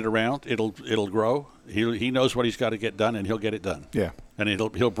turn it around. It'll grow. He knows what he's got to get done, and he'll get it done. Yeah. And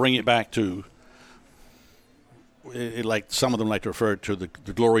he'll bring it back to, like some of them like to refer to the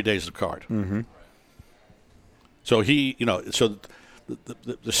glory days of kart. Mm-hmm. So the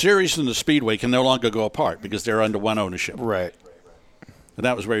series and the speedway can no longer go apart because they're under one ownership. Right. And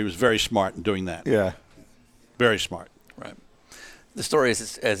that was where he was very smart in doing that. Yeah. Very smart. Right. The story,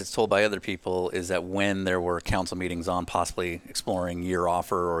 as it's told by other people, is that when there were council meetings on possibly exploring your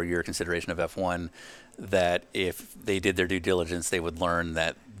offer or your consideration of F1, that if they did their due diligence, they would learn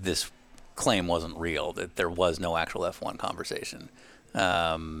that this claim wasn't real, that there was no actual F1 conversation.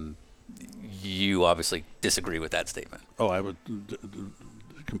 You obviously disagree with that statement. Oh, I would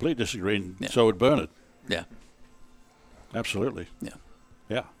completely disagree, and Yeah. so would Bernard. Yeah. Absolutely. Yeah.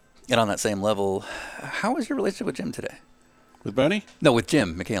 Yeah. And on that same level, how is your relationship with Jim today? With Bernie? No, with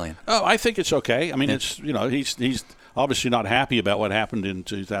Jim McCallion. Oh, I think it's okay. It's he's obviously not happy about what happened in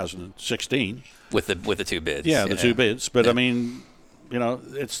 2016. With the two bids. Yeah, the two bids. But Yeah.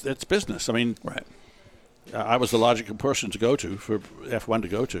 it's business. Right. I was the logical person to go to for F1 to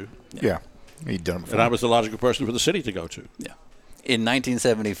go to, Yeah. He'd done it before. and I was the logical person for the city to go to. Yeah. In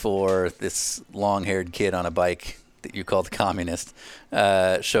 1974, this long-haired kid on a bike that you called communist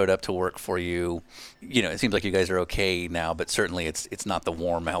showed up to work for you. It seems like you guys are okay now, but certainly it's not the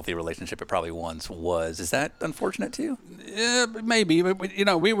warm, healthy relationship it probably once was. Is that unfortunate to you? Yeah, maybe.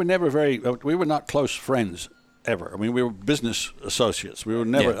 But, we were never we were not close friends ever. We were business associates. We were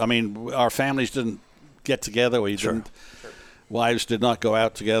never, Yeah. Our families didn't get together. Wives did not go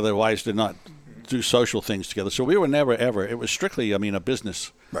out together. Wives did not do social things together. So we were never, ever. It was strictly, a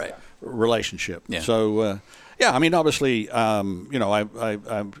business Right. relationship. Yeah. So, obviously, one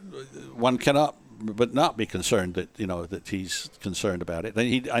cannot but not be concerned that, that he's concerned about it.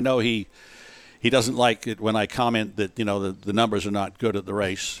 And I know he doesn't like it when I comment that, the numbers are not good at the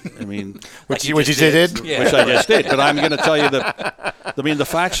race. Which you did? Yeah. Which I just did. But I'm going to tell you that, the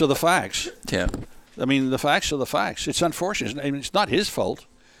facts are the facts. Yeah. The facts are the facts. It's unfortunate. It's not his fault.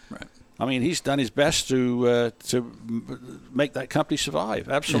 Right. He's done his best to make that company survive.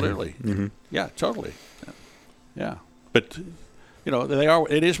 Absolutely. Mm-hmm. Yeah, totally. Yeah. But, they are.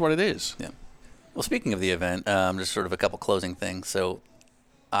 It is what it is. Yeah. Well, speaking of the event, just sort of a couple closing things. So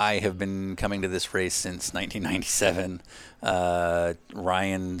I have been coming to this race since 1997.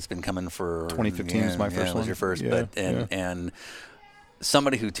 Ryan's been coming for 2015 was my first one. Was your first, Yeah, and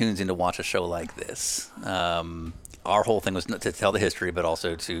somebody who tunes in to watch a show like this, our whole thing was to tell the history, but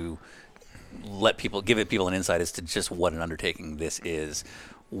also to give people an insight as to just what an undertaking this is.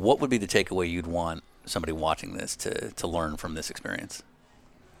 What would be the takeaway you'd want somebody watching this to learn from this experience?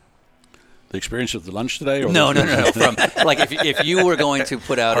 The experience of the lunch today? Or No. From like if you were going to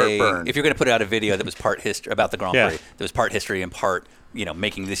put out a video that was part history about the Grand Prix, that was part history and part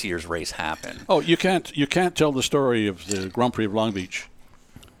making this year's race happen. Oh, you can't tell the story of the Grand Prix of Long Beach,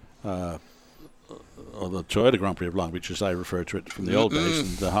 or the Toyota Grand Prix of Long Beach, as I refer to it from the old days, and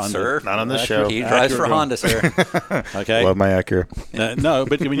the Honda. Sir, not on this show. He drives for Honda, sir. Okay. Love my Acura. No,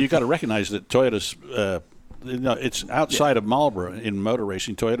 but I mean, you've got to recognize that Toyota's. It's outside of Marlboro in motor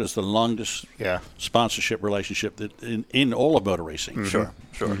racing. Toyota's the longest sponsorship relationship that in all of motor racing. Mm-hmm. Sure.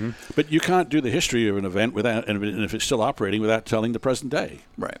 Mm-hmm. But you can't do the history of an event without, and if it's still operating, without telling the present day.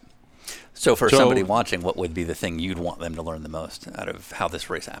 Right. So for somebody watching, what would be the thing you'd want them to learn the most out of how this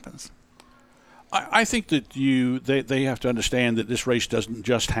race happens? I think that they have to understand that this race doesn't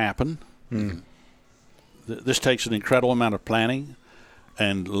just happen. Mm-hmm. This takes an incredible amount of planning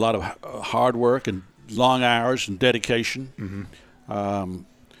and a lot of hard work and long hours and dedication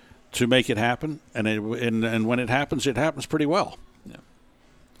to make it happen. And when it happens pretty well. Yeah.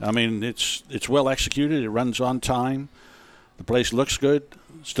 I mean, it's well executed. It runs on time. The place looks good.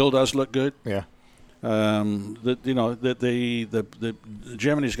 Still does look good. Yeah. The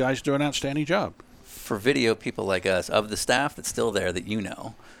Germany's guys do an outstanding job. For video people like us, of the staff that's still there that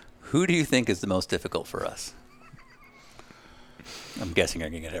who do you think is the most difficult for us? I'm guessing I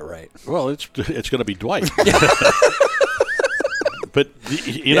can get it right. Well, it's going to be Dwight. But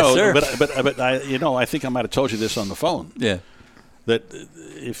I think I might have told you this on the phone. Yeah. That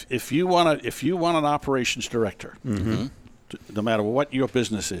if you want an operations director, no matter what your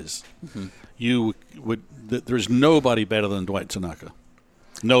business is, there's nobody better than Dwight Tanaka.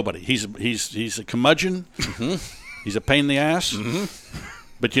 Nobody. He's a curmudgeon. He's a pain in the ass.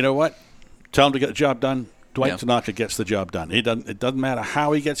 But you know what? Tell him to get the job done. Dwight Tanaka gets the job done. It doesn't matter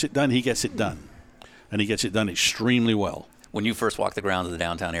how he gets it done. He gets it done, and he gets it done extremely well. When you first walked the grounds of the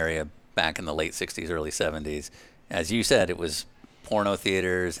downtown area back in the late '60s, early '70s, as you said, it was porno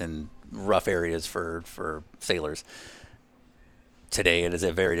theaters and rough areas for sailors. Today, it is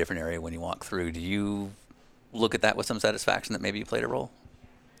a very different area when you walk through. Do you look at that with some satisfaction that maybe you played a role?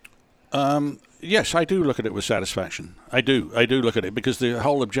 Yes, I do look at it with satisfaction. I do look at it because the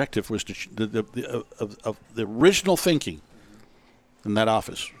whole objective was of the original thinking in that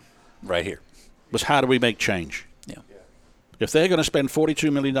office. Right here. Was how do we make change? Yeah. If they're going to spend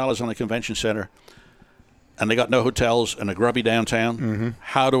 $42 million on a convention center and they got no hotels and a grubby downtown,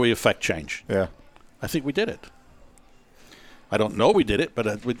 how do we affect change? Yeah. I think we did it. I don't know we did it,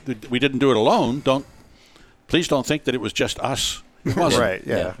 but we didn't do it alone. Please don't think that it was just us. It wasn't. Right,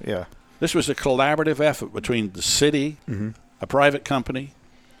 yeah. This was a collaborative effort between the city, a private company,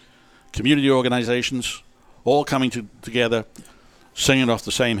 community organizations, all coming together, singing off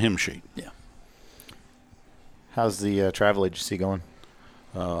the same hymn sheet. Yeah. How's the travel agency going?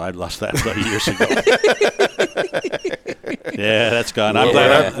 I lost that 30 years ago. Yeah, that's gone.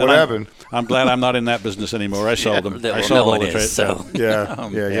 What happened? I'm glad I'm not in that business anymore. I sold them. I sold all the trade. So. Yeah,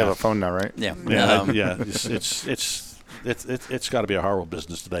 you have a phone now, right? Yeah. It's got to be a horrible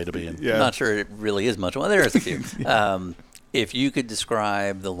business today to be in. Yeah. I'm not sure it really is much. Well, there is a few. If you could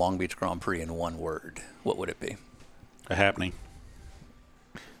describe the Long Beach Grand Prix in one word, what would it be? A happening.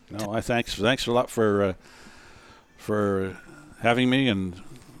 No, thanks a lot for having me and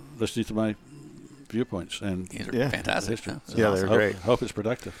listening to my viewpoints. And these are fantastic. Yeah, they're great. Hope it's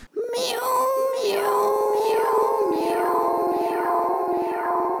productive.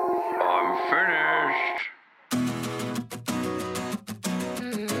 I'm finished.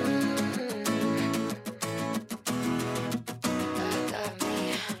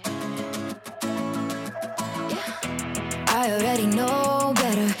 I already know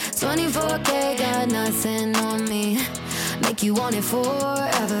better. 24K got nothing on me. Make you want it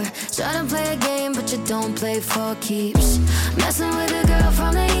forever. Try to play a game, but you don't play for keeps. Messing with a girl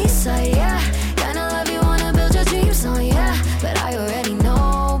from the east side, yeah. Kinda love you, wanna build your dreams on, yeah. But I already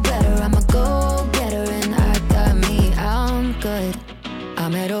know better. I'm a go-getter and I got me, I'm good.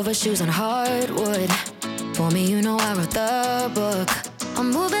 I'm head over shoes on hardwood. For me, you know I wrote the book.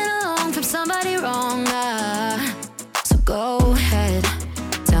 I'm moving along from somebody wrong, so go ahead.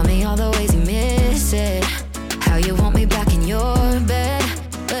 Tell me all the ways you miss it. How you want me back in your bed.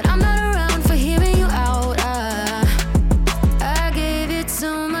 But I'm not around for hearing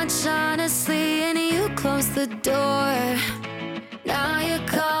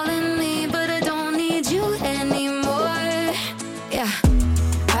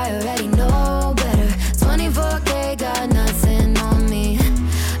I already know better. 24K got nothing on me.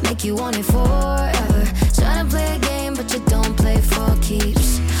 Make you want it forever. Tryna play a game, but you don't play for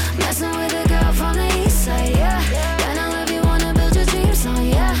keeps. Messing with a girl from the east side, yeah. Kind of love you, wanna build your dreams on,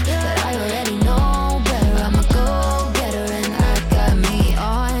 yeah. But I already know better. I'm a go-getter and I got me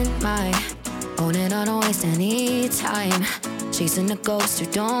on my own, and I don't waste any time chasing a ghost who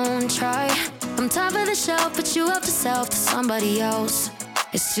don't try. I'm top of the shelf, but you helped yourself to somebody else.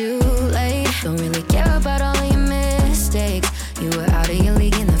 It's too late. Don't really care about all of your mistakes. You were out of your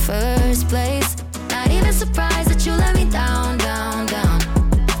league in the first place. Not even surprised that you let me down, down, down.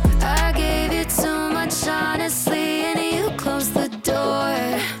 I gave you too much honestly, and you closed the door.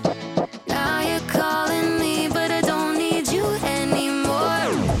 Now you're calling me, but I don't need you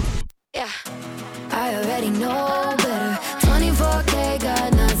anymore. Yeah, I already know better. 24K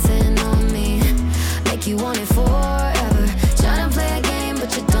got nothing on me. Make you want it for